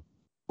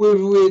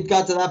we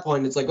got to that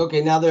point, it's like,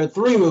 okay, now there are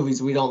 3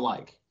 movies we don't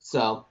like.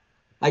 So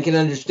I can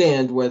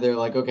understand where they're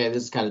like, okay,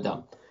 this is kind of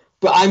dumb.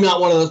 But I'm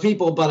not one of those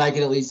people, but I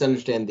can at least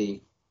understand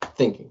the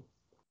thinking.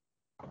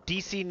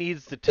 DC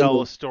needs to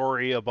tell a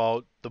story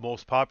about the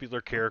most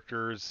popular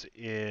characters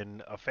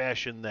in a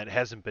fashion that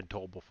hasn't been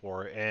told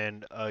before.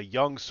 And a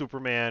young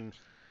Superman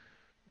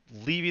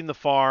leaving the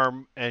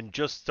farm and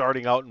just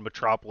starting out in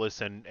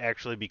Metropolis and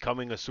actually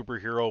becoming a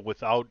superhero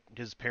without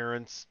his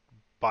parents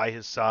by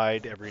his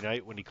side every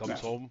night when he comes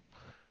home.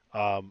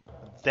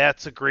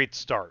 That's a great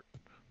start.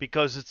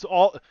 Because it's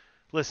all...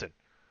 Listen,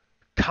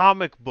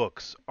 comic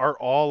books are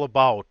all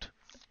about...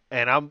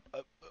 And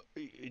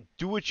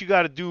do what you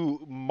got to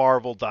do,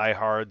 Marvel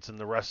diehards and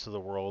the rest of the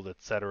world,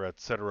 etc.,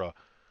 etc.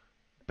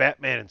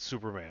 Batman and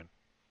Superman,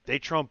 they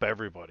trump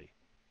everybody.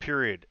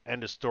 Period.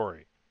 End of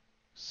story.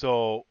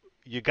 So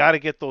you got to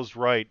get those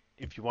right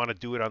if you want to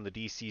do it on the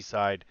DC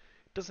side.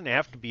 It doesn't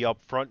have to be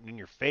up front and in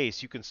your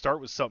face. You can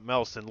start with something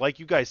else. And like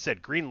you guys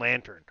said, Green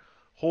Lantern.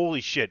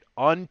 Holy shit.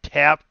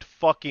 Untapped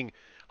fucking...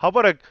 How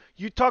about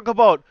you talk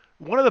about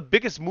one of the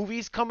biggest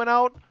movies coming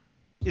out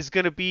is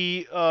going to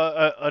be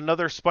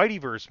another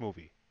Spideyverse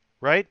movie.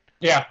 Right?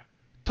 Yeah.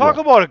 Talk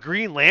about a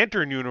Green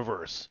Lantern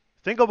universe.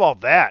 Think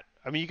about that.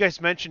 I mean, you guys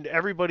mentioned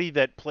everybody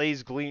that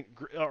plays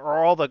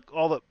or all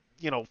the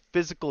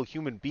physical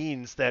human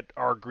beings that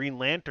are Green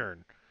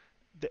Lantern.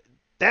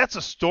 That's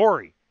a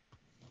story.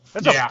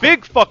 That's a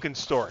big fucking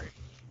story.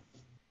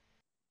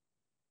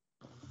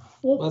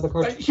 Well,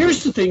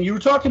 here's the thing. You were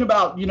talking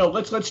about,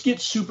 let's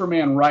get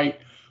Superman right.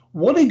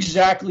 What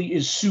exactly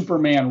is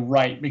Superman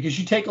right? Because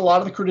you take a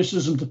lot of the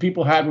criticisms that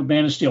people had with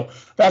Man of Steel.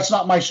 That's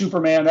not my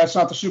Superman. That's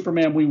not the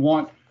Superman we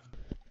want.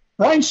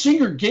 Bryan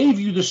Singer gave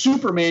you the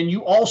Superman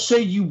you all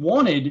say you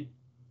wanted,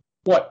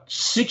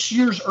 6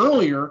 years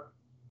earlier,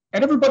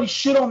 and everybody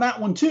shit on that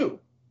one too.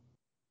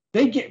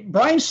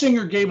 Bryan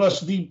Singer gave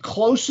us the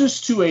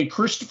closest to a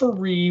Christopher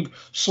Reeve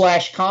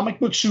 / comic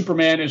book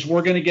Superman as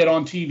we're going to get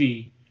on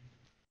TV,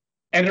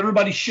 and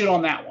everybody shit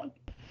on that one.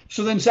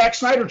 So then Zack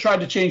Snyder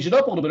tried to change it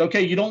up a little bit.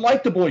 Okay, you don't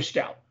like the Boy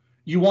Scout.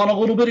 You want a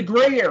little bit of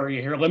gray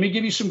area here. Let me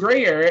give you some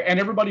gray area. And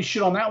everybody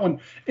shit on that one.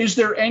 Is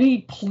there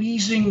any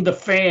pleasing the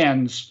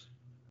fans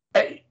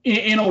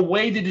in a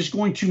way that is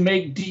going to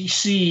make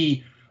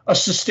DC a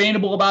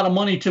sustainable amount of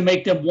money to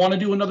make them want to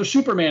do another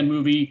Superman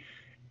movie?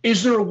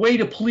 Is there a way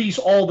to please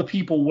all the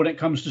people when it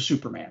comes to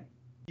Superman?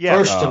 Yeah.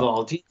 First of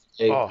all,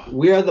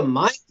 we are the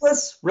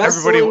mindless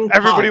wrestling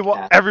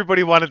podcast.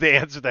 Everybody wanted to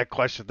answer that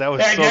question. That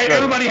was so good.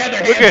 Everybody had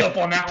their hands up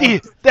on that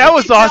one. That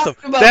was awesome.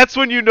 That's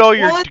when you know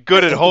you're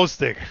good at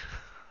hosting.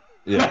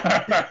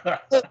 Yeah.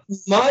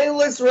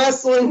 Mindless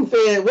wrestling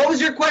fan. What was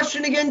your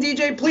question again,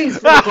 DJ? Please.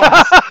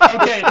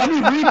 Okay, let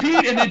me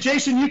repeat, and then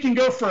Jason, you can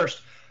go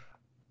first.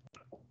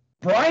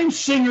 Bryan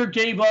Singer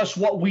gave us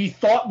what we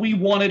thought we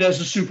wanted as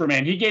a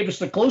Superman. He gave us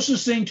the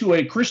closest thing to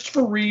a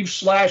Christopher Reeve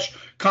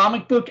 /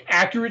 comic book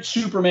accurate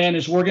Superman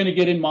as we're going to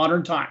get in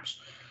modern times.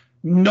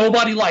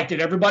 Nobody liked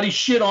it. Everybody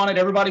shit on it.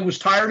 Everybody was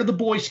tired of the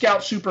Boy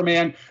Scout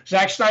Superman.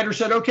 Zack Snyder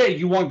said, okay,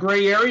 you want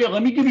gray area?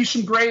 Let me give you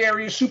some gray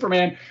area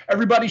Superman.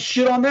 Everybody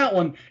shit on that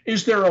one.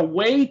 Is there a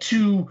way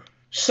to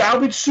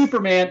salvage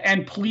Superman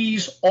and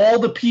please all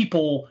the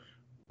people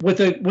with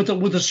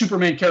a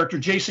Superman character?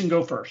 Jason,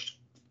 go first.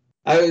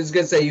 I was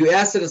going to say, you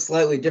asked it a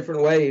slightly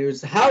different way. It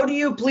was, how do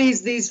you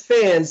please these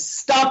fans?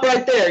 Stop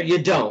right there. You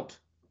don't.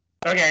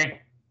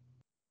 Okay.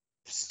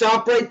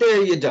 Stop right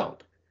there. You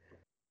don't.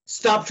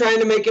 Stop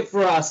trying to make it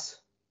for us.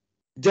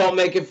 Don't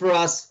make it for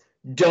us.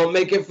 Don't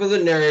make it for the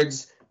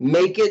nerds.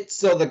 Make it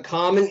so the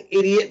common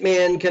idiot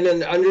man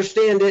can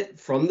understand it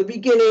from the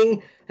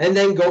beginning and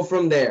then go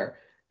from there.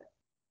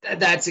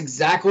 That's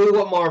exactly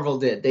what Marvel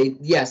did. They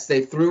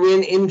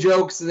threw in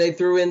jokes and they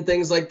threw in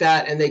things like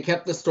that, and they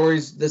kept the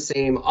stories the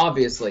same,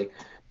 obviously.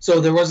 So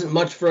there wasn't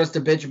much for us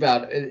to bitch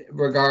about.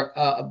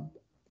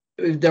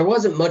 There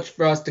wasn't much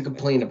for us to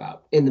complain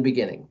about in the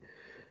beginning.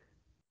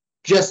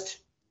 Just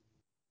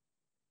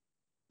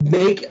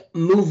make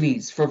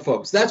movies for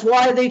folks. That's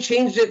why they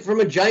changed it from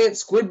a giant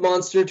squid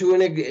monster to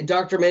a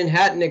Dr.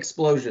 Manhattan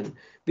explosion,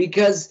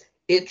 because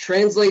it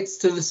translates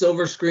to the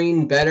silver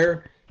screen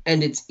better.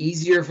 And it's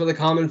easier for the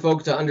common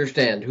folk to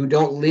understand, who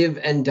don't live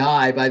and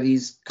die by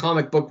these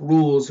comic book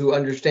rules, who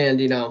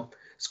understand,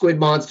 squid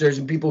monsters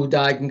and people who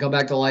die can come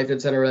back to life,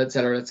 et cetera, et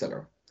cetera, et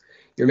cetera.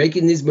 You're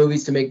making these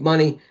movies to make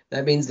money.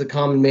 That means the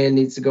common man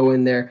needs to go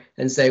in there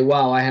and say,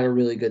 wow, I had a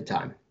really good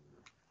time.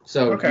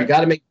 So You got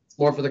to make it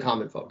more for the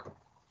common folk.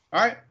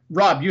 All right.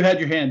 Rob, you had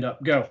your hand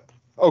up. Go.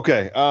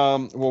 Okay.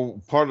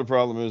 Well, part of the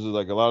problem is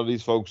like a lot of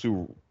these folks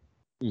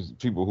these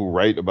people who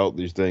write about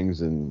these things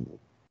and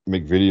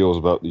make videos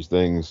about these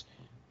things,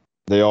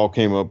 they all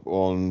came up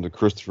on the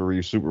Christopher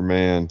Reeve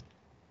Superman,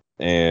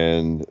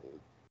 and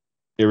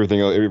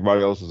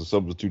everybody else is a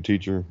substitute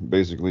teacher,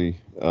 basically.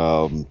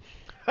 That's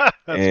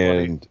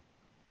and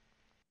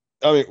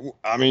funny.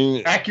 I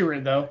mean,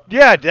 accurate though.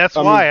 Yeah, that's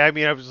why.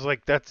 I was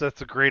like, that's a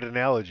great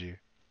analogy.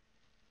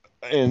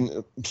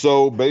 And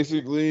so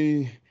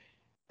basically,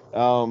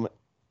 you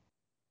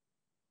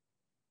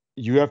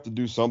have to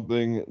do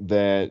something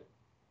that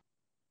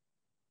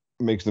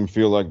makes them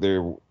feel like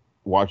they're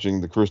watching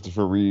the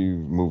Christopher Reeve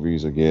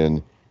movies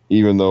again,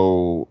 even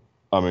though,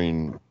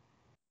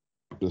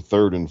 the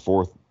third and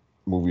fourth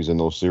movies in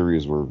those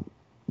series were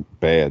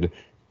bad.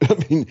 But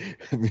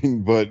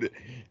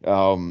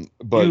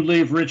you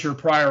leave Richard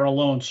Pryor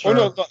alone,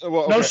 sir.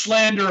 Oh, no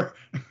slander.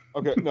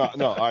 Okay, no,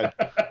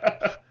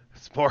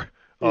 it's more.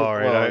 All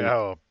right,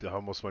 I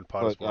almost went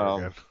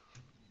Potiphar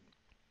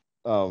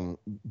again.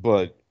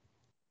 But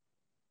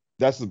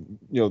that's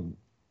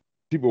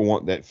people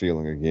want that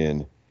feeling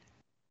again,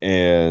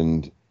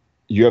 and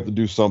you have to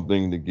do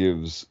something that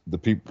gives the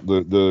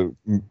people,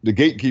 the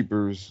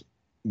gatekeepers,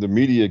 the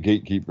media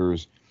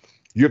gatekeepers,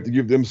 you have to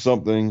give them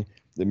something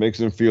that makes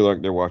them feel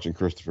like they're watching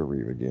Christopher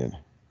Reeve again.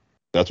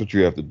 That's what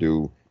you have to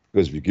do,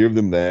 because if you give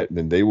them that,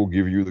 then they will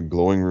give you the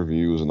glowing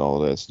reviews and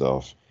all of that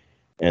stuff.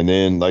 And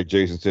then, like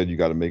Jason said, you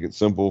got to make it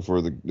simple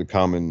for the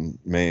common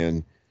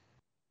man.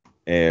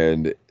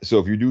 And so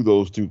if you do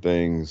those two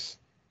things,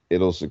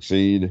 it'll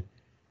succeed.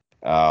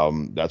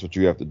 That's what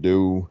you have to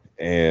do.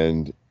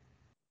 And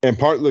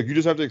look, you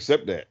just have to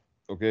accept that.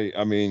 Okay.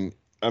 I mean,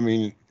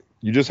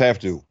 you just have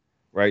to,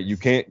 right? You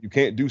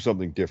can't do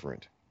something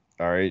different.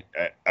 All right.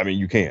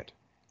 You can't.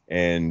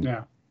 And,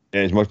 yeah.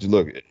 And as much as,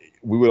 look,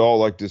 we would all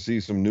like to see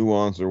some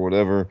nuance or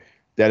whatever.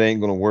 That ain't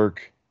going to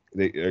work.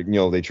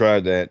 They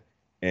tried that,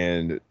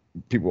 and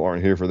people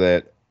aren't here for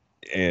that.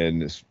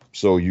 And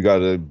so you got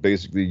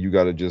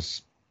to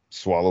just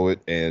swallow it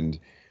and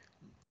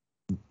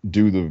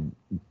do the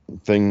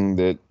thing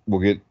that will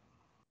get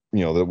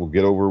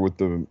over with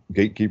the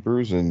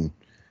gatekeepers and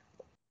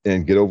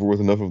get over with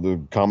enough of the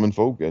common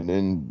folk, and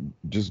then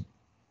just,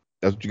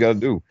 that's what you got to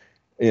do.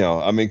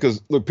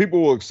 Because look,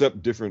 people will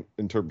accept different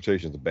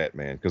interpretations of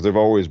Batman, because there've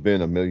always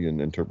been a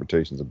million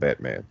interpretations of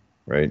Batman,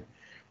 right?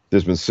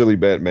 There's been silly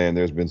Batman,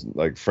 there's been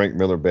like Frank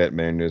Miller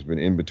Batman, there's been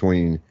in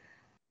between,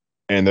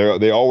 and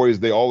they all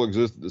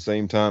exist at the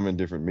same time in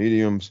different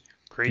mediums.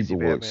 Crazy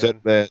people Batman, will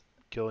accept that.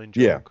 Killing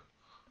Joke.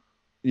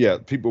 Yeah,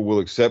 people will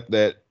accept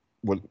that.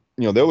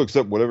 They'll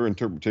accept whatever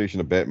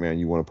interpretation of Batman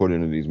you want to put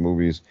into these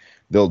movies.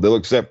 They'll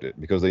accept it,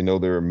 because they know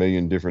there are a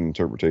million different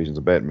interpretations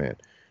of Batman.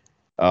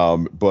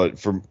 But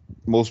for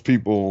most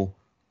people,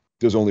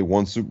 there's only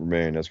one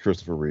Superman, that's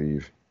Christopher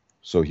Reeve.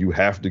 So you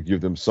have to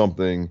give them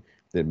something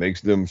that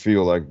makes them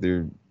feel like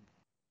they're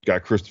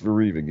got Christopher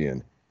Reeve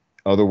again.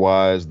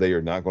 Otherwise, they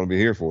are not going to be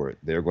here for it.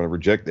 They're going to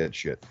reject that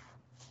shit.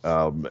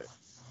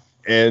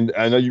 And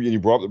I know you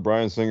brought up the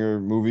Bryan Singer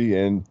movie,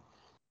 and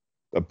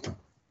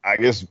I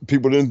guess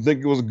people didn't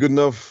think it was a good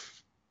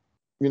enough,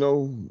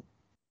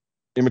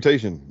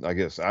 imitation, I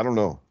guess. I don't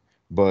know.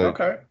 But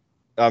okay.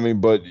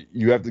 But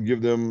you have to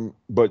give them,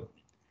 but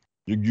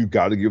you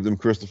got to give them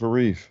Christopher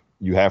Reeve.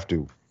 You have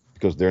to,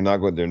 because they're not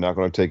going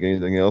to take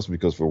anything else,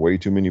 because for way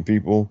too many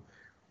people,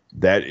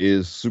 that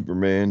is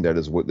Superman. That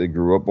is what they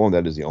grew up on.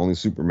 That is the only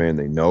Superman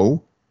they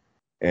know.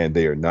 And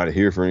they are not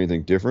here for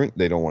anything different.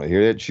 They don't want to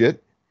hear that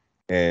shit.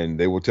 And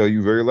they will tell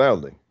you very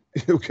loudly.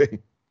 Okay.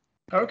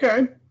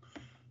 Okay.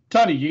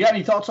 Tony, you got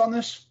any thoughts on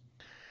this?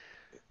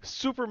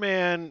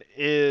 Superman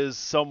is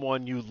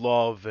someone you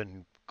love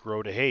and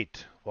grow to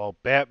hate, while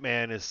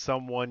Batman is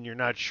someone you're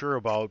not sure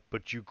about,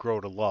 but you grow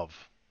to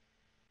love.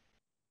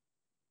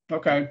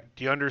 Okay.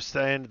 Do you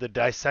understand the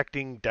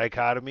dissecting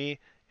dichotomy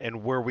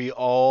and where we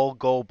all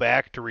go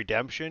back to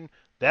redemption?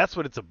 That's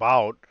what it's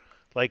about.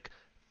 Like,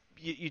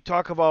 you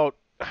talk about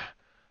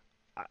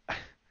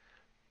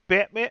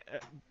Batman.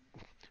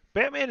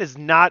 Batman is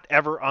not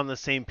ever on the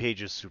same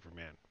page as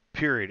Superman.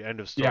 Period. End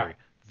of story. Yeah.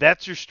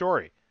 That's your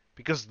story,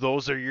 because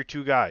those are your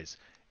two guys.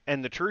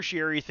 And the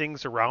tertiary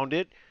things around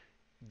it,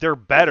 they're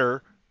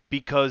better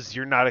because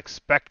you're not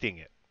expecting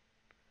it.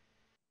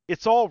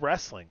 It's all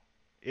wrestling.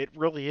 It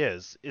really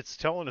is. It's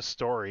telling a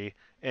story,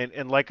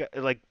 and like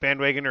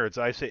bandwagon nerds,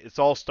 I say it's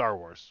all Star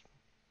Wars.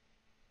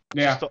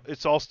 Yeah.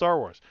 It's all Star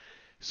Wars.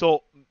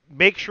 So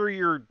make sure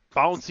you're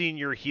bouncing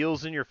your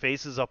heels and your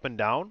faces up and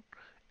down,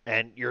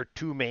 and your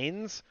two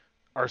mains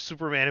are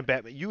Superman and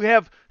Batman. You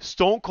have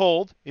Stone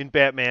Cold in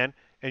Batman,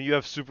 and you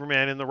have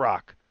Superman in The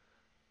Rock.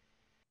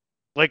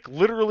 Like,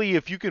 literally,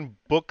 if you can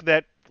book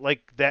that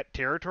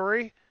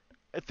territory,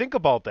 think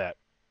about that.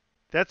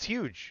 That's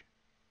huge.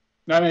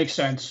 That makes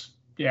sense.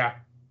 Yeah.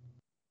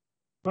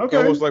 Okay.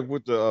 Almost like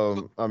with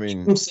the,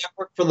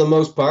 separate for the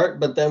most part,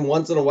 but then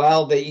once in a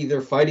while they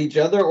either fight each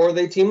other or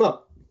they team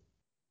up.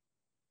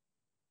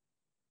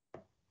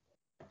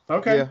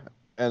 Okay. Yeah,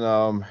 and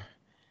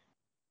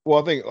well,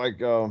 I think like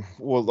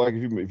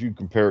if you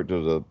compare it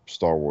to the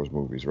Star Wars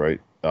movies,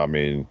 right? I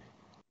mean,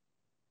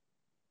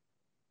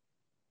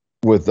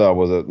 with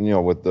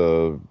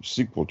the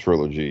sequel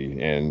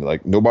trilogy, and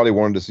like nobody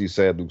wanted to see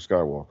sad Luke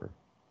Skywalker,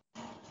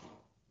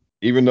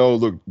 even though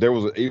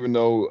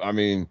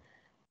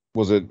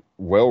was it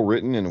well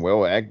written and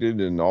well acted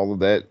and all of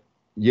that?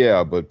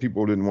 Yeah, but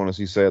people didn't want to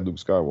see sad Luke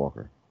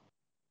Skywalker.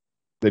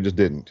 They just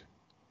didn't.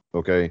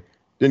 Okay.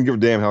 Didn't give a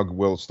damn how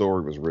well the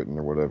story was written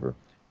or whatever.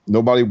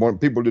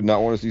 People did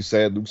not want to see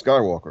sad Luke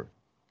Skywalker.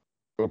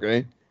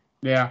 Okay?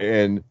 Yeah.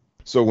 And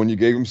so when you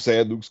gave him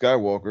sad Luke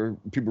Skywalker,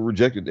 people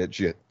rejected that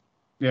shit.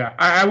 Yeah.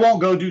 I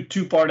won't go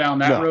too far down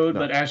that road,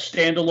 but as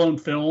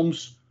standalone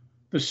films,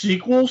 the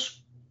sequels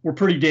were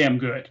pretty damn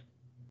good.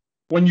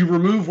 When you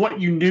remove what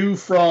you knew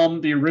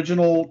from the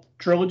original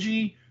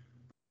trilogy,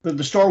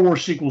 the Star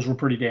Wars sequels were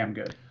pretty damn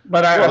good.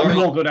 But we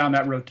won't go down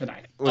that road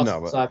tonight. Well, no,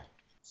 but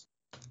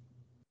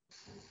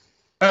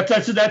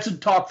That's a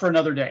talk for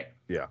another day.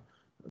 Yeah.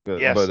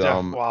 Yes, but,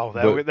 wow,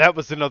 that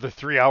was another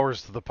 3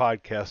 hours to the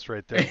podcast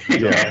right there.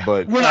 Yeah,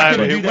 but we're not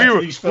going to do that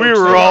to these folks. We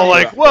were all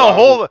like,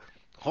 well,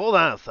 hold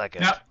on a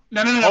second. No.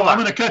 I'm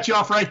going to cut you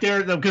off right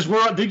there, though, because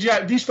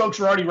these folks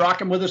are already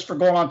rocking with us for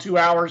going on 2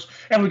 hours,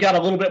 and we got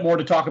a little bit more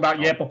to talk about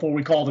yet before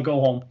we call to go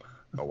home.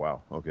 Oh,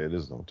 wow. Okay, it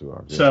is on 2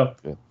 hours.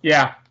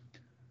 Yeah.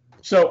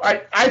 So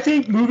I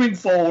think moving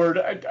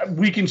forward,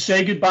 we can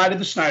say goodbye to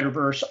the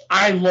Snyderverse.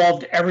 I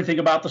loved everything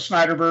about the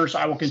Snyderverse.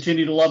 I will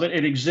continue to love it.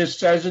 It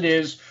exists as it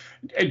is.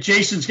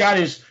 Jason's got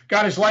his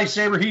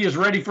lightsaber. He is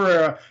ready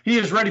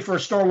for a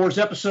Star Wars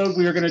episode.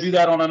 We are going to do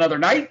that on another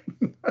night.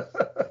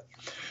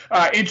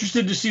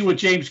 Interested to see what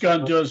James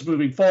Gunn does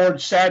moving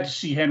forward. Sad to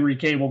see Henry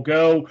Cavill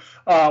go.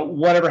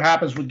 Whatever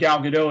happens with Gal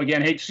Gadot,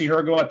 again, hate to see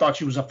her go. I thought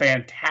she was a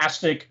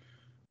fantastic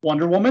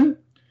Wonder Woman.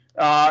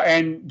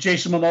 And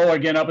Jason Momoa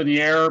again up in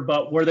the air,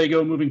 but where they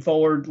go moving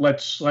forward,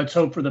 let's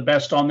hope for the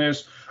best on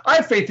this. I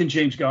have faith in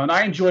James Gunn.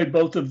 I enjoyed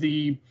both of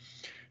the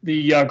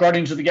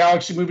Guardians of the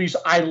Galaxy movies.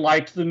 I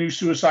liked the new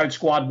Suicide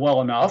Squad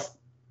well enough,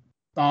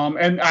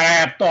 and I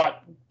have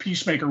thought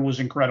Peacemaker was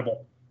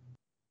incredible.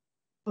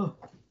 Oh.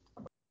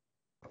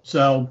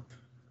 So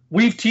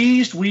we've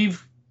teased,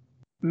 we've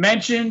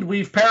mentioned,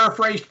 we've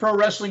paraphrased pro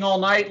wrestling all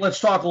night. Let's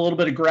talk a little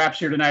bit of graps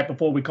here tonight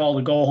before we call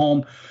to go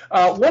home.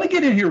 Want to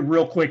get in here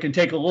real quick and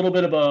take a little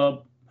bit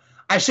of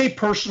I say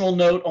personal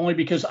note only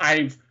because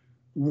I've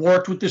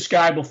worked with this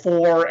guy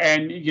before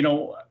and,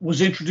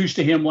 was introduced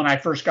to him when I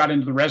first got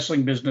into the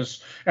wrestling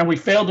business. And we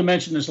failed to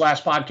mention this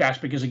last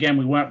podcast because, again,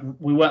 we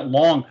went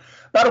long.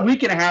 About a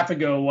week and a half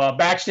ago,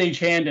 backstage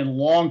hand and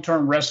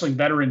long-term wrestling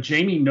veteran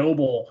Jamie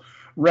Noble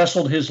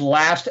wrestled his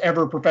last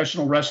ever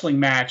professional wrestling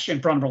match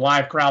in front of a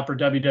live crowd for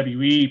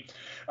WWE.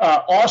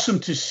 Awesome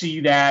to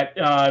see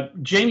that.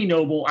 Jamie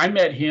Noble, I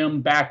met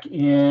him back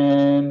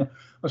in,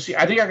 I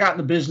think I got in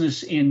the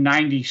business in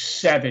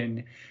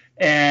 97.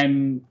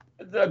 And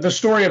the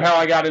story of how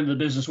I got into the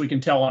business we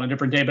can tell on a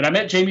different day. But I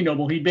met Jamie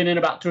Noble. He'd been in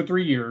about 2 or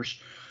 3 years.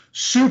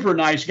 Super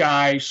nice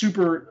guy.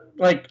 Super,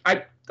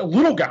 a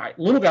little guy,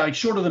 like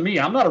shorter than me.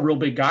 I'm not a real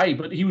big guy,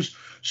 but he was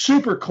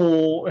super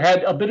cool,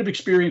 had a bit of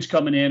experience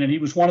coming in, and he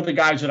was one of the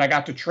guys that I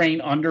got to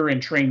train under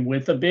and train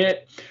with a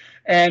bit.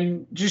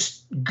 And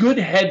just good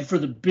head for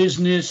the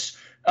business.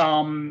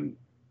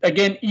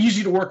 Again,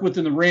 easy to work with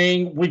in the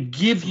ring, would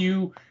give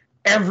you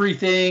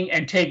everything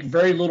and take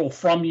very little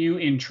from you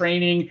in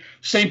training.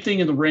 Same thing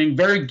in the ring,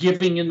 very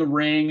giving in the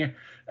ring.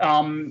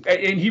 And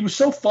he was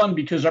so fun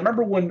because I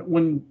remember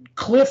when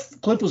Cliff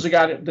was the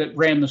guy that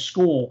ran the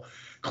school.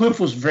 Cliff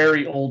was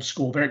very old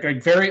school,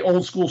 very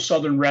old school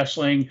Southern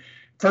wrestling.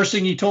 First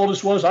thing he told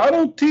us was, I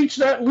don't teach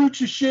that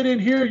lucha shit in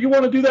here. You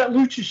want to do that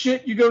lucha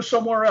shit, you go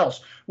somewhere else.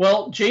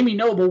 Well, Jamie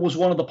Noble was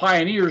one of the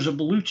pioneers of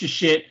the lucha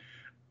shit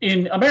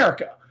in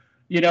America.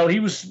 He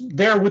was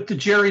there with the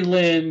Jerry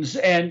Lynn's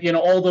and,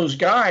 all those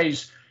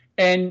guys.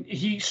 And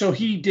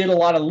he did a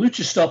lot of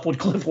lucha stuff when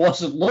Cliff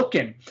wasn't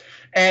looking.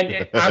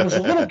 And I was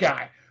a little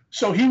guy.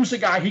 So he was a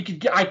guy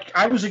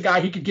I was a guy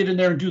he could get in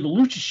there and do the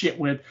lucha shit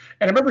with.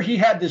 And I remember he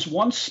had this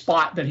one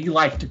spot that he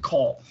liked to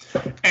call.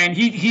 And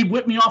he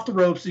whipped me off the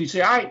ropes and he'd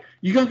say, all right,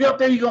 you're going to go up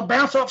there, you're going to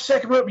bounce off the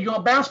second rope, you're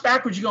going to bounce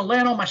backwards, you're going to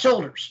land on my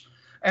shoulders.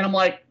 And I'm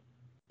like,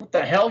 what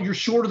the hell? You're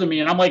shorter than me.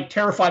 And I'm like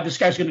terrified this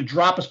guy's going to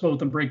drop us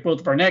both and break both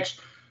of our necks.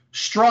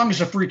 Strong as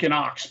a freaking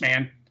ox,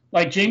 man.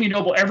 Like Jamie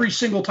Noble, every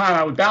single time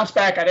I would bounce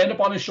back, I'd end up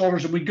on his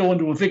shoulders and we'd go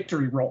into a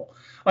victory roll.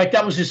 Like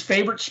that was his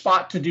favorite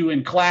spot to do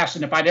in class.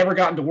 And if I'd ever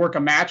gotten to work a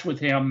match with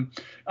him,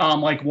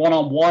 like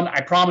one-on-one,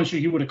 I promise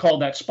you he would have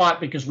called that spot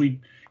because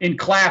in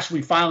class,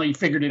 we finally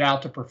figured it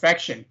out to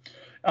perfection.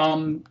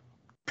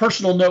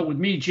 Personal note with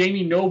me,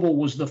 Jamie Noble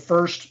was the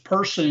first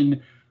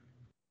person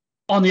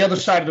on the other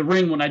side of the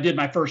ring when I did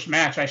my first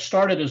match. I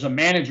started as a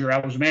manager. I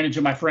was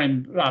managing my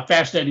friend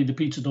Fast Eddie, the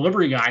pizza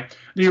delivery guy,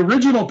 the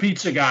original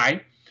pizza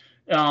guy.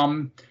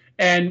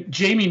 And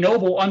Jamie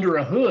Noble under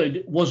a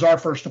hood was our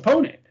first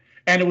opponent.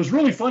 And it was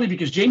really funny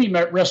because Jamie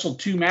wrestled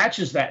 2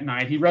 matches that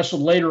night. He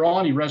wrestled later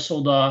on. He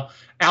wrestled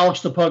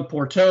Alex the Pug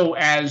Porto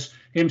as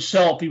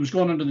himself. He was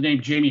going under the name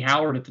Jamie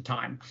Howard at the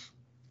time.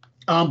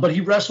 But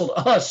he wrestled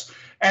us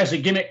as a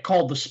gimmick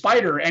called the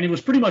Spider. And it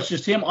was pretty much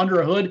just him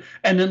under a hood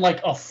and then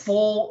like a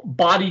full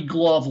body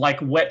glove like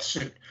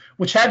wetsuit,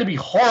 which had to be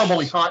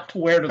horribly hot to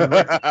wear to the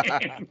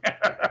ring.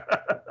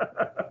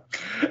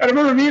 And I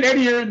remember me and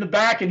Eddie are in the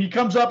back, and he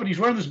comes up, and he's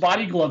wearing this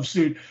body glove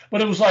suit,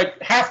 but it was like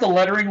half the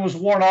lettering was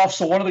worn off,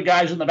 so one of the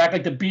guys in the back,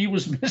 like the B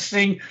was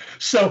missing.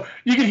 So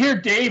you could hear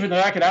Dave in the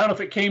back, and I don't know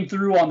if it came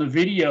through on the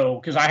video,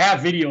 because I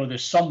have video of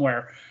this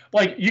somewhere.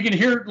 Like, you can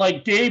hear,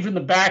 like, Dave in the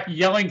back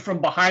yelling from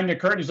behind the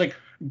curtain. He's like,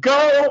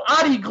 go,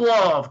 Adi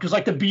Glove, because,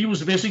 like, the B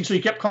was missing, so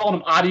he kept calling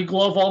him Adi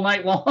Glove all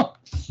night long.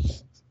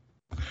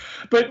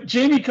 But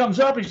Jamie comes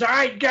up. He's like, all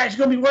right, you guys are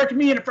going to be working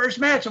me in the first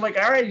match. I'm like,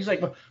 all right. He's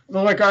like, all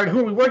right, who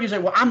are we working? He's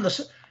like, well, I'm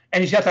the –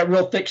 and he's got that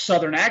real thick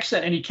Southern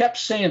accent. And he kept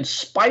saying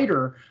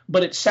Spider,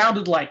 but it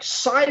sounded like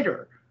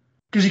cider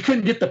because he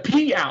couldn't get the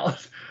P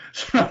out.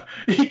 So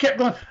he kept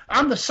going,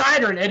 I'm the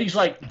cider. And Eddie's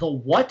like, the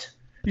what?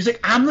 He's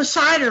like, I'm the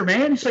cider,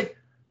 man. He's like,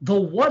 the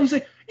what? He's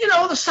like,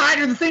 the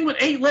cider, the thing with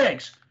 8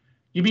 legs.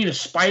 You mean a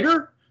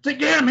spider? He's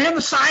like, yeah, man,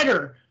 the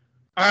cider.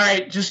 All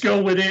right, just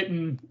go with it.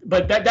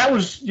 But that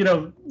was,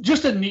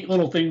 just a neat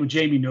little thing with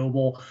Jamie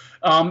Noble.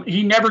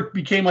 He never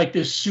became like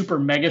this super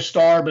mega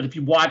star, but if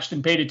you watched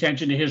and paid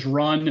attention to his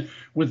run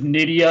with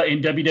Nydia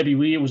in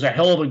WWE, it was a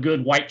hell of a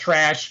good white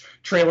trash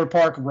trailer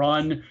park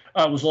run.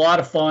 It was a lot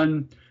of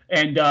fun.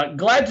 And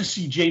glad to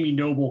see Jamie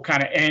Noble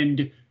kind of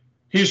end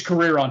his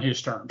career on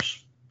his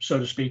terms, so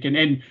to speak.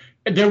 And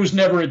there was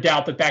never a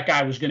doubt that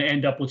guy was going to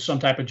end up with some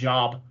type of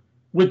job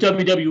with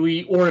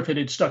WWE or if it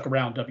had stuck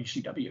around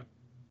WCW.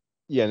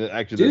 Yeah, and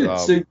actually, dude,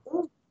 so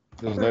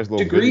there's a nice little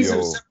degrees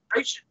video. of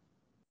separation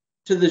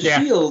to the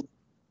Shield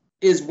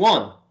is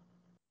 1.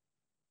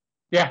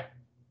 Yeah,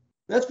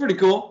 that's pretty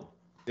cool.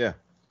 Yeah,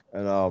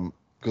 and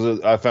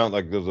because I found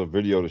like there's a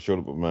video that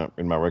showed up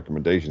in my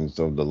recommendations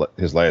of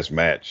his last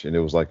match, and it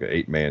was like an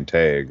 8-man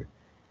tag.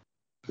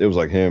 It was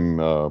like him,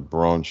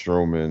 Braun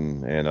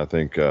Strowman, and I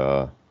think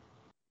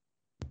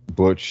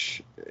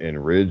Butch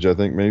and Ridge, I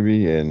think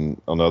maybe,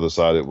 and on the other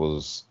side it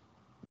was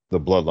the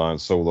Bloodline,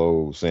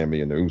 Solo,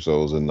 Sammy, and the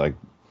Usos, and like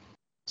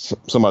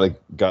somebody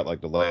got like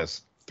the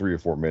last 3 or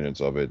 4 minutes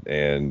of it,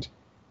 and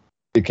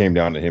it came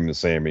down to him and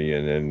Sammy,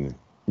 and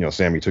then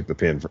Sammy took the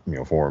pin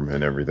for him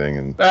and everything,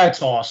 and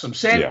that's awesome.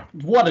 Sammy,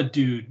 what a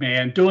dude,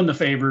 man, doing the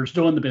favors,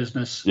 doing the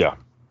business. Yeah.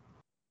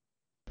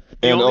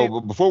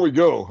 And before we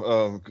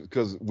go,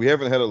 because we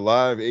haven't had a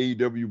live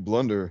AEW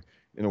blunder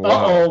in a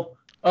while.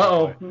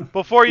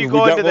 Before you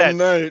go into that,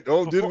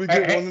 did we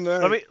get one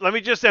tonight? Let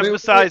me just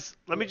emphasize.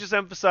 Let me just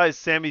emphasize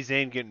Sami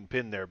Zayn getting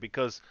pinned there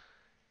because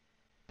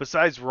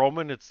besides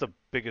Roman, it's the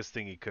biggest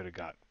thing he could have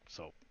got.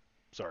 So,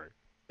 sorry.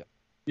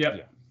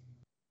 Yep.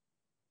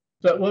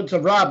 So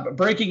Rob,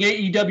 breaking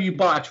AEW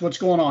botch. What's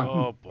going on?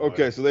 Oh boy.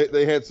 Okay, so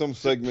they had some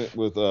segment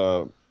with.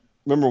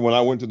 Remember when I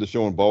went to the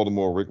show in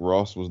Baltimore? Rick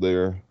Ross was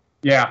there.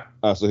 Yeah.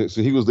 So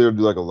he was there to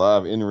do like a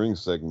live in-ring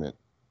segment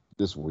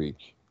this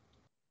week.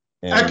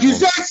 And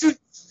Accusations.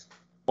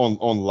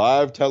 On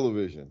live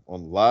television,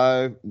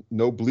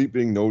 no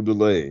bleeping, no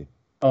delay.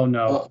 Oh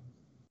no!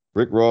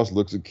 Rick Ross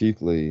looks at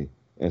Keith Lee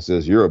and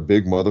says, "You're a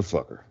big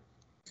motherfucker."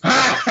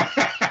 I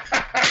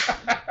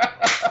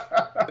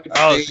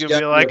was gonna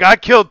be like, I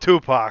killed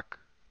Tupac.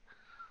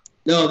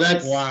 No,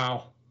 that's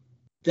wow.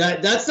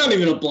 That's not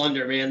even a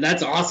blunder, man.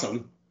 That's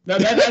awesome.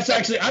 That's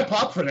actually, I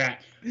pop for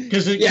that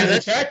because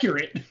it's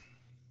accurate.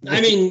 I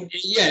mean,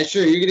 yeah,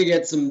 sure, you're gonna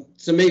get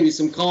maybe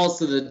some calls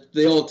to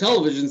the old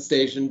television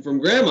station from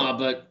Grandma,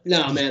 but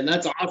no, man,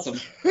 that's awesome.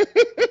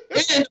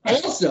 And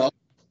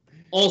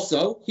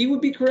also, he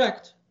would be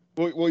correct.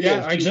 Well,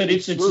 yeah, I said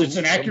it's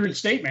an accurate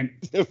statement.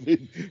 But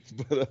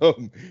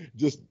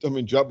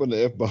dropping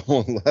the F-bomb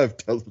on live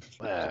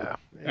television.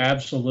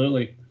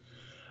 Absolutely.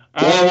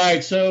 All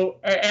right, so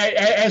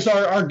as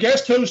our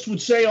guest host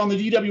would say on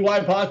the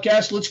DWI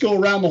podcast, let's go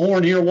around the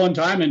horn here one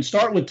time and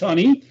start with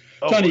Tunney.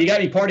 Tunney, you got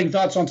any parting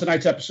thoughts on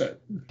tonight's episode?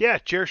 Yeah,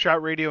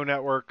 Chairshot Radio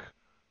Network.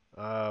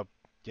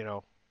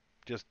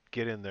 Just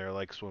get in there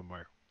like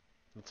swimwear.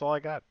 That's all I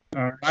got.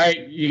 All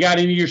right, you got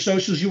any of your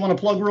socials you want to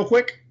plug real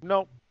quick?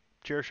 Nope.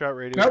 Chairshot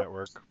Radio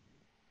Network.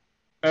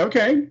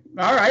 Okay,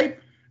 all right.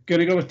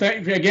 Gonna go with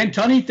again,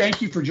 Tunney.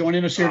 Thank you for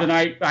joining us here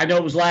tonight. I know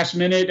it was last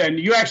minute, and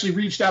you actually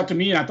reached out to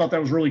me, and I thought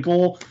that was really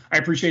cool. I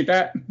appreciate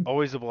that.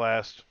 Always a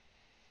blast.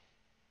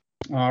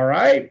 All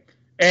right,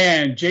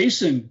 and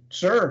Jason,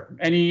 sir,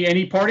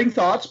 any parting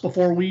thoughts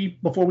before we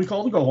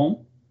call to go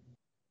home?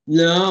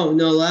 No.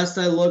 Last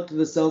I looked,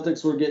 the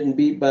Celtics were getting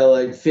beat by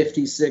like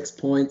 56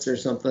 points or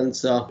something.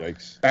 So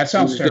yikes. That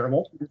sounds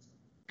terrible.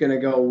 Gonna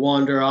go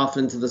wander off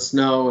into the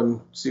snow and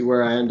see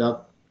where I end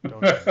up.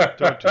 Don't do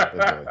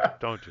that.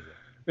 Don't do that.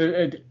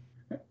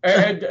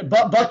 And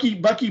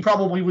Bucky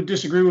probably would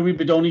disagree with me,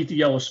 but don't eat the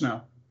yellow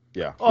snow.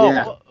 Yeah.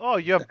 Oh,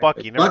 you have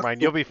Bucky. Never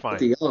mind. You'll be fine.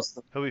 He'll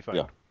be fine.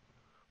 Yeah.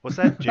 What's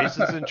that?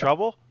 Jason's in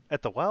trouble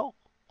at the well?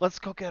 Let's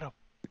go get him.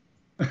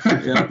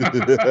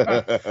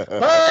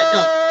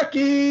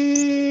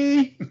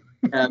 Bucky!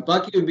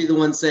 Bucky would be the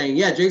one saying,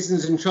 yeah,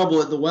 Jason's in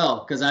trouble at the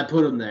well because I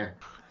put him there.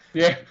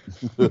 Yeah.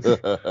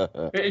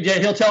 Yeah,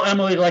 he'll tell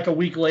Emily like a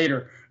week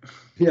later.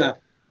 Yeah.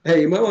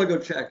 Hey, you might want to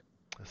go check.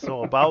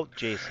 So about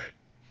Jason.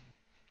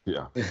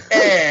 Yeah.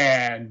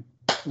 And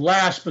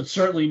last but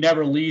certainly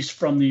never least,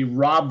 from the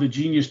Rob the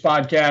Genius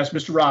podcast,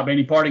 Mr. Rob,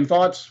 any parting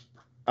thoughts?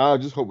 I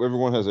just hope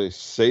everyone has a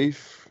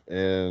safe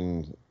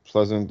and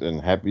pleasant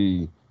and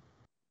happy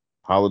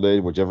holiday,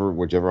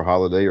 whichever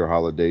holiday or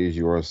holidays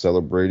you are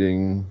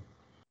celebrating.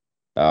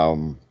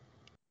 And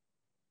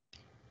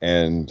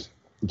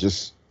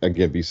just,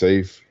 again, be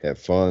safe, have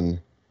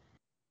fun,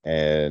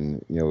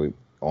 and,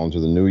 on to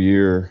the new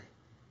year.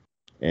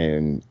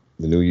 And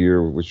the new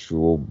year, which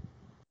will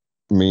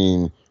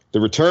mean the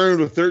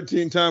return of the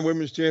 13-time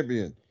women's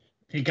champion.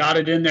 He got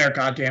it in there,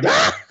 goddammit.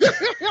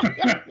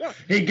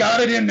 He got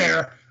it in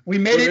there. We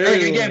made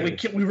it again.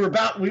 We were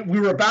about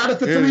at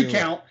the 3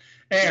 count,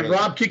 and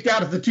Rob kicked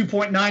out at the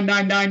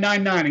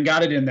 2.99999 and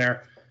got it in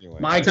there. Anyway.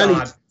 My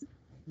God.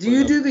 Do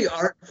you do the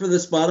art for the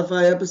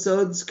Spotify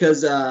episodes?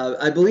 Because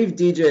I believe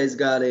DJ's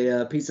got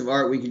a piece of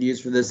art we could use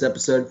for this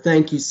episode.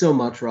 Thank you so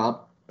much,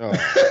 Rob. Oh,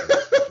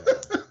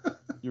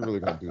 you're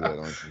really going to do that,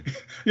 aren't you?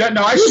 Yeah,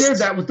 no, I shared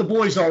that with the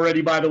boys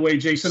already, by the way,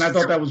 Jason. I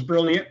thought that was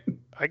brilliant.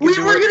 I was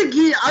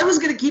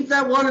going to keep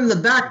that one in the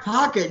back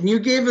pocket, and you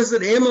gave us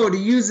an ammo to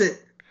use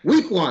it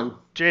week 1.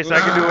 Jason,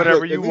 I can do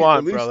whatever you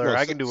want, brother.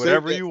 I can do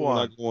whatever you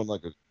want.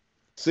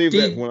 Save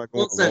that when I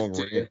go on a long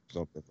range or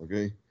something,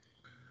 okay?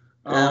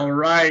 All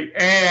right.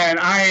 And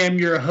I am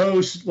your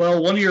host.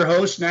 Well, one of your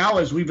hosts now,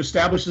 as we've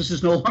established, this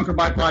is no longer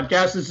my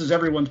podcast. This is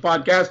everyone's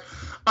podcast.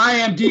 I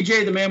am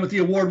DJ, the man with the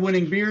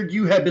award-winning beard.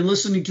 You have been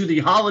listening to the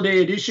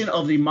holiday edition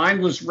of the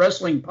Mindless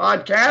Wrestling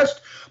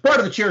Podcast, part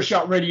of the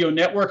Chairshot Radio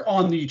Network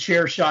on the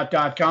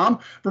Chairshot.com.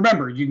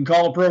 Remember, you can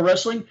call it pro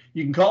wrestling.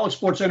 You can call it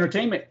sports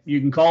entertainment. You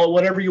can call it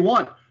whatever you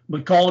want,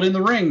 but call it in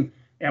the ring.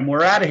 And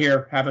we're out of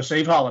here. Have a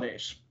safe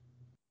holidays.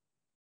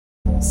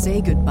 Say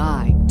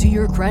goodbye to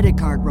your credit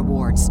card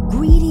rewards.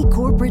 Greedy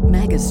corporate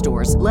mega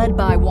stores, led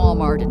by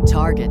Walmart and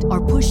Target,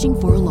 are pushing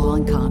for a law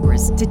in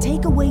Congress to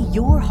take away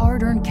your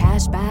hard-earned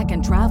cash back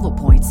and travel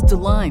points to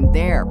line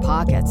their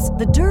pockets.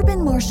 The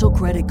Durbin-Marshall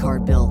credit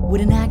card bill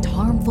would enact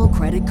harmful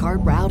credit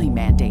card routing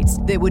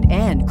mandates that would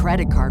end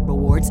credit card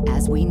rewards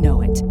as we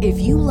know it. If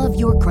you love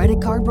your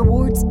credit card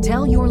rewards,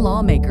 tell your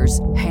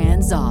lawmakers,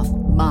 hands off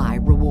my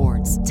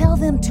rewards. Tell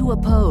them to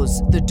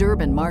oppose the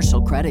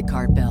Durbin-Marshall credit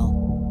card bill.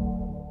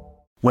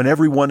 When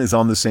everyone is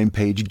on the same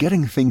page,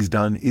 getting things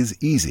done is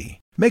easy.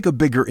 Make a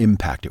bigger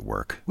impact at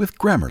work with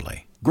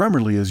Grammarly.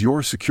 Grammarly is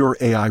your secure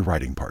AI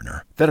writing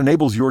partner that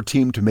enables your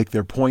team to make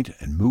their point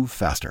and move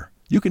faster.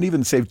 You can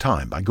even save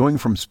time by going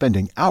from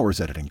spending hours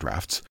editing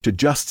drafts to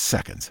just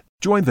seconds.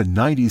 Join the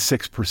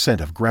 96%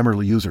 of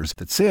Grammarly users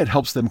that say it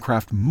helps them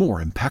craft more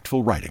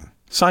impactful writing.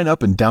 Sign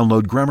up and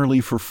download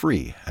Grammarly for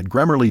free at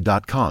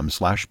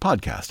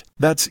Grammarly.com/podcast.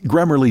 That's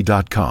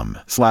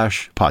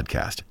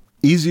Grammarly.com/podcast.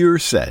 Easier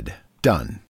said, done.